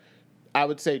 I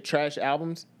would say, trash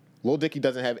albums. Lil Dicky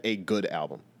doesn't have a good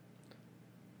album.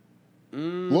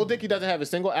 Lil Dicky doesn't have a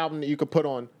single album that you could put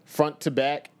on front to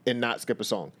back and not skip a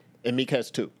song. And Meek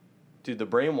has 2. Dude, the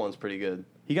Brain one's pretty good.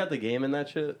 He got the game in that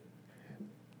shit.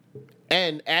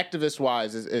 And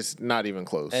activist-wise, it's not even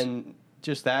close. And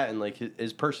just that, and like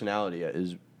his personality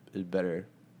is better,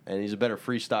 and he's a better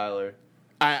freestyler.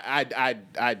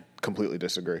 I completely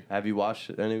disagree. Have you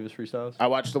watched any of his freestyles? I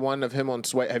watched the one of him on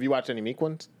Sway. Have you watched any Meek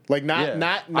ones? Like not.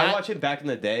 I watched it back in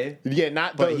the day. Yeah,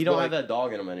 not. But those, he don't like, have that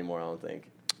dog in him anymore. I don't think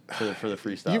for the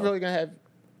freestyle. You really gonna have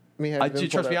me have?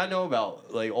 Trust me, I know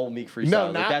about like old Meek freestyles. No,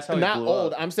 like, not that's how he not blew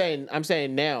old. up. I'm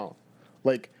saying now,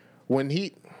 like when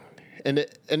he, and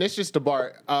it's just a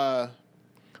bar.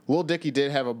 Lil Dicky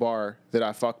did have a bar that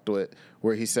I fucked with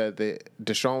where he said that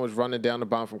Deshaun was running down the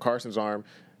bomb from Carson's arm,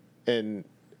 and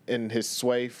in his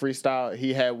Sway freestyle,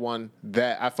 he had one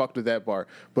that I fucked with that bar.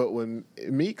 But when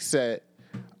Meek said,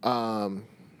 oh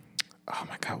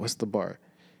my God, what's the bar?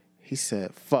 He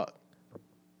said, fuck.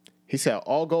 He said,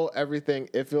 all gold, everything.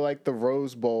 It feel like the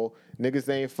Rose Bowl. Niggas,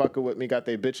 they ain't fucking with me. Got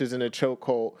they bitches in a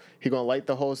chokehold. He gonna light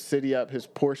the whole city up. His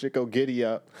Porsche go giddy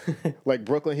up. Like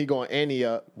Brooklyn, he going Annie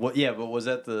up. What? Yeah, but was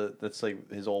that that's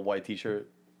like his old white T-shirt?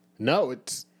 No,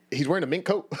 he's wearing a mink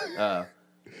coat.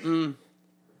 Can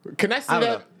I see I don't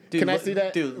that? know. Dude, Can I see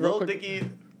that? Dude, real Lil quick? Dicky,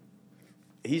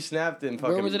 he snapped in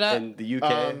Where was it at? in the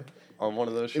UK on one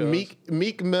of those shows.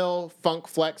 Meek Mill, Funk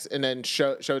Flex, and then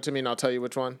show it to me, and I'll tell you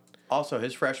which one. Also,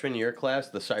 his freshman year class,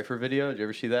 the Cypher video. Did you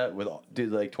ever see that with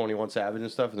dude like 21 Savage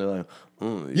and stuff? And they're like,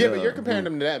 Yeah, but you're comparing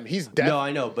him to them. He's definitely. No,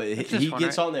 I know, but he fun,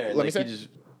 gets right? on there. And Let me like, see. he just.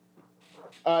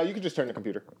 You can just turn the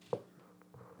computer.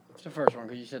 It's the first one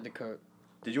because you said the code.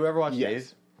 Did you ever watch Yes.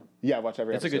 Days? Yeah, I watch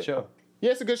every It's a episode. good show.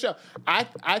 Yeah, it's a good show. I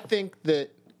think that.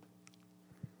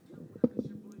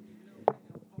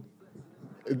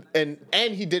 And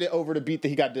he did it over the beat that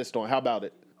he got dissed on. How about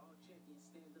it?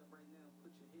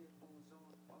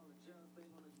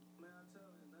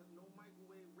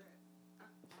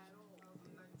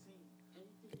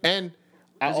 And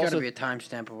There's got also to be a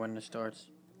timestamp of when it starts.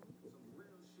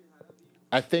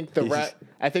 I think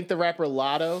the rapper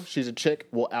Lotto, she's a chick,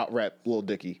 will out rap Lil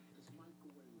Dicky.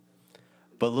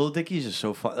 But Lil Dicky's just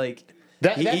so fun. Like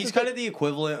That's he's the kind thing. of the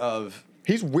equivalent of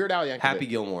He's Weird Al Yankovic. Happy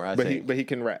Gilmore, I but think. he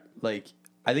can rap. Like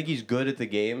I think he's good at the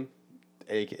game.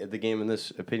 The game in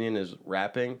this opinion is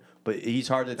rapping, but he's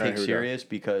hard to take here we go. serious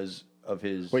because of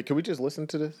his. Wait, can we just listen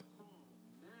to this?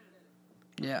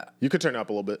 Yeah. You could turn it up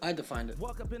a little bit. I had to find it.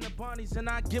 Walk up in the Barneys and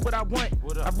I get what I want.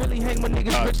 I really hang with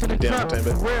niggas rich in the damn, trap, damn it.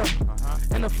 for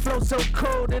real. And the flow so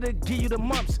cold it'll give you the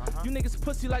mumps. You niggas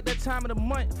pussy like that time of the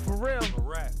month, for real.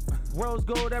 Rose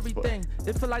gold, everything.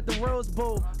 It feel like the Rose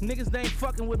Bowl. Niggas, they ain't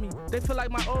fucking with me. They feel like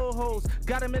my old hoes.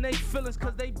 Got them in they feelings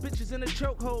cause they bitches in a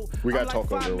chokehold. We gotta I'm like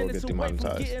talk over 5 it, we'll minutes get away from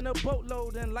demonetized. getting a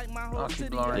boatload and like my whole I'll keep city.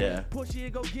 blowing. Yeah. Push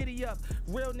it, go giddy up.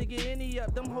 Real nigga, any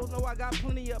up. Them hoes know I got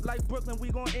plenty up. Like Brooklyn, we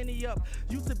gon' any up.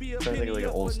 Used to be a Trying to think of, like, an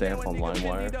penny old up, stamp but now on a nigga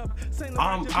LimeWire. pennied up. Saint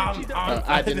I'm- Laurent, I'm- Gucci, I'm-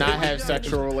 I did not have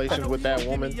sexual relations with that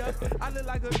woman. I look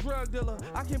like a drug dealer.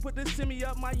 I can put this semi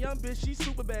up. My young bitch, she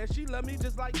super bad. She love me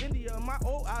just like India. My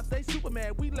old eyes, they super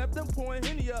mad. We left them pouring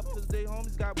Henny up because they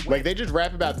homies got wet. Like they just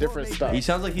rap about different stuff. He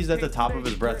sounds like he's at the top of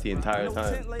his breath the entire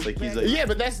time. Like he's like. Yeah,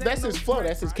 but that's his flow.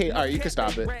 That's his case. All right, you can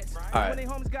stop it. All right.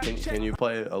 Can you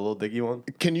play a Lil Dicky one?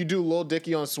 Can you do Lil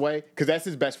Dicky on Sway? Because that's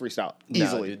his best freestyle,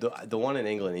 easily. No, dude, the one in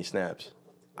England, he snaps.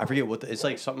 I forget what it's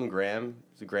like. Something Graham.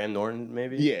 Is it Graham Norton?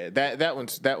 Maybe. Yeah, that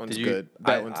one's Did you- good.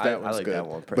 I That one's like good. that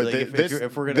one. But Like,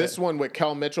 if we're gonna- this one with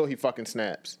Kel Mitchell, he fucking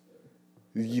snaps.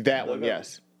 That one,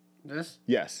 yes, This?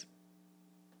 yes.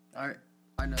 All right.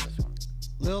 I know this one.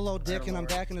 Lil old dick and I'm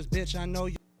back in this bitch. I know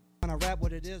you wanna rap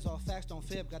what it is. All facts don't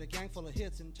fib. Got a gang full of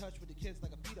hits. In touch with the kids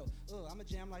like a pedo. I'm a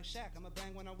jam like Shaq. I'm a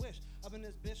bang when I wish. Up in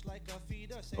this bitch like a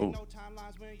feeder. Say Ooh. no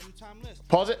timelines when you timeless.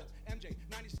 Pause it. MJ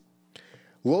 96.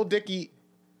 Lil Dicky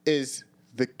is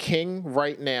the king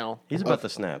right now. He's about to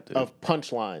snap, dude. Of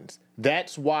punchlines.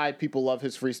 That's why people love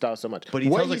his freestyle so much. But he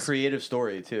What tells a he's- creative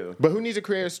story too. But who needs a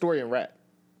creative story in rap?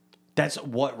 That's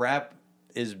what rap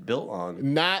is built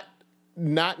on. Not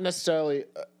necessarily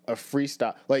a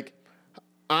freestyle. Like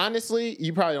honestly,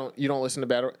 you don't listen to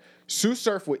battle. Sue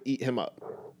Surf would eat him up.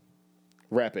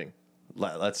 Rapping.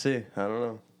 Let's see. I don't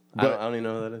know. I But- don't even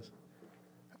know who that is.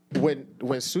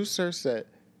 When Sue Surf said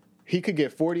he could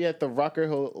get 40 at the Rucker,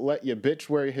 he'll let your bitch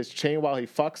wear his chain while he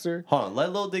fucks her. Hold on.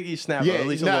 Let Lil Dicky snap. Yeah, at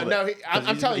least a no, little no. bit, 'cause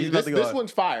I'm telling he's you, about to go this out.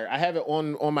 one's fire. I have it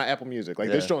on my Apple Music. Like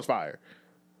this Yeah. joint's fire.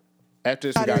 After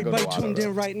this, we Not gotta go to everybody tuned in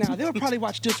Lotto. right now. They'll probably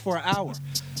watch this for an hour.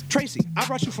 Tracy, I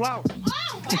brought you flowers.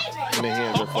 And the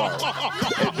hands are fire.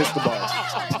 Hey, this the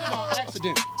bar.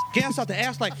 Accident. Gas out the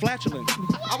ass like flatulence.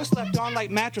 I was slept on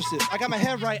like mattresses. I got my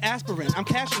head right aspirin. I'm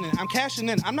cashing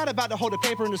in. I'm not about to hold a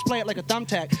paper and display it like a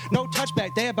thumbtack. No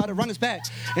touchback, they about to run us back.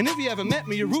 And if you ever met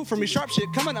me, you root for me, sharp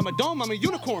shit coming. I'm a dome, I'm a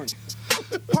unicorn.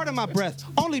 Pardon my breath.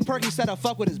 Only Perky said I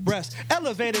fuck with his breast.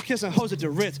 Elevator kissing hoes at the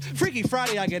Ritz. Freaky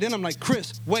Friday, I get in, I'm like,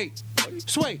 Chris, wait.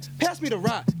 Sway, pass me the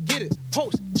rock. Get it.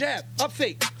 Post, jab, up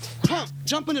fake.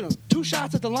 Jumping in him. 2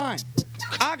 shots at the line.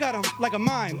 I got him like a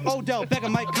mime. Odell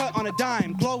Beckham might cut on a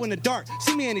dime. Glow in the dark.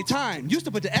 See me anytime. Used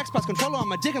to put the Xbox controller on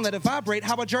my dick and let it vibrate.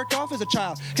 How I jerked off as a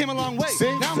child. Came a long way.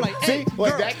 Now I'm like, hey,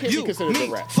 like girl, that can't be considered me,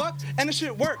 a rap. fuck, and the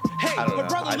shit work. Hey, my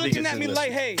brother looking at me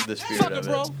like, hey, fuck it,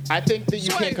 bro. I think that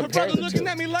you can't compare the two. Looking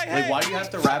at me like, hey, why do you have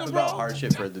to rap about hard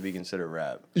shit for it to be considered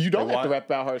rap? You don't have to rap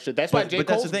about hard shit. That's why J. But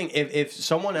that's the thing. If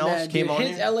someone else came on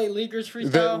his here, LA Leakers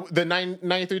freestyle, the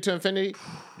 93 to Infinity.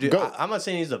 Dude, I'm not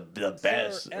saying he's the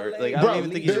best. Or, like, I don't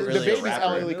even think he's really a Baby's rapper.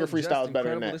 LA Leaker freestyle is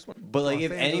better than that. But like,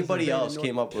 if anybody else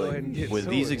came up with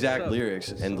these exact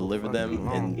lyrics and delivered them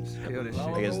in,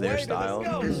 I guess, their style,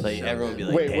 like everyone would be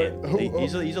like, Wait, damn,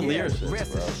 he's a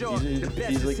lyricist, bro.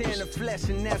 He's like just a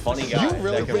funny guy.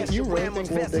 You really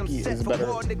think Lil Dicky is better?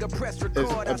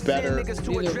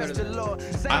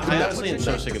 I honestly am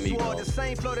so sick of Meek Mill.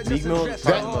 Meek Mill is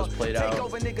probably the most played out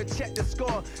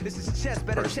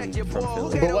person from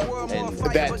Philly. And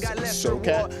that's so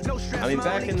cat. I mean,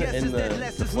 back in the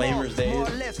Flamers days,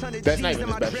 that's not even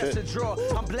his best shit. His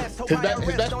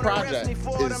best project is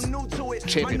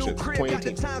Championship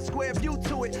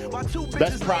 2018.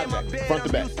 Best project, front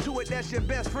to back.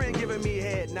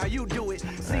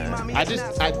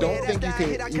 I don't think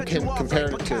you can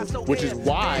compare it to, which is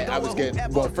why I was getting.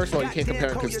 Well, first of all, you can't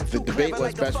compare it because the debate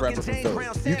was best rapper from Philly.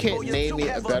 You can't name me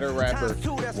a better rapper.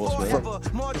 Will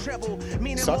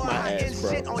Smith. Suck my ass,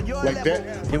 bro. Like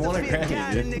that. He won a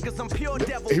Grammy, dude.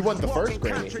 He won the first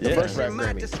Grammy, the first rap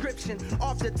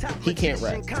Grammy. He can't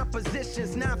rap.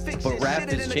 But rap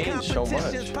has changed so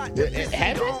much. It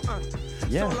hasn't.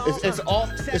 Yeah, it's all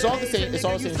the same. It's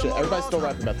all the same shit. Everybody's still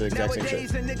rapping about the exact same shit.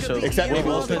 So except when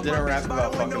Will Smith didn't rap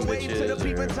about fucking bitches or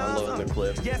unloading the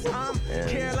clip, and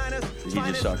he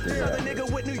just sucked his rap.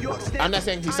 I'm not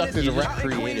saying he sucked his rap.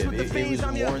 Creative. It was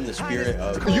more in the spirit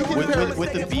of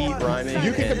with the beat rhyming.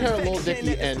 You can compare Lil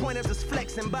Dicky and Will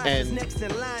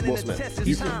Smith.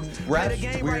 You can rap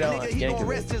Weird Al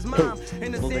Yankovic.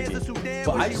 Who? Lil Dicky.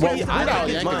 But I think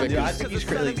his mind, dude. I think he's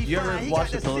crazy. Like, you ever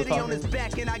watch the Pillow Talking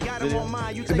video?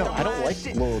 No, I don't like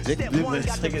Lil Dicky.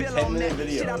 It's like a 10-minute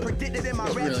video.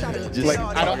 Just like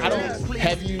I don't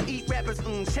have you. I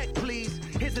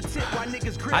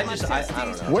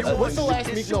don't know. What's the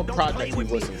last Meek Mill project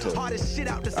you've listened to?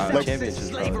 Like Championships,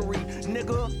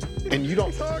 and you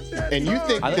don't, and you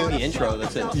think I like that the intro.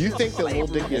 That's it. You think that Lil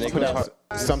Dicky has put out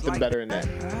something better than that?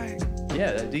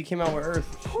 Yeah, that dude came out with Earth.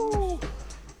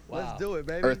 Let's do it,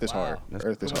 baby. Earth is hard.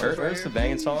 Earth is hard. Earth's the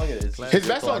banging song. His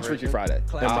best song is Freaky Friday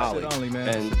and Molly.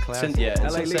 And since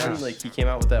then, like he came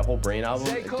out with that whole Brain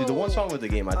album. Dude, the one song with the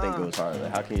game I think goes hard.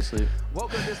 Like, How Can You Sleep?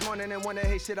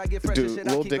 Dude,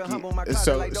 Lil Dicky.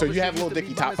 So you have Lil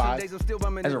Dicky top 5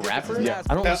 as a rapper? Yeah,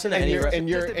 I don't listen to any rapper. And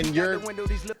you're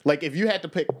like, if you had to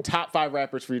pick top 5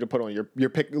 rappers for you to put on, you're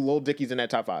picking Lil Dicky's in that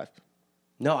top 5.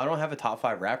 No, I don't have a top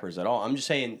 5 rappers at all. I'm just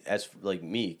saying, as like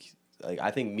Meek. Like,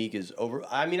 I think Meek is over.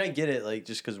 I mean, I get it, like,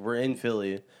 just because we're in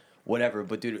Philly, whatever.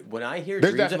 But, dude, when I hear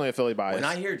There's definitely a Philly bias. When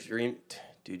I hear Dreams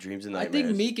and Nightmares. I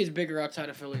think Meek is bigger outside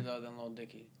of Philly, though, than Lil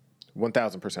Dicky.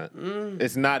 1,000%.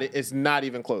 It's not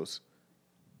even close.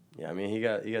 Yeah, I mean, he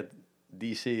got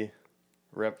DC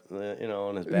rep,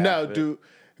 on his back. No, dude,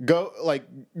 go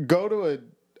to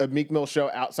a Meek Mill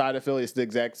show outside of Philly. It's the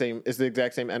exact same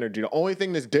energy. The only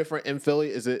thing that's different in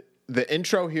Philly is that the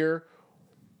intro here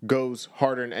goes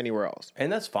harder than anywhere else.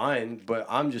 And that's fine, but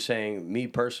I'm just saying, me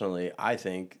personally, I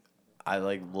think I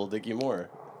like Lil Dicky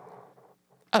more.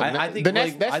 I think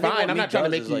that's fine. I'm not trying to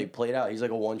make you like played out. He's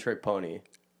like a one-trick pony,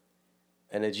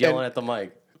 and it's yelling at the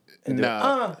mic.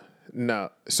 No.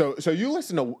 So you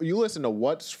listen to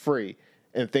What's Free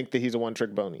and think that he's a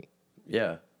one-trick pony.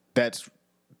 Yeah, that's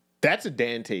a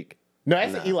Dan take. No,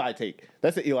 that's an Eli take.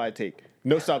 That's an Eli take.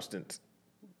 No substance.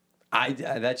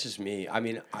 That's just me. I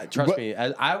mean, trust me.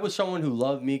 I was someone who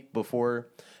loved Meek before.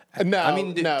 No, I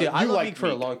mean, dude, I loved Meek for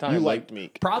a long time. You liked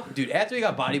Meek, dude. After he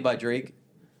got bodied by Drake,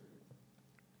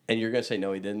 and you're gonna say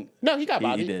no, he didn't. No, he got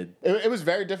bodied. He did. It was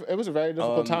very different. It was a very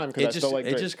difficult time because I still like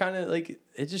Drake. It just kind of like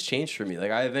it just changed for me.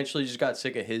 Like I eventually just got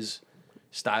sick of his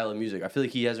style of music. I feel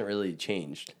like he hasn't really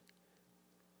changed.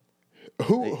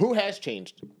 Who has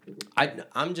changed?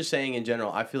 I'm just saying in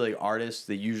general. I feel like artists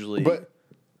they usually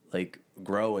like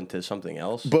grow into something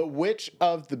else. But which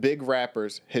of the big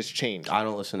rappers has changed? I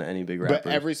don't listen to any big rappers.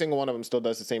 But every single one of them still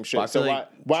does the same shit. But I feel so like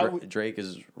why Drake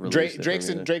is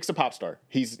Drake's a pop star.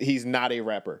 He's not a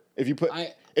rapper. If you put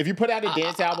out a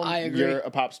dance album, you're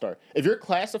a pop star. If you're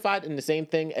classified in the same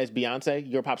thing as Beyonce,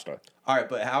 you're a pop star. All right,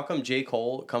 but how come J.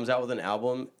 Cole comes out with an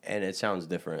album and it sounds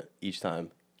different each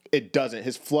time? It doesn't.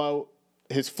 His flow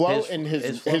and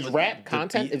his rap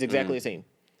content is exactly the same.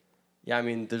 Yeah, I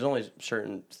mean, there's only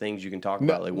certain things you can talk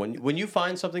about. Like when you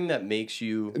find something that makes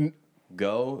you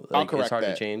go, like, it's hard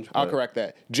to change. I'll correct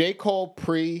that. J. Cole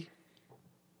pre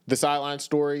the Sideline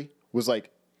Story was like,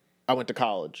 I went to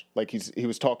college. Like he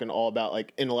was talking all about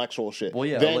like intellectual shit. Well,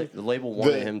 yeah, then the label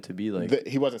wanted him to be like.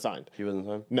 He wasn't signed. He wasn't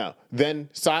signed? No. Then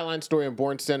Sideline Story and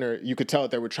Born Sinner, you could tell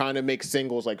that they were trying to make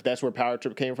singles. Like that's where Power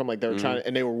Trip came from. Like they were trying to,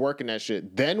 and they were working that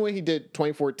shit. Then when he did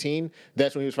 2014,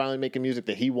 that's when he was finally making music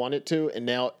that he wanted to, and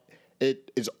now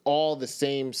it is all the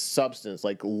same substance,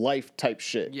 like life type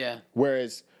shit. Yeah.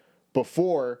 Whereas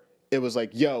before it was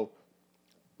like, yo,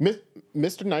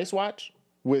 Mr. Nice Watch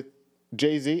with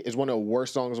Jay-Z is one of the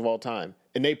worst songs of all time,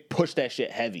 and they pushed that shit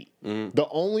heavy. The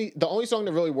only song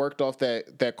that really worked off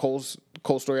that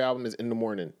Cole Story album is In the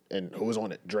Morning, and who was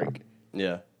on it? Drake.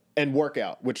 Yeah. And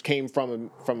Workout, which came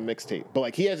from a mixtape, but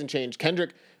like he hasn't changed.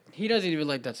 Kendrick, he doesn't even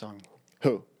like that song.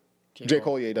 Who? J.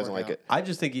 Cole, yeah, he doesn't like it. I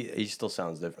just think he still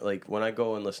sounds different. Like when I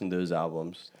go and listen to his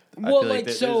albums, well, I feel like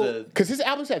so because his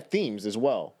albums have themes as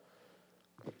well.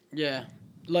 Yeah.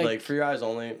 Like For Your Eyes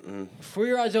Only. For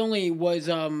Your Eyes Only was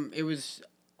it was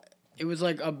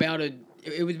like about it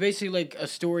was basically like a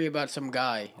story about some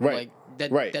guy. Right. Like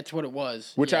that. Right. That's what it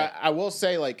was. Which yeah. I will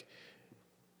say, like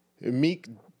Meek,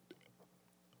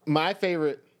 my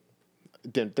favorite.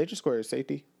 Didn't they just score a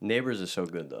safety? Neighbors is so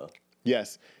good though.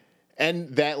 Yes. And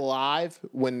that live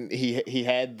when he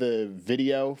had the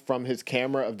video from his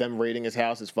camera of them raiding his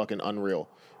house is fucking unreal.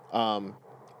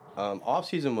 Off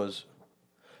Season was.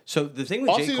 So the thing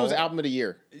with Off J. Season Cole was album of the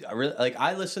year.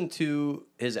 I listen to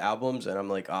his albums and I'm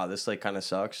like, this like kind of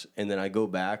sucks. And then I go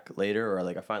back later or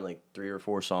like I find like 3 or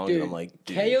 4 songs and I'm like,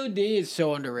 dude. KOD is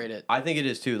so underrated. I think it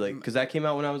is too. Like because that came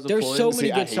out when I was deployed. There's so many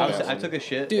good songs. I took a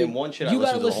shit dude, and one shit. You I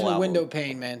gotta listen to to Window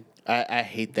Pane, man. I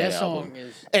hate that album. Song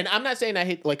is, and I'm not saying I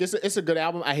hate like it's a good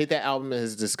album. I hate that album in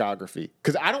his discography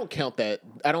because I don't count that.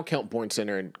 I don't count Born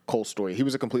Sinner and Cole Story. He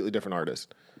was a completely different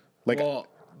artist. Like,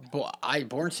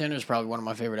 Born Sinner is probably one of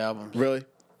my favorite albums. Really?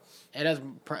 It has.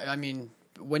 I mean,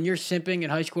 when you're simping in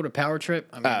high school to Power Trip.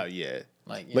 I mean, oh yeah.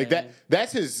 Like that.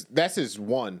 That's his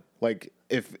one. Like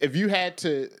if you had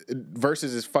to,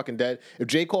 Versus is fucking dead. If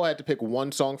J. Cole had to pick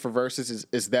one song for Versus,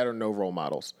 is that or No Role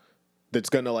Models? That's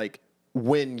gonna like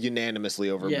win unanimously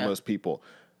over most people.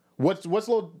 What's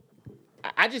little?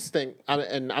 I just think,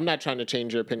 and I'm not trying to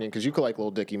change your opinion because you could like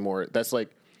Lil Dicky more. That's like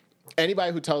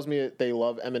anybody who tells me that they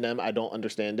love Eminem, I don't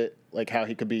understand it. Like how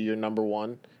he could be your number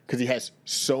one because he has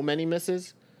so many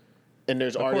misses, and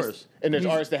there's artists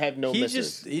that have no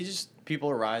misses. He just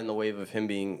people are riding the wave of him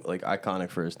being like iconic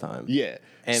for his time. Yeah,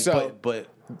 and but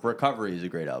Recovery is a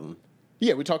great album.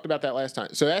 Yeah, we talked about that last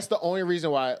time. So that's the only reason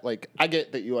why, like, I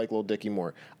get that you like Lil Dicky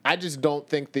more. I just don't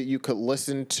think that you could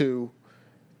listen to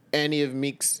any of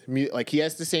Meek's music. Like, he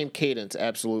has the same cadence,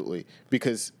 absolutely,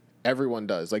 because everyone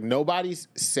does. Like, nobody's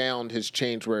sound has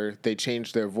changed where they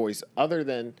changed their voice other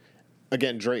than,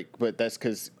 again, Drake. But that's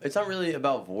because... It's not really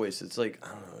about voice. It's like,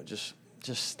 I don't know, just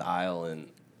style. And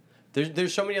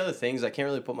there's so many other things. I can't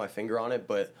really put my finger on it.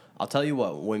 But I'll tell you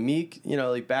what, when Meek,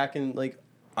 like, back in, like...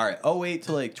 All right, 08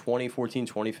 to like 2014,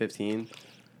 2015.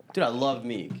 Dude, I loved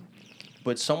Meek.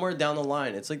 But somewhere down the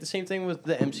line, it's like the same thing with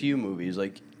the MCU movies.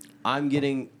 Like, I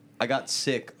got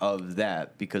sick of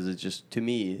that because it's just, to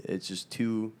me, it's just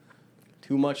too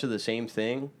much of the same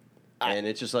thing. And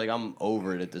it's just like, I'm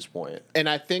over it at this point. And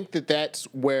I think that that's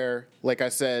where, like I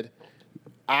said,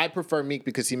 I prefer Meek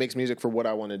because he makes music for what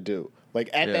I want to do. Like,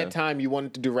 at that time, you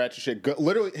wanted to do ratchet shit.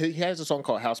 Literally, he has a song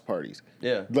called House Parties.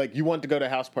 Yeah. Like, you want to go to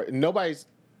house party. Nobody's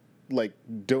like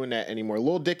doing that anymore.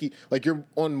 Lil Dicky, like you're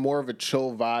on more of a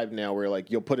chill vibe now where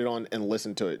like you'll put it on and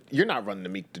listen to it. You're not running to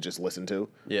Meek to just listen to.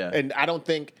 Yeah. And I don't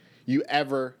think you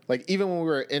ever, like even when we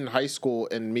were in high school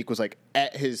and Meek was like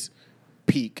at his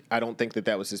peak, I don't think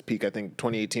that was his peak. I think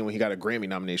 2018 when he got a Grammy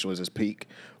nomination was his peak.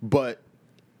 But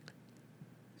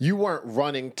you weren't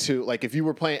running to, like if you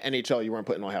were playing NHL, you weren't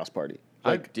putting on House Party.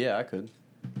 Like, I could.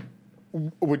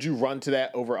 Would you run to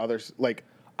that over others? Like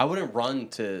I wouldn't run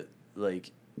to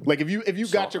like if you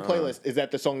got your playlist, is that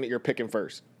the song that you're picking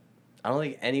first? I don't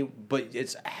think any, but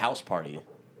it's a house party.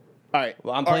 All right.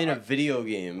 Well, I'm playing a video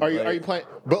game. Are you playing?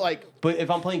 But if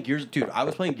I'm playing Gears, dude, I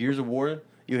was playing Gears of War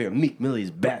you hear Meek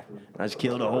Millie's back. I just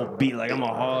killed a whole beat like I'm a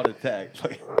heart attack.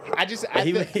 I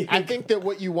think that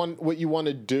what you want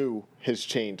to do has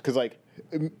changed because like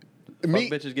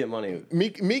bitches get money.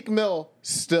 Meek Mill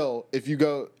still, if you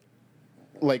go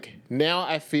like now,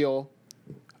 I feel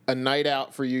a night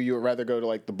out for you would rather go to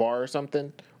like the bar or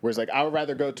something. Whereas like I would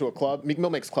rather go to a club. Meek Mill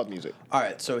makes club music. All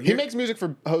right, so he makes music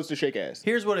for hoes to shake ass.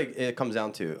 Here's what it comes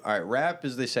down to. All right, rap,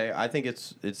 as they say, I think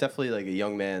it's definitely like a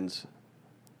young man's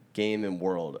game and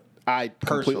world. I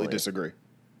completely disagree.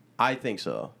 I think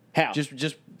so. How?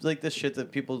 Just like this shit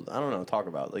that people I don't know talk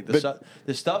about, like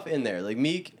the stuff in there, like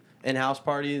Meek and House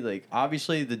Party. Like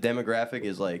obviously the demographic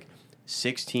is like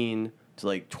 16 to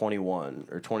like 21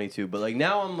 or 22, but like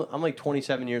now I'm like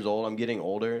 27 years old. I'm getting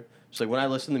older. So like when I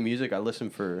listen to music, I listen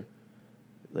for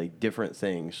like different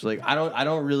things. So, like I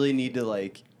don't really need to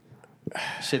like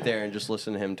sit there and just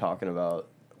listen to him talking about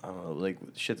I don't know like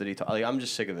shit that he like I'm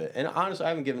just sick of it. And honestly, I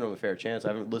haven't given him a fair chance. I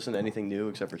haven't listened to anything new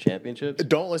except for Championships.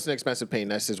 Don't listen to Expensive Pain.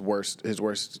 That's his worst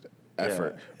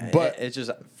effort. Yeah. But it's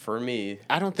just for me.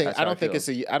 I don't think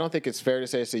it's fair to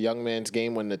say it's a young man's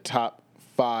game when the top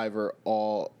 5 are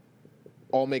all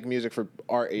make music for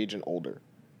our age and older.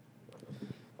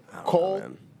 Cole,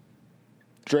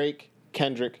 Drake,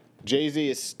 Kendrick, Jay-Z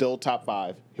is still top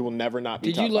 5. He will never not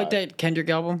be top 5. Did you like that Kendrick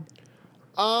album?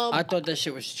 I thought that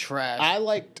shit was trash. I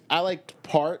liked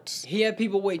parts. He had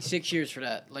people wait 6 years for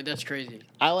that. Like, that's crazy.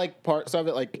 I liked parts of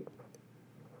it. Like,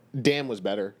 Damn was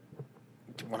better.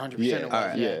 100%. Yeah. It was. All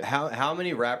right. Yeah. How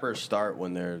many rappers start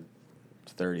when they're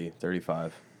 30,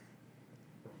 35,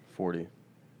 40?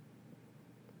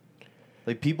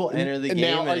 Like, people enter the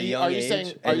game at a young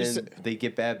age, and they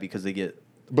get bad because they get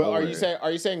But older.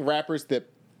 are you saying rappers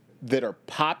that are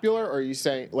popular, or are you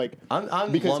saying like I'm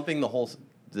lumping the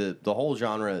whole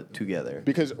genre together?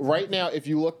 Because right now, if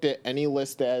you looked at any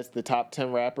list as the top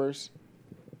 10 rappers,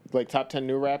 like top 10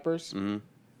 new rappers,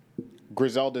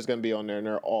 Griselda's going to be on there, and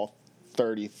they're all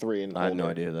 33 and older. I have no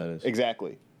idea who that is.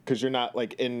 Exactly. Because you're not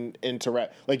like into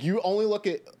rap. Like you only look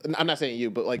at. I'm not saying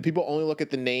you, but like people only look at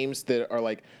the names that are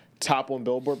like top on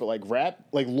Billboard. But like rap,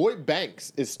 like Lloyd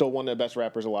Banks is still one of the best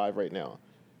rappers alive right now.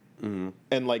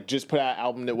 And like just put out an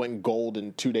album that went gold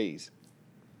in 2 days.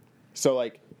 So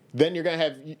like then you're gonna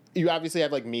have you obviously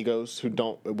have like Migos who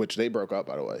don't, which they broke up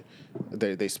by the way.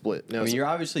 They split. Now, I mean, you're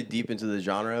obviously deep into the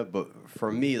genre, but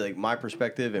for me, like my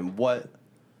perspective and what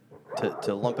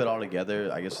to lump it all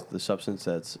together, I guess the substance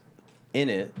that's in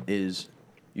it is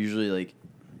usually like,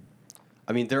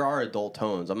 I mean, there are adult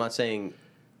tones. I'm not saying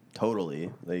totally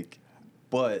like,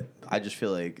 but I just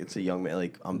feel like it's a young man.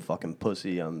 Like I'm fucking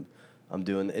pussy. I'm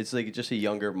doing. It's like just a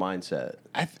younger mindset.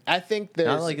 I think there's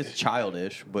not like it's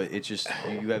childish, but it's just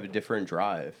you have a different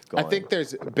drive going. I think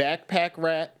there's backpack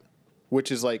rap,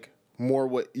 which is like more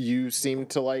what you seem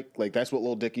to like. Like that's what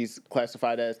Lil Dicky's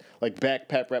classified as. Like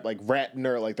backpack rap, like rap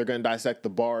nerd. Like they're gonna dissect the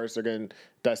bars. They're gonna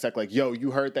dissect like, yo,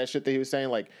 you heard that shit that he was saying?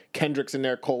 Like Kendrick's in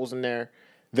there, Cole's in there.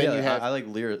 Then you have I like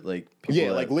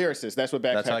people like lyricists. That's what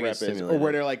backpack rap is. Or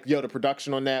where they're like, yo, the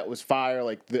production on that was fire.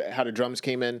 Like how the drums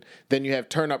came in. Then you have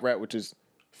turn up rap, which is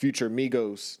Future,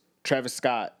 Migos, Travis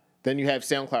Scott. Then you have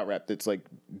SoundCloud rap that's like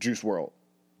Juice WRLD,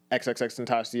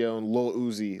 XXXTentacion, Lil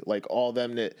Uzi, like all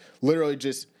them that literally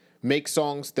just make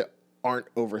songs that aren't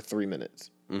over 3 minutes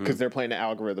because they're playing the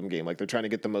algorithm game. Like they're trying to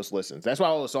get the most listens. That's why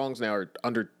all the songs now are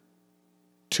under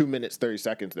 2 minutes 30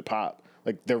 seconds to pop.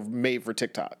 Like they're made for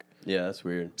TikTok. Yeah, that's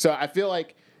weird. So I feel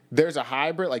like there's a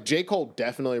hybrid. Like J. Cole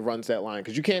definitely runs that line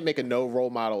because you can't make a No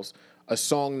Role Models a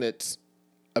song that's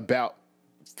about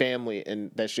family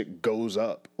and that shit goes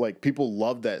up. Like people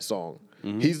love that song.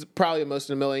 He's probably most of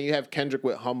the million. You have Kendrick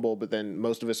with Humble, but then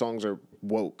most of his songs are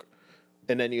woke.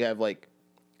 And then you have like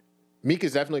Meek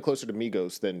is definitely closer to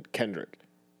Migos than Kendrick.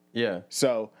 Yeah.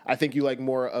 So I think you like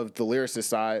more of the lyricist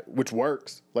side, which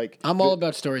works. Like I'm all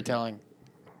about storytelling.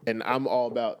 And I'm all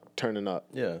about turning up.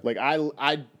 Yeah. Like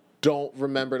I don't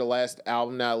remember the last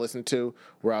album that I listened to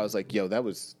where I was like, yo, that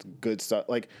was good stuff.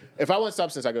 Like if I want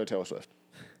substance, I go to Taylor Swift.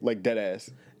 Like dead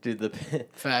ass. Dude, the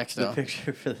facts the though.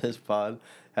 picture for this pod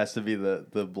has to be the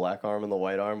black arm and the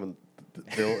white arm and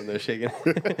Bill and they're shaking.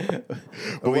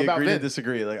 But we agree to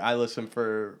disagree. Like I listen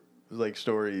for like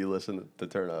story, you listen to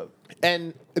turn up.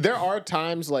 And there are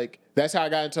times like that's how I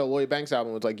got into a Lloyd Banks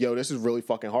album. It's like, yo, this is really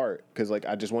fucking hard because like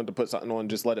I just wanted to put something on and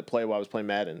just let it play while I was playing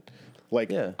Madden.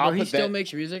 Like, yeah, he still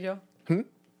makes music, yo.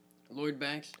 Lloyd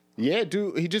Banks. Yeah,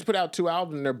 dude, he just put out 2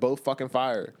 albums and they're both fucking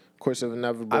fire. Course of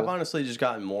Inevitable. I've honestly just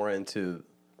gotten more into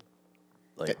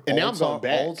like and now I'm going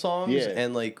back. Old songs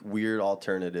and like weird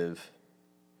alternative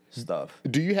stuff.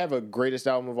 Do you have a greatest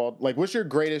album of all? Like, what's your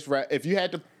greatest rap? If you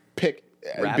had to pick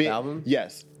rap album,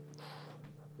 yes.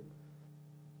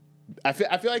 I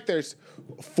feel like there's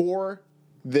 4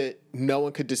 that no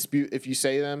one could dispute if you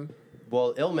say them.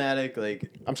 Well, Illmatic, like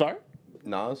I'm sorry?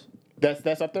 Nas.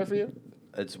 That's up there for you?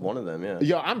 It's one of them, yeah.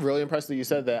 Yo, I'm really impressed that you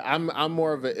said that. I'm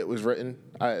more of a It Was Written.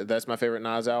 That's my favorite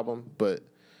Nas album, but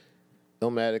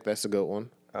Illmatic, that's a good one.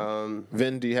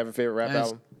 Vin, do you have a favorite rap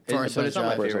album? But it's not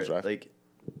my Forest favorite. Hills Drive. Like,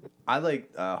 I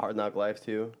like Hard Knock Life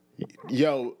too.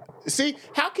 Yo, see,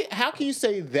 how can you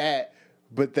say that?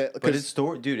 But it's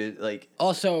story, dude. It like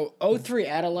Also, 03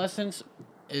 Adolescence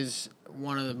is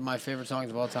one of my favorite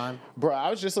songs of all time. bro, I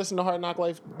was just listening to Hard Knock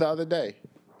Life the other day.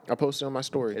 I posted on my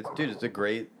story. It's a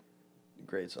great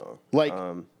song. Like,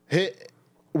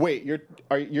 wait,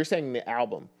 you're saying the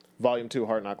album, Volume 2,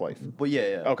 Hard Knock Life? Well,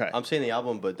 yeah. Okay. I'm saying the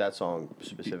album, but that song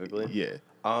specifically. Yeah.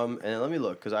 And let me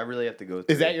look because I really have to go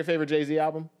through. Is that your favorite Jay-Z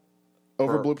album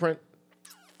over Blueprint?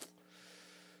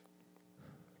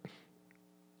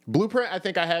 Blueprint, I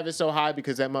think I have it so high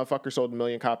because that motherfucker sold 1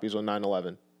 million copies on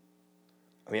 9/11.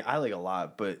 I mean, I like a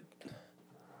lot, but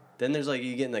then there's like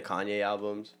you get in the Kanye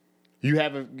albums. You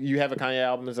have a Kanye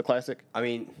album as a classic? I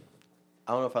mean,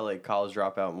 I don't know if I like College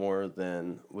Dropout more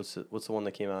than what's the one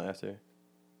that came out after?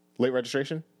 Late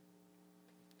Registration?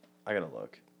 I gotta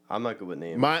look. I'm not good with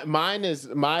names. Mine is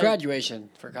Graduation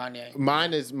for Kanye.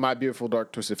 Mine is My Beautiful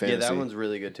Dark Twisted Fantasy. Yeah, that one's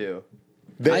really good too.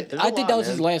 I think that was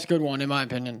his last good one, in my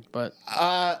opinion. But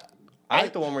I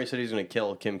like the one where he said he was going to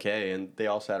kill Kim K, and they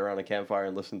all sat around a campfire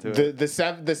and listened to it. The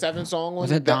 7-song one.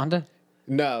 Was it Donda?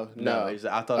 No. I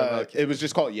thought about it was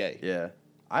just called Yay. Yeah,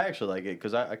 I actually like it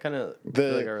because I kind of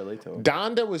feel like I relate to him.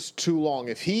 Donda was too long.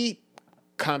 If he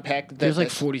compacted that, there's like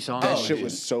 40 songs. That shit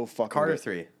was so fucking. Carter good.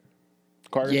 3.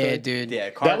 Carter yeah, 3? dude. Yeah,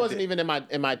 Carter that wasn't even in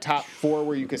my top 4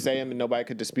 where you could say him and nobody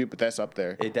could dispute, but that's up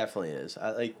there. It definitely is.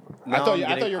 I thought you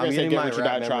were gonna say Get Rich or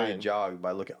Die Trying. Jog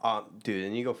by looking, dude,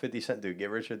 and you go 50 Cent, dude.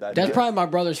 Get Rich or Die. That's probably my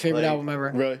brother's favorite Like, album ever.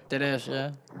 Really? That is,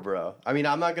 yeah. Bro, I mean,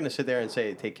 I'm not gonna sit there and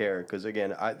say Take Care because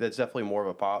again, that's definitely more of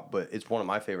a pop, but it's one of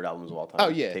my favorite albums of all time. Oh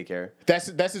yeah, Take Care. That's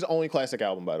his only classic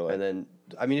album, by the way. And then,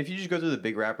 I mean, if you just go through the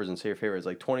big rappers and say your favorites,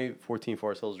 like 2014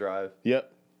 Forest Hills Drive.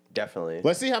 Yep. Definitely.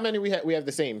 Let's see how many we have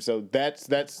the same. So that's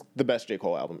the best J.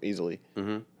 Cole album easily.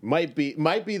 Mm-hmm. Might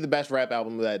be the best rap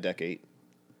album of that decade.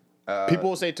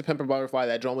 People will say To Pimp a Butterfly,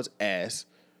 that drum was ass.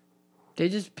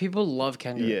 People love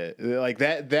Kendrick. Yeah, like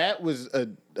that was a.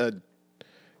 Can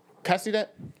I see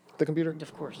that? The computer?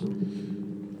 Of course.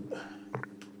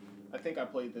 I think I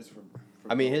played this for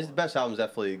I mean, his best album is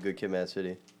definitely Good Kid, Mad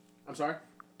City. I'm sorry?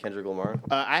 Kendrick Lamar.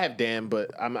 I have Damn,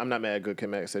 but I'm not mad at Good Kid,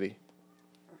 Mad City.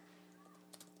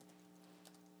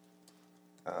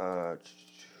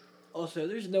 Also,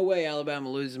 there's no way Alabama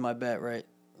loses my bet, right?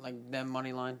 Like them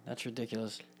money line. That's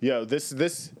ridiculous. Yo, this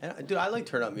Dude, I like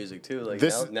turn up music too. Like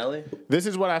Nelly. This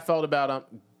is what I felt about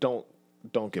don't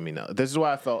give me Nelly. This is what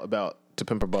I felt about To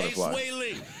Pimp a Butterfly. Hey, Sway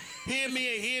Lee,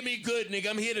 hear me good, nigga.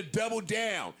 I'm here to double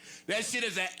down. That shit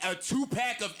is a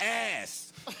 2-pack of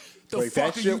ass. The Like,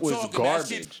 fuck that are shit you was talking?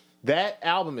 garbage. That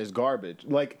album is garbage.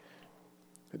 Like,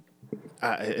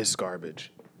 it's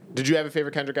garbage. Did you have a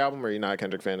favorite Kendrick album, or are you not a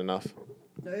Kendrick fan enough?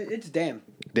 It's Damn.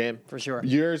 Damn, for sure.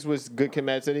 Yours was Good Kid,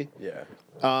 Mad City. Yeah.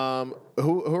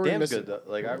 Who are we Damn's missing? good though.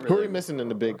 Like I really. Who are we missing in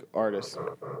the big artists?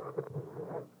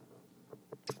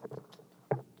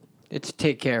 It's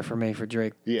Take Care for me for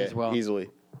Drake. Yeah, as well.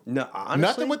 easily. No, honestly,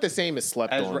 nothing with the same as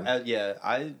Slept On.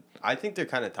 I think they're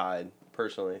kind of tied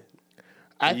personally.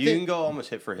 You can go almost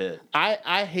hit for hit.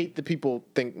 I hate that people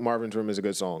think Marvin's Room is a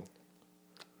good song.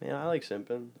 Man, I like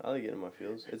simping. I like getting in my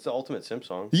feels. It's the ultimate simp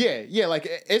song. Yeah, like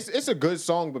it's a good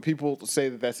song, but people say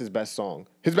that that's his best song.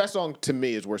 His best song to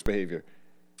me is Worst Behavior.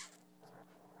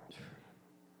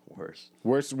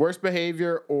 Worst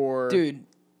Behavior or dude.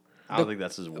 I don't think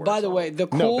that's his worst. By the way, the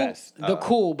Cool, best. the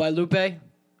Cool by Lupe,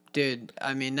 dude.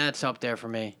 I mean, that's up there for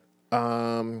me.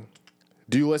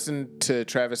 Do you listen to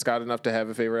Travis Scott enough to have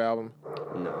a favorite album?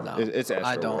 No. It's Astro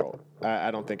I don't. World.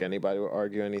 I don't think anybody would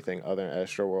argue anything other than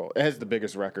Astro World. It has the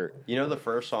biggest record. You know the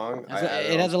first song?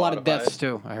 It has a lot of deaths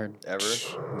too, I heard. Ever?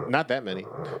 Not that many.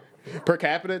 Per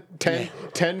capita,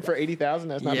 10 for 80,000.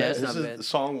 That's not bad. This is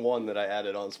song 1 that I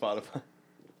added on Spotify.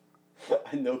 I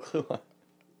had no clue.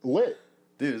 Lit.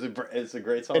 Dude, it's a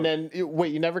great song. And then,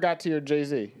 wait, you never got to your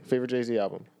Jay-Z, favorite Jay-Z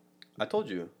album. I told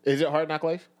you. Is it Hard Knock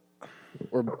Life?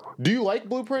 Or do you like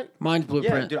Blueprint? Mine's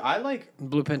Blueprint. Yeah, dude, I like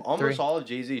Blueprint almost 3. all of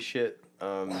Jay-Z's shit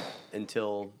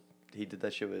until he did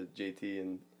that shit with JT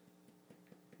and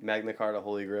Magna Carta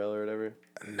Holy Grail or whatever.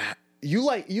 Nah. You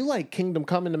like Kingdom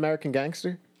Come and American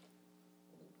Gangster?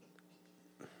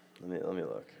 Let me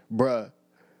look. Bruh.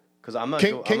 Because I'm not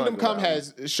Kingdom Come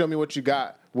has Show Me What You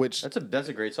Got, which that's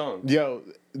a great song. Yo,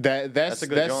 that's a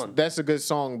good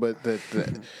song, but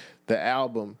the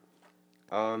album,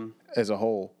 as a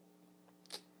whole.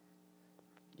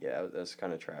 Yeah, that's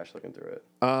kind of trash looking through it.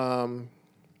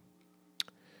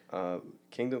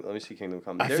 Kingdom. Let me see Kingdom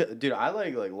Come. Dude, I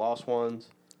like Lost Ones,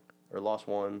 or Lost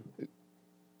One.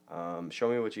 Show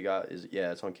Me What You Got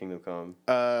it's on Kingdom Come.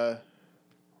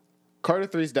 Carter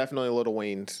 3 is definitely Lil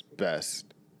Wayne's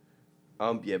best.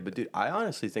 Yeah, but dude, I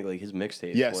honestly think like his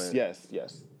mixtapes.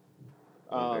 Yes.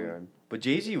 But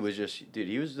Jay-Z was just, dude,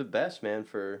 he was the best, man.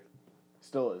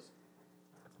 Still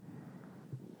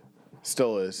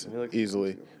is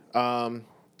easily.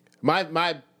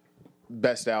 My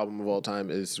best album of all time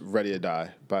is Ready to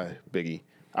Die by Biggie.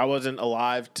 I wasn't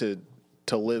alive to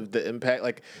live the impact.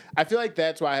 Like, I feel like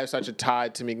that's why I have such a tie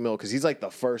to Meek Mill, because he's like the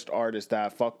first artist that I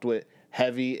fucked with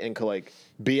heavy and could like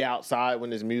be outside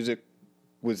when his music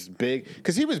was big.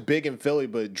 Because he was big in Philly,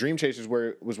 but Dream Chasers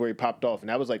was where he popped off, and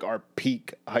that was like our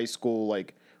peak high school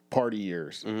like party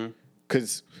years.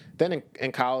 Because then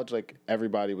in college, like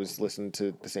everybody was listening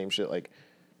to the same shit. Like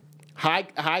high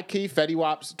key, Fetty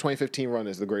Wap's 2015 run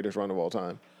is the greatest run of all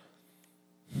time.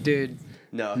 Dude.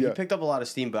 No, he picked up a lot of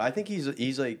steam, but I think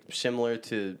he's like similar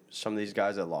to some of these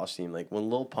guys that lost steam. Like when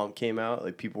Lil Pump came out,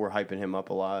 like people were hyping him up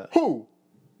a lot. Who?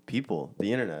 People,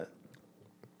 the internet.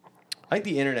 I think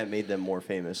the internet made them more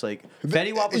famous. Like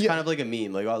Fetty Wap was kind of like a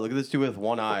meme. Like, oh, look at this dude with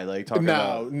one eye, like talking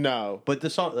about. No. But the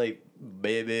song, like,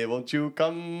 baby, won't you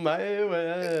come my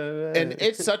way? And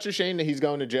it's such a shame that he's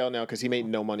going to jail now because he made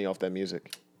no money off that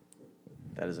music.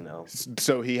 That is an L.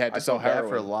 So he had to sell heroin.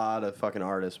 For a lot of fucking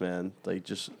artists, man. Like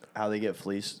just how they get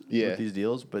fleeced with these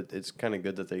deals. But it's kind of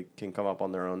good that they can come up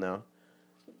on their own now.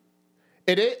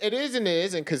 It is and it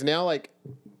isn't, because now like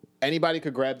anybody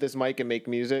could grab this mic and make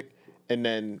music and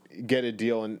then get a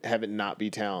deal and have it not be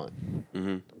talent.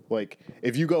 Like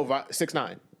if you go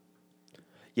 6ix9ine.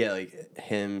 Yeah, like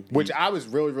him. Which I was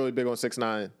really, really big on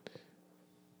 6ix9ine.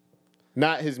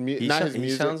 Not his music.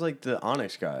 He sounds like the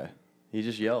Onyx guy. He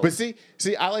just yells. But see,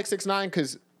 I like 6ix9ine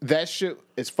because that shit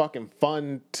is fucking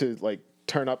fun to like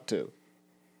turn up to.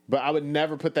 But I would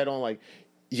never put that on like,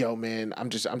 yo man, I'm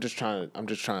just trying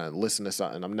to listen to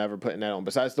something. I'm never putting that on.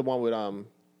 Besides the one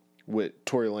with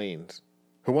Tory Lanez,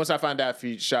 who once I find out if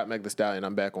he shot Meg Thee Stallion,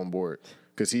 I'm back on board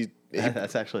because he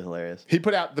that's actually hilarious. He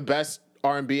put out the best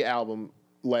R&B album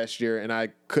last year, and I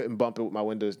couldn't bump it with my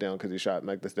windows down because he shot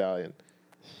Meg Thee Stallion.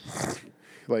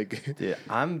 Like, yeah,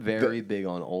 I'm very big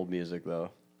on old music though.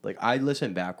 Like I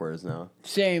listen backwards now.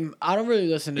 Same. I don't really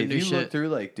listen to new shit. If you look through,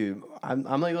 like, dude, I'm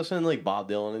like listening to like Bob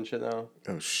Dylan and shit now.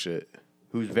 Oh shit.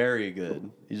 Who's very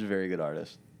good. He's a very good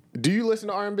artist. Do you listen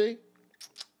to R&B?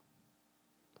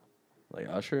 Like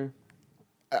Usher?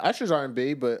 Usher's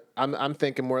R&B, but I'm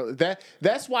thinking more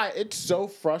that's why it's so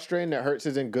frustrating that Hurts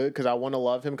isn't good, because I want to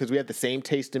love him because we have the same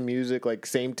taste in music, like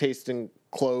same taste in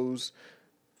clothes,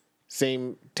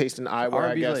 same taste in eyewear,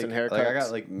 R&B, I guess, like, and haircuts. Like I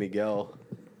got like Miguel.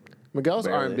 Miguel's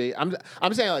R&B.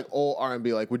 I'm saying like old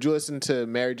R&B. Like, would you listen to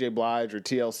Mary J. Blige or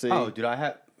TLC? Oh, dude, I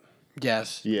have.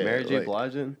 Yes. Yeah. Mary J.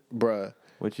 Blige, bruh.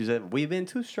 What you said? We've been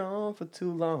too strong for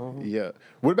too long. Yeah.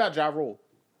 What about Ja Rule?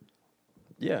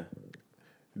 Yeah.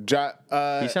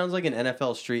 He sounds like an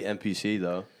NFL street NPC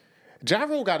though. Ja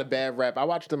Rule got a bad rap. I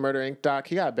watched the Murder Inc. doc.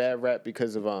 He got a bad rap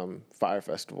because of Fire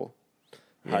Festival.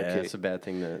 Yeah, it's a bad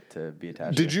thing to be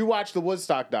attached to. Did you watch the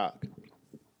Woodstock doc?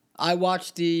 I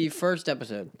watched the first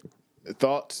episode.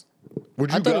 Thoughts? Would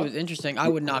you I thought go? it was interesting. I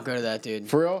would not go to that, dude.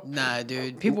 For real? Nah,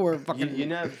 dude. People were fucking. You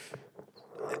never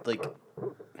like.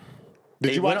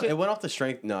 Did you watch it? It went off the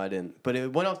strength. No, I didn't. But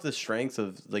it went off the strength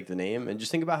of like the name, and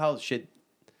just think about how shit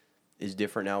is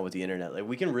different now with the internet. Like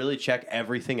we can really check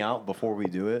everything out before we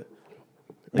do it.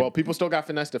 Well, people still got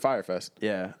finessed at Firefest.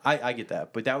 Yeah, I get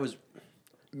that, but that was.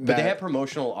 But they had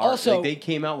promotional art. Also, like, they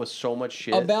came out with so much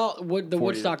shit about the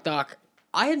Woodstock doc.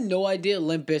 I had no idea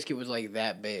Limp Bizkit was like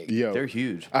that big. Yo, they're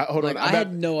huge. Hold on, I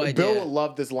had no idea. Bill would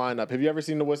love this lineup. Have you ever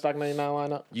seen the Woodstock '99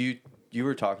 lineup? You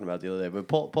were talking about it the other day, but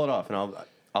pull it off and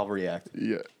I'll react.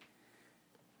 Yeah.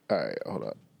 All right, hold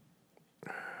up.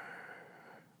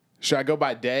 Should I go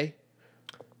by day?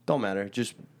 Don't matter.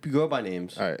 Just go by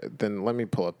names. All right, then let me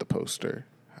pull up the poster.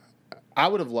 I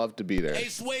would have loved to be there. Hey,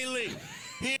 Sway Lee.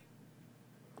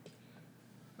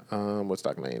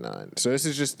 Woodstock '99. So this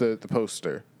is just the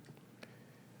poster.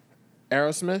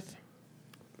 Aerosmith.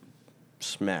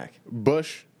 Smack.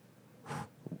 Bush.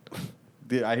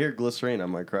 Dude, I hear Glycerine, I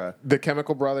might cry. The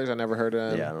Chemical Brothers. I never heard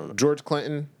of them. Yeah, I don't know. George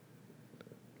Clinton.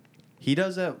 He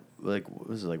does that like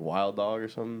was it like Wild Dog or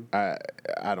something? I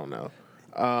don't know.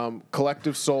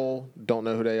 Collective Soul. Don't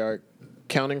know who they are.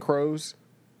 Counting Crows.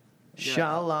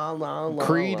 Sha-la-la-la-la.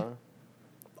 Creed.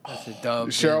 That's a dub.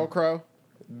 Sheryl Crow.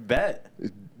 Bet.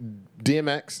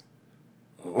 DMX.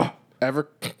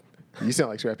 You sound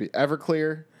like Scrappy.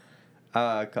 Everclear.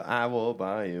 I will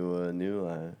buy you a new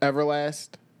line. Everlast.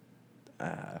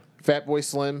 Fatboy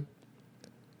Slim.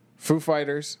 Foo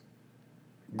Fighters.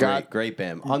 Great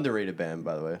band. Underrated band,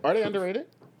 by the way. Are they underrated?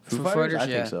 Foo Fighters? I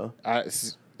yeah. think so.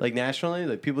 Like nationally,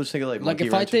 like people just think of like Like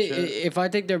Monkey if I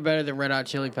think they're better than Red Hot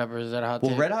Chili Peppers, is that a hot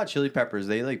take? Red Hot Chili Peppers,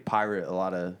 they like pirate a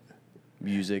lot of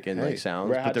music and like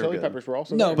sounds. Red Hot they're Chili good. Peppers were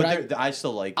also No, there. but I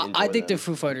still like. I think them. the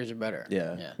Foo Fighters are better.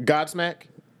 Yeah. Godsmack.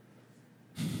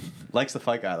 Likes the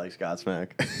fight guy. Likes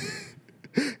Godsmack.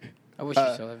 I wish you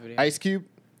saw that video. Ice Cube.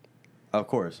 Of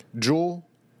course. Jewel.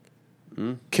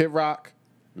 Kid Rock.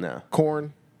 No.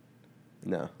 Korn.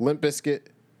 No. Limp Bizkit.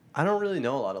 I don't really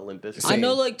know a lot of Limp Bizkit. I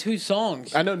know like 2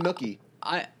 songs. I know Nookie.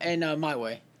 My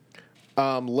Way.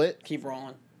 Lit. Keep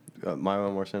rolling. My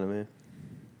One Worse Enemy.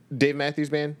 Dave Matthews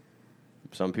Band.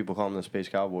 Some people call him the Space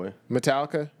Cowboy.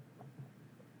 Metallica.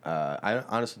 I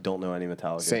honestly don't know any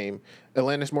Metallica. Same.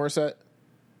 Alanis Morissette.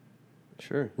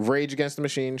 Sure. Rage Against the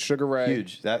Machine. Sugar Ray.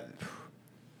 Huge.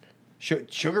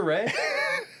 Sugar Ray?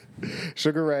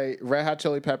 Sugar Ray. Red Hot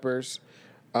Chili Peppers.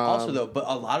 Also, though, but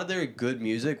a lot of their good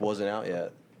music wasn't out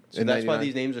yet. So that's why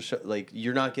these names are like,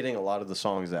 you're not getting a lot of the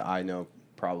songs that I know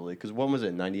probably. Because when was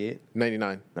it? 98?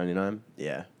 99. 99?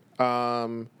 Yeah.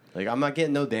 Like, I'm not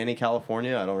getting no Danny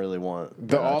California. I don't really want.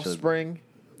 The Offspring.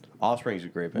 Offspring's a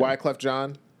great band. Wyclef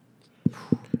Jean.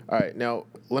 All right, now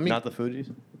let me. Not the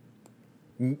Fugees?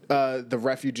 The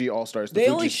Refugee All Stars. They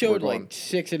only showed like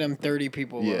 6 of them 30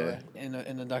 people in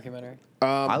the documentary.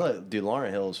 Dude,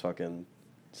 Lauryn Hill is fucking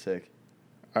sick.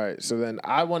 All right, so then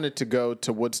I wanted to go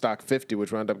to Woodstock 50,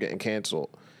 which wound up getting canceled.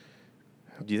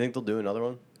 Do you think they'll do another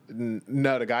one?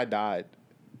 No, the guy died.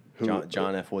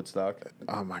 John F. Woodstock.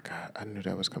 Oh my god, I knew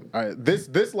that was coming. All right, this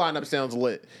lineup sounds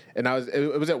lit, and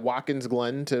it was at Watkins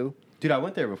Glen too. Dude, I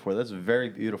went there before. That's very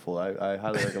beautiful. I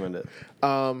highly recommend it.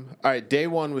 All right, day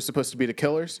one was supposed to be the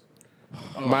Killers,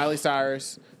 Miley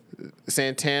Cyrus,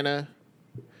 Santana,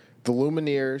 the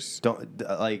Lumineers.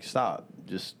 Don't stop.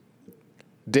 Just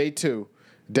day 2,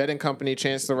 Dead and Company,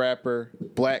 Chance the Rapper,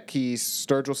 Black Keys,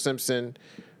 Sturgill Simpson.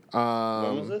 When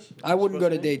was this? I wouldn't go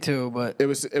to day 2, but it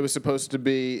was supposed to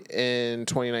be in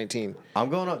 2019. I'm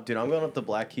going up to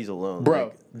Black Keys alone, bro.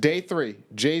 Like, day 3,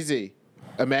 Jay-Z,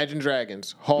 Imagine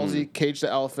Dragons, Halsey, Cage the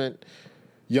Elephant,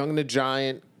 Young the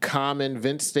Giant, Common,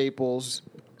 Vince Staples,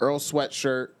 Earl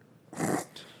Sweatshirt.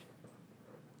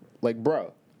 Like,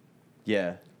 bro.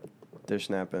 Yeah, they're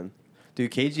snapping. Dude,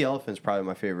 Cage the Elephant's probably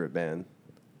my favorite band.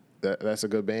 That's a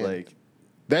good band. Like,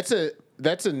 that's a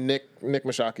Nick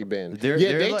Mashaki band. They're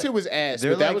day 2 was ass.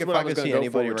 But that was what I was going to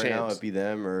go for with right now, Chance. it'd be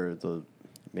them or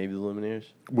maybe the Lumineers.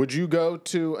 Would you go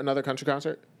to another country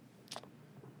concert?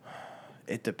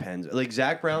 It depends. Like,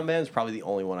 Zach Brown Band is probably the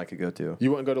only one I could go to.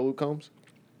 You wouldn't go to Luke Combs?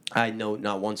 I know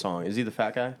not one song. Is he the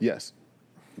fat guy? Yes.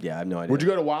 Yeah, I have no idea. Would you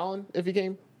go to Wildin' if he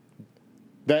came?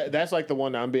 That's like the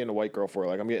one that I'm being a white girl for.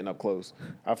 Like, I'm getting up close.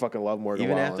 I fucking love Morgan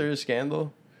Even Wallen. after his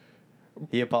scandal?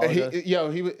 He apologized?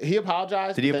 He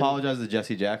apologized. Did he apologize to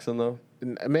Jesse Jackson, though?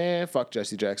 Man, fuck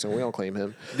Jesse Jackson. We don't claim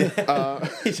him.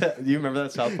 He said, do you remember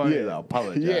that South Park? Yeah. No,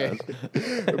 apologize.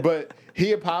 Yeah. But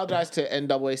he apologized to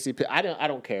NAACP. I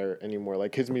don't care anymore.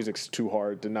 Like, his music's too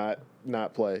hard to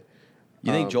not play.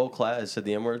 You think Joel Klatt has said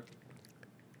the N-word?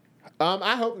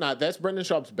 I hope not. That's Brendan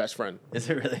Schaub's best friend. Is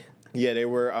it really? Yeah, they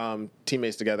were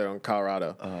teammates together on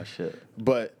Colorado. Oh, shit.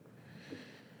 But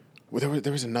there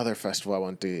was another festival I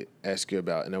wanted to ask you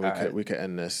about, and then we could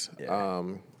end this.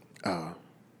 Yeah.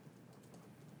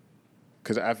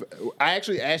 Because I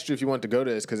actually asked you if you wanted to go to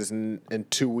this because it's in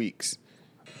 2 weeks.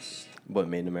 What,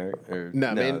 Made in America?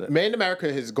 Made in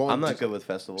America has gone. I'm not good with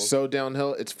festivals. So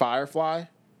downhill. It's Firefly.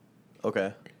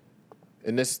 Okay.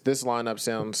 And this lineup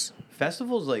sounds.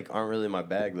 Festivals aren't really my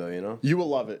bag though, you know. You will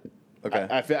love it. Okay.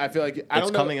 I feel like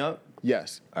it's coming up.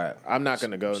 Yes. All right. I'm not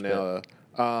gonna go now.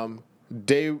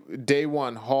 Day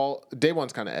one Hall. Day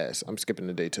one's kind of ass. I'm skipping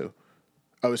to day 2.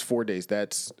 Oh, it's 4 days.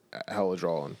 That's hella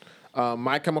drawing.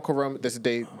 My Chemical Romance. This is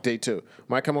day 2.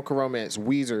 My Chemical Romance.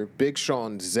 Weezer, Big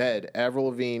Sean, Zedd, Avril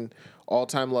Lavigne, All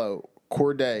Time Low,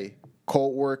 Corday,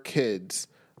 Cold War Kids,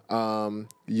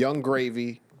 Young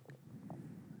Gravy,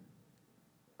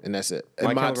 and that's it.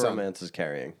 And My Chemical Romance is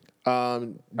carrying. I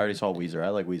already saw Weezer. I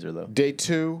like Weezer though. Day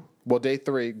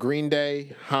 3, Green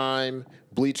Day, Haim,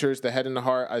 Bleachers, The Head and the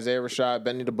Heart, Isaiah Rashad,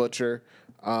 Benny the Butcher.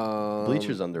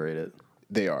 Bleachers underrated.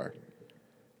 They are.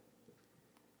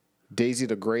 Daisy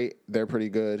the Great, they're pretty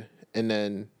good. And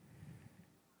then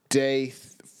day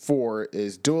 4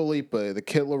 is Dua Lipa, The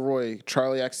Kid Laroi,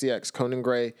 Charlie XCX, Conan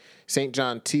Gray, St.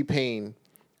 John, T-Pain,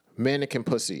 Mannequin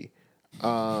Pussy.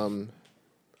 Mannequin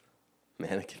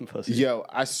Pussy. Yo,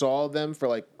 I saw them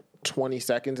for 20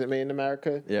 seconds it made in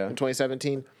America in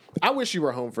 2017. I wish you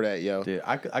were home for that, yo. Dude,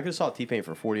 I could have saw T-Pain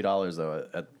for $40 though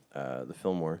at the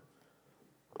Fillmore.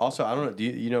 Also, I don't know. Do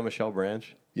you know Michelle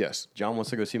Branch? Yes. John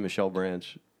wants to go see Michelle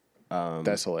Branch.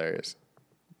 That's hilarious.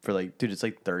 For like, dude, it's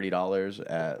like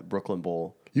 $30 at Brooklyn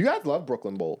Bowl. You guys love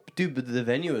Brooklyn Bowl, dude. But the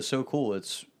venue is so cool.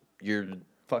 You're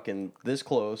fucking this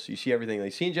close. You see everything.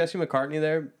 Like seeing Jesse McCartney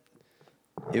there,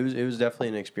 it was definitely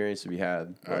an experience to be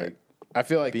had. All right. I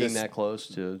feel like being that close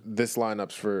to this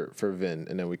lineup's for Vin,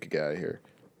 and then we could get out of here.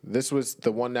 This was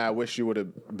the one that I wish you would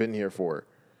have been here for.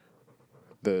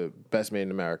 The Best Made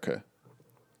in America.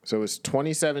 So it was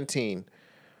 2017.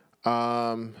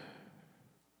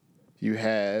 You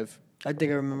have. I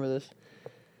think I remember this.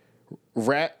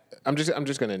 I'm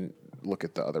just gonna look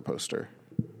at the other poster.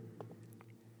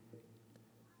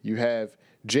 You have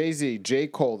Jay-Z, J.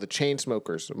 Cole, The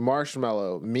Chainsmokers,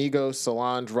 Marshmello, Migos,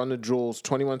 Solange, Run the Jewels,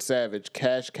 21 Savage,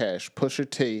 Cash, Pusha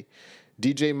T,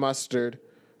 DJ Mustard,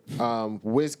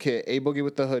 Wizkid, A Boogie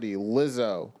with the Hoodie,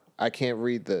 Lizzo. I can't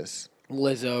read this.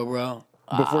 Lizzo, bro.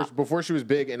 Before she was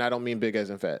big, and I don't mean big as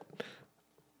in fat.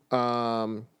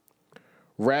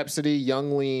 Rhapsody,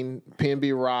 Young Lean,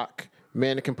 P&B Rock,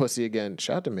 Mannequin Pussy again.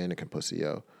 Shout out to Mannequin Pussy,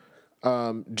 yo.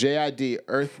 JID,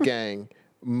 Earth Gang.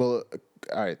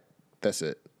 All right, that's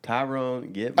it.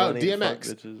 Tyrone, Get Money. Oh,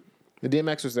 DMX. The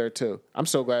DMX was there too. I'm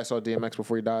so glad I saw DMX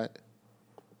before he died.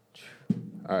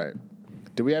 All right.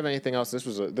 Do we have anything else? This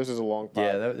was a long pod.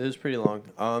 Yeah, it was pretty long.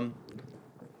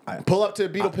 Pull up to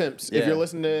Beetle Pimps if you're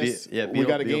listening to this. We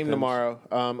got a game Pimps. tomorrow,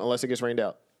 unless it gets rained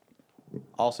out.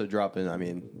 Also dropping. I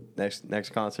mean,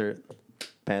 next concert,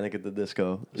 Panic at the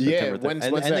Disco. Yeah, when's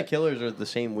that? The Killers are the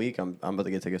same week. I'm about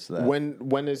to get tickets to that.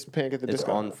 When is Panic at the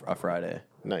Disco? It's on a Friday.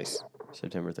 Nice.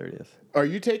 September 30th. Are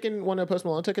you taking one of Post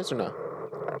Malone tickets or no?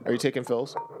 Are you taking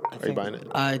Phil's? Are you buying it?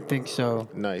 I think so.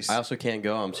 Nice. I also can't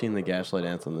go. I'm seeing the Gaslight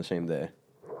Anthem the same day.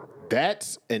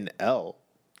 That's an L.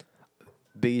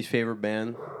 Biggie's favorite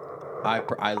band.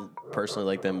 I personally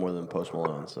like them more than Post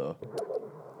Malone. So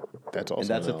that's also and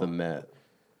that's an at L. the Met.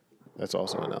 That's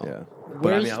also an L. Yeah.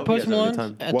 Where's Post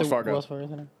Malone? At Wells Fargo. Wells Fargo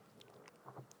Center.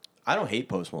 I don't hate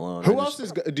Post Malone. Who else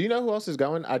is? Do you know who else is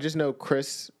going? I just know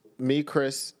Chris,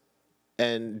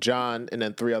 and John, and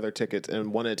then 3 other tickets,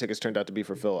 and one of the tickets turned out to be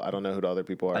for Phil. I don't know who the other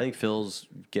people are. I think Phil's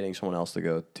getting someone else to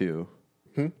go too.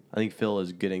 I think Phil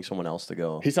is getting someone else to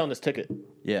go. He's selling his ticket.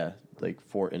 Yeah, like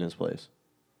 4 in his place.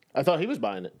 I thought he was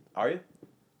buying it. Are you?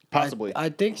 Possibly. I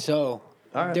think so.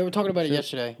 All right. They were talking about it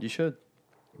yesterday. You should.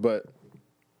 But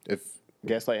if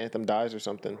Gaslight Anthem dies or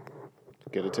something,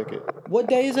 get a ticket. What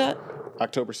day is that?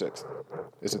 October 6th.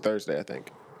 It's a Thursday, I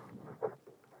think.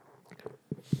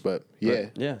 But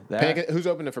yeah. Who's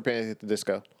opening for Panic at the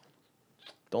Disco?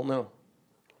 Don't know.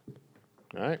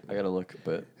 All right. I gotta look,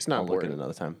 but it's not I'll important. Look at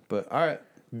another time. But all right.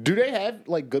 Do they have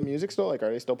like good music still? Like,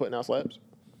 are they still putting out slaps?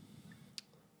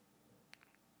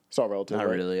 It's all relative. Not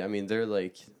right? really. I mean, they're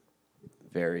like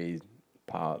very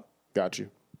pop. Got you.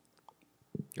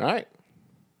 All right.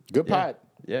 Good pod.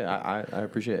 Yeah, I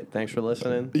appreciate it. Thanks for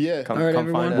listening. Yeah. Come, all right, come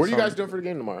everyone. find us. What are you guys doing for the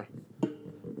game tomorrow?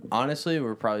 Honestly,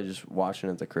 we're probably just watching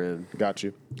at the crib. Got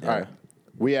you. Yeah. All right.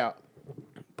 We out.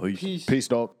 Peace. Peace,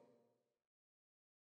 dog.